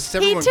exists. He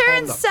Everyone calm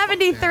turned the fuck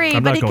 73,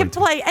 I'm but not he going can to.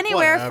 play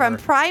anywhere Whatever. from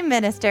Prime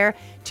Minister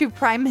to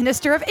Prime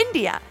Minister of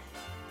India.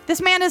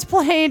 This man has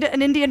played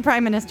an Indian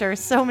Prime Minister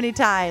so many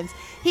times.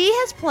 He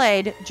has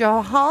played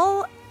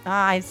Johal.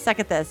 I suck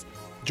at this.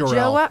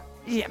 Jor-El.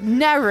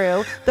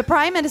 Nehru, the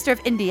Prime Minister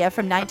of India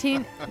from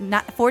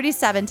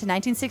 1947 to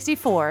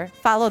 1964,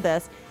 follow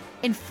this,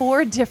 in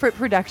 4 different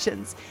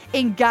productions.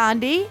 In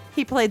Gandhi,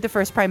 he played the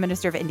first Prime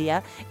Minister of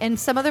India. In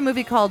some other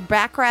movie called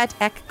Bakrat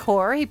Ek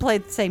Kaur, he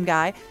played the same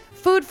guy.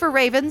 Food for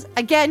Ravens,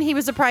 again, he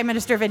was the Prime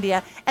Minister of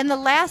India. And The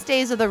Last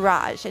Days of the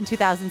Raj in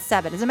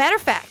 2007. As a matter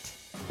of fact,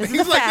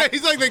 He's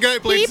like the guy who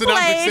played Saddam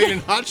Hussein in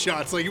Hot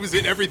Shots. Like, he was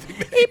in everything.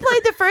 He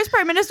played the first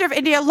Prime Minister of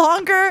India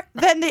longer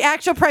than the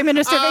actual Prime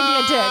Minister of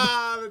India did.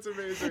 That's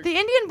amazing. The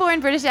Indian-born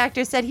British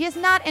actor said he is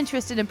not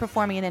interested in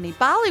performing in any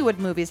Bollywood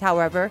movies,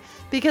 however,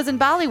 because in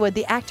Bollywood,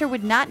 the actor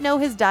would not know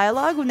his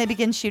dialogue when they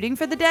begin shooting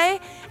for the day,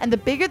 and the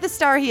bigger the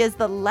star he is,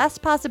 the less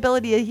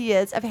possibility he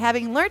is of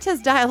having learnt his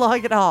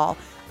dialogue at all.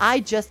 I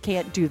just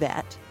can't do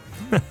that.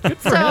 Good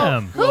for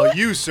him. Well,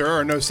 you, sir,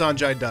 are no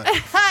Sanjay Dutt.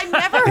 I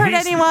never heard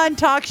anyone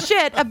talk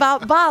shit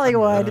about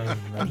Bollywood,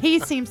 and he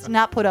seems to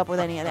not put up with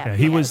any of that. Yeah,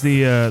 he was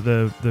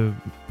the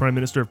Prime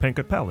Minister of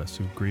Pankot Palace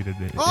who greeted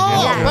it.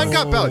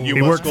 Pankot Palace.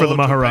 He worked for the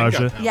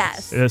Maharaja.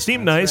 Yes.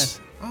 Seemed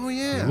nice. Oh,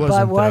 yeah. He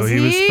wasn't, was though. He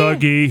was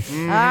thuggy.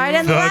 All right,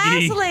 and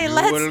Thuggy.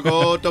 lastly, We'll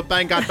go to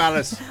Pankot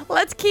Palace.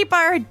 let's keep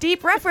our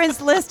deep reference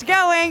list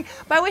going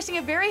by wishing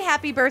a very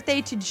happy birthday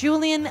to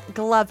Julian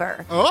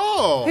Glover,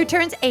 who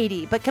turns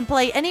 80 but can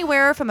play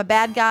anywhere from a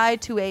bad guy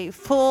to a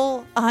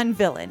full-on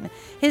villain.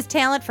 His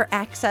talent for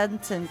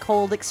accents and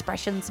cold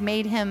expressions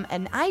made him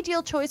an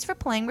ideal choice for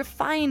playing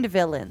refined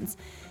villains.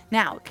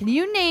 Now, can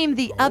you name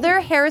the other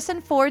Harrison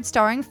Ford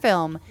starring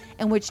film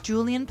in which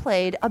Julian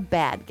played a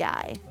bad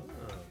guy?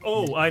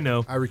 Oh, I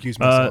know. I recuse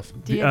myself.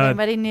 Do you have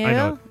anybody new? I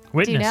know.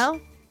 Witness. Do you know?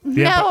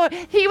 The No,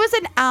 he was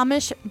an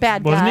Amish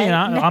bad Wasn't guy. he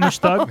an Amish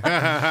thug?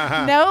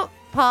 No,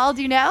 Paul,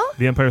 do you know?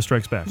 The Empire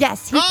Strikes Back.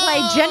 Yes, he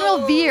played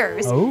General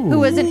Veers, who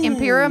was an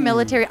Imperial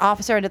military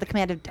officer under the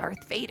command of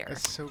Darth Vader.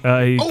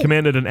 He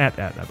commanded an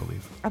AT-AT, I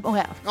believe.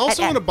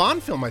 Also in a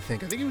Bond film, I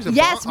think. I think he was a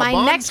Yes, Bond.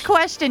 my next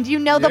question. Do you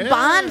know the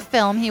Bond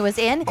film he was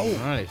in? Oh,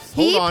 nice.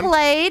 He Hold on.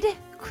 played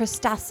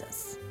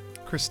Christasis.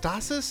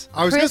 Christasis?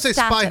 I was going to say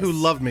Spy Who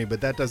Christasis. Loved Me,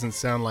 but that doesn't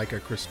sound like a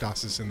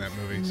Christasis in that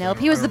movie. so Nope,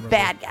 he was the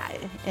bad guy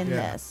in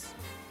this.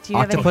 Do you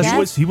have any Octopus?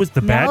 guess? He was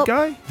the bad Nope.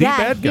 guy? The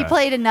bad guy. He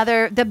played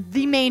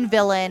the main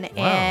villain in,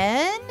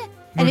 and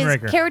his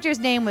Moonraker. character's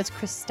name was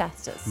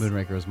Christasis.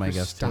 Moonraker was my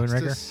guess too.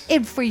 Moonraker?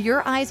 And for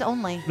your eyes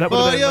only. That would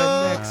have been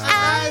my next.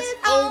 Eyes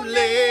only.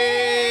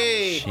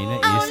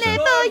 Sheena Only Easton.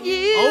 for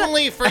you.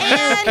 Only for you,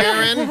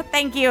 Karen.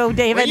 Thank you,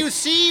 David. Where you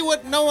see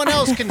what no one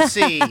else can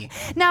see.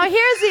 Now,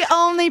 here's the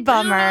only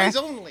bummer eyes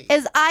only.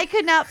 is I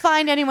could not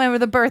find anyone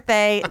with a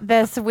birthday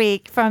this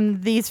week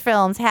from these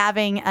films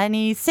having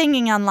any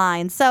singing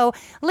online. So,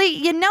 Lee,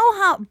 you know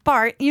how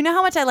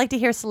much I like to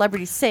hear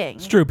celebrities sing.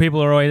 It's true.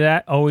 People are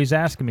always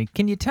asking me,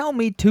 can you tell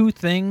me 2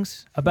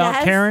 things about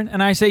Yes. Karen?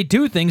 And I say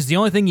 2 things. The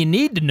only thing you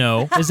need to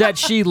know is that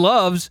she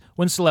loves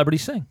when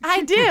celebrities sing.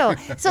 I do.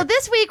 So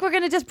this week we're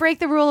going to just break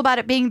the rule about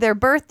it being their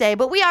birthday,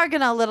 but we are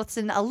going to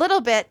listen a little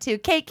bit to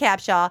Kate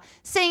Capshaw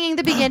singing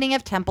the beginning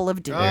of Temple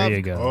of Doom. There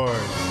you go.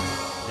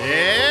 Course.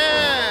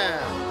 Yeah.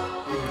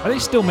 Are they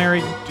still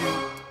married?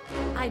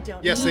 I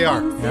don't Yes, they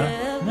are. Good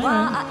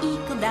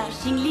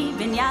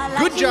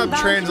job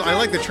I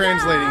like the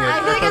translating it.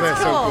 I think thought it's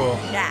that's cool. so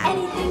cool.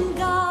 Yeah.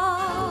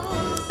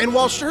 And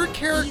while her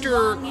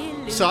character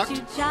sucked,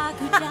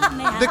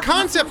 the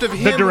concept of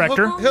him The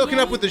director. hooking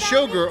up with the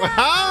showgirl.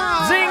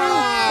 Zing!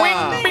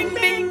 Wing! Bing!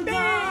 Ding! Ding!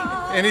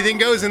 Anything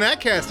goes in that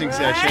casting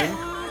session.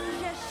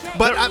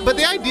 But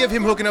the idea of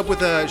him hooking up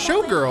with a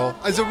showgirl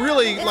is a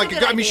really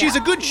she's a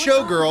good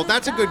showgirl.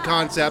 That's a good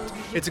concept.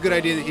 It's a good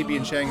idea that he'd be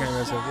in Shanghai.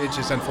 It's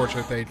just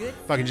unfortunate they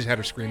fucking just had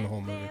her scream the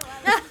whole movie.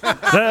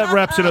 That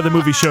wraps another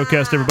movie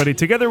showcast, everybody.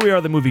 Together we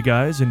are the Movie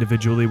Guys.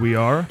 Individually we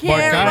are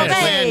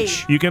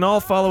Lynch. You can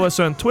all follow us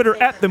on Twitter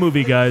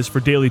 @TheMovieGuys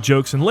for daily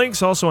jokes and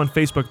links. Also on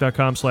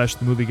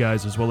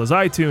Facebook.com/TheMovieGuys, as well as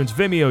iTunes,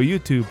 Vimeo,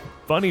 YouTube,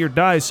 Funny or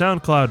Die,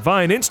 SoundCloud,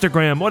 Vine,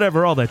 Instagram,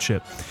 whatever, all that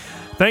shit.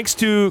 Thanks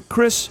to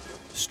Chris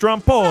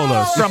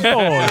Strompolos.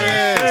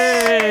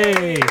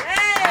 Hey!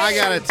 I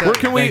gotta tell Where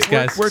can we Thanks,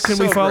 guys. where can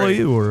So we follow great.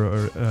 you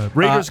or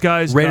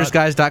RaidersGuys?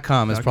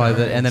 RaidersGuys.com is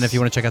probably .com. and then if you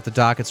want to check out the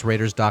doc, it's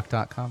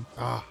RaidersDoc.com.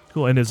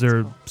 Cool. And is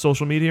there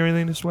social media or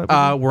anything to swipe?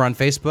 We're on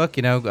Facebook.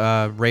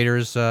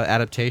 Raiders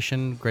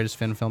adaptation, greatest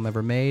film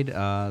ever made.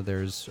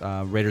 There's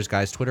Raiders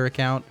Guys Twitter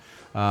account.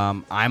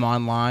 I'm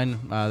online.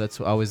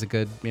 That's always a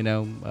good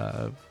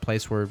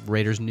place where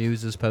Raiders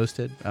news is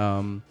posted.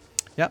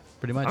 Yeah,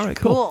 pretty much. All right,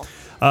 cool.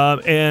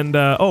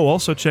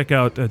 Also check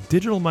out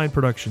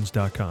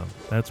digitalmindproductions.com.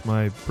 That's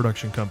my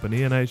production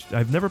company, and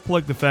I've never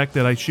plugged the fact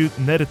that I shoot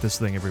and edit this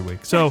thing every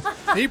week. So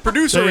He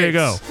producer there you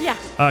go. Yeah.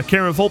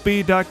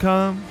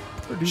 KarenVolpe.com,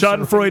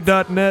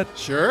 Schadenfreude.net.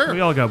 Sure.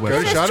 We all got Go to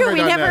websites. That's true. We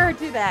Schadenfreude.net. never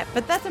do that,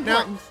 but that's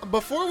important. Now,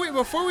 before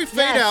we fade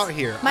Yes. out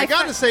here, My I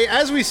gotta say,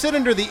 as we sit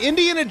under the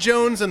Indiana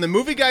Jones and the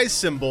Movie Guys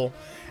symbol,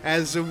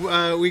 as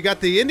we got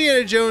the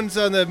Indiana Jones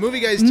on the Movie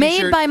Guys t-shirt.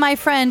 Made by my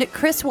friend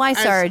Chris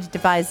Weissard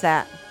devised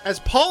that. As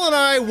Paul and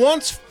I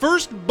once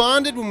first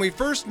bonded when we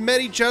first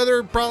met each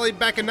other, probably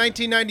back in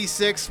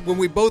 1996, when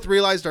we both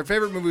realized our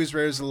favorite movie was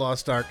Raiders of the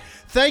Lost Ark.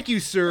 Thank you,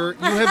 sir.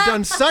 You have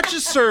done such a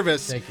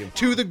service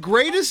to the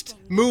greatest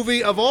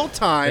movie of all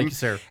time. Thank you,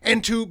 sir.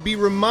 And to be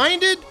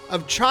reminded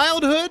of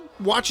childhood,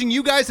 watching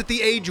you guys at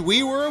the age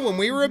we were when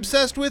we were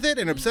obsessed with it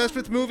and obsessed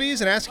with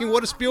movies and asking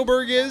what a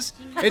Spielberg is.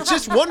 It's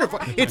just wonderful.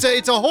 It's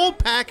a whole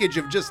package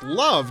of just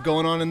love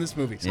going on in this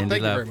movie. So thank you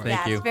very much.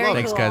 Thank you. very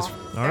Thanks, cool. guys.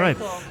 All right.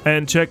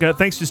 And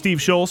thanks to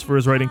Steve Schultz for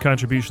his writing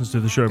contributions to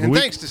the show every And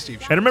week. thanks to Steve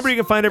Schultz. And remember, you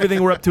can find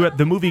everything we're up to at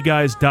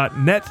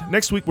themovieguys.net.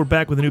 Next week, we're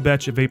back with a new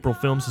batch of April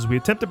films as we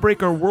attempt to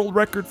break our world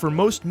record for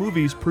most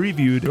movies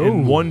previewed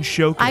in one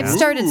showcast. I've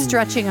started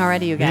stretching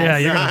already, you guys. Yeah,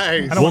 you're Nice. I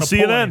don't We'll wanna see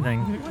you pull then.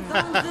 anything.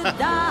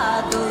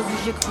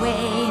 Dados de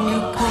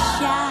coelho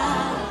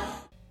puxar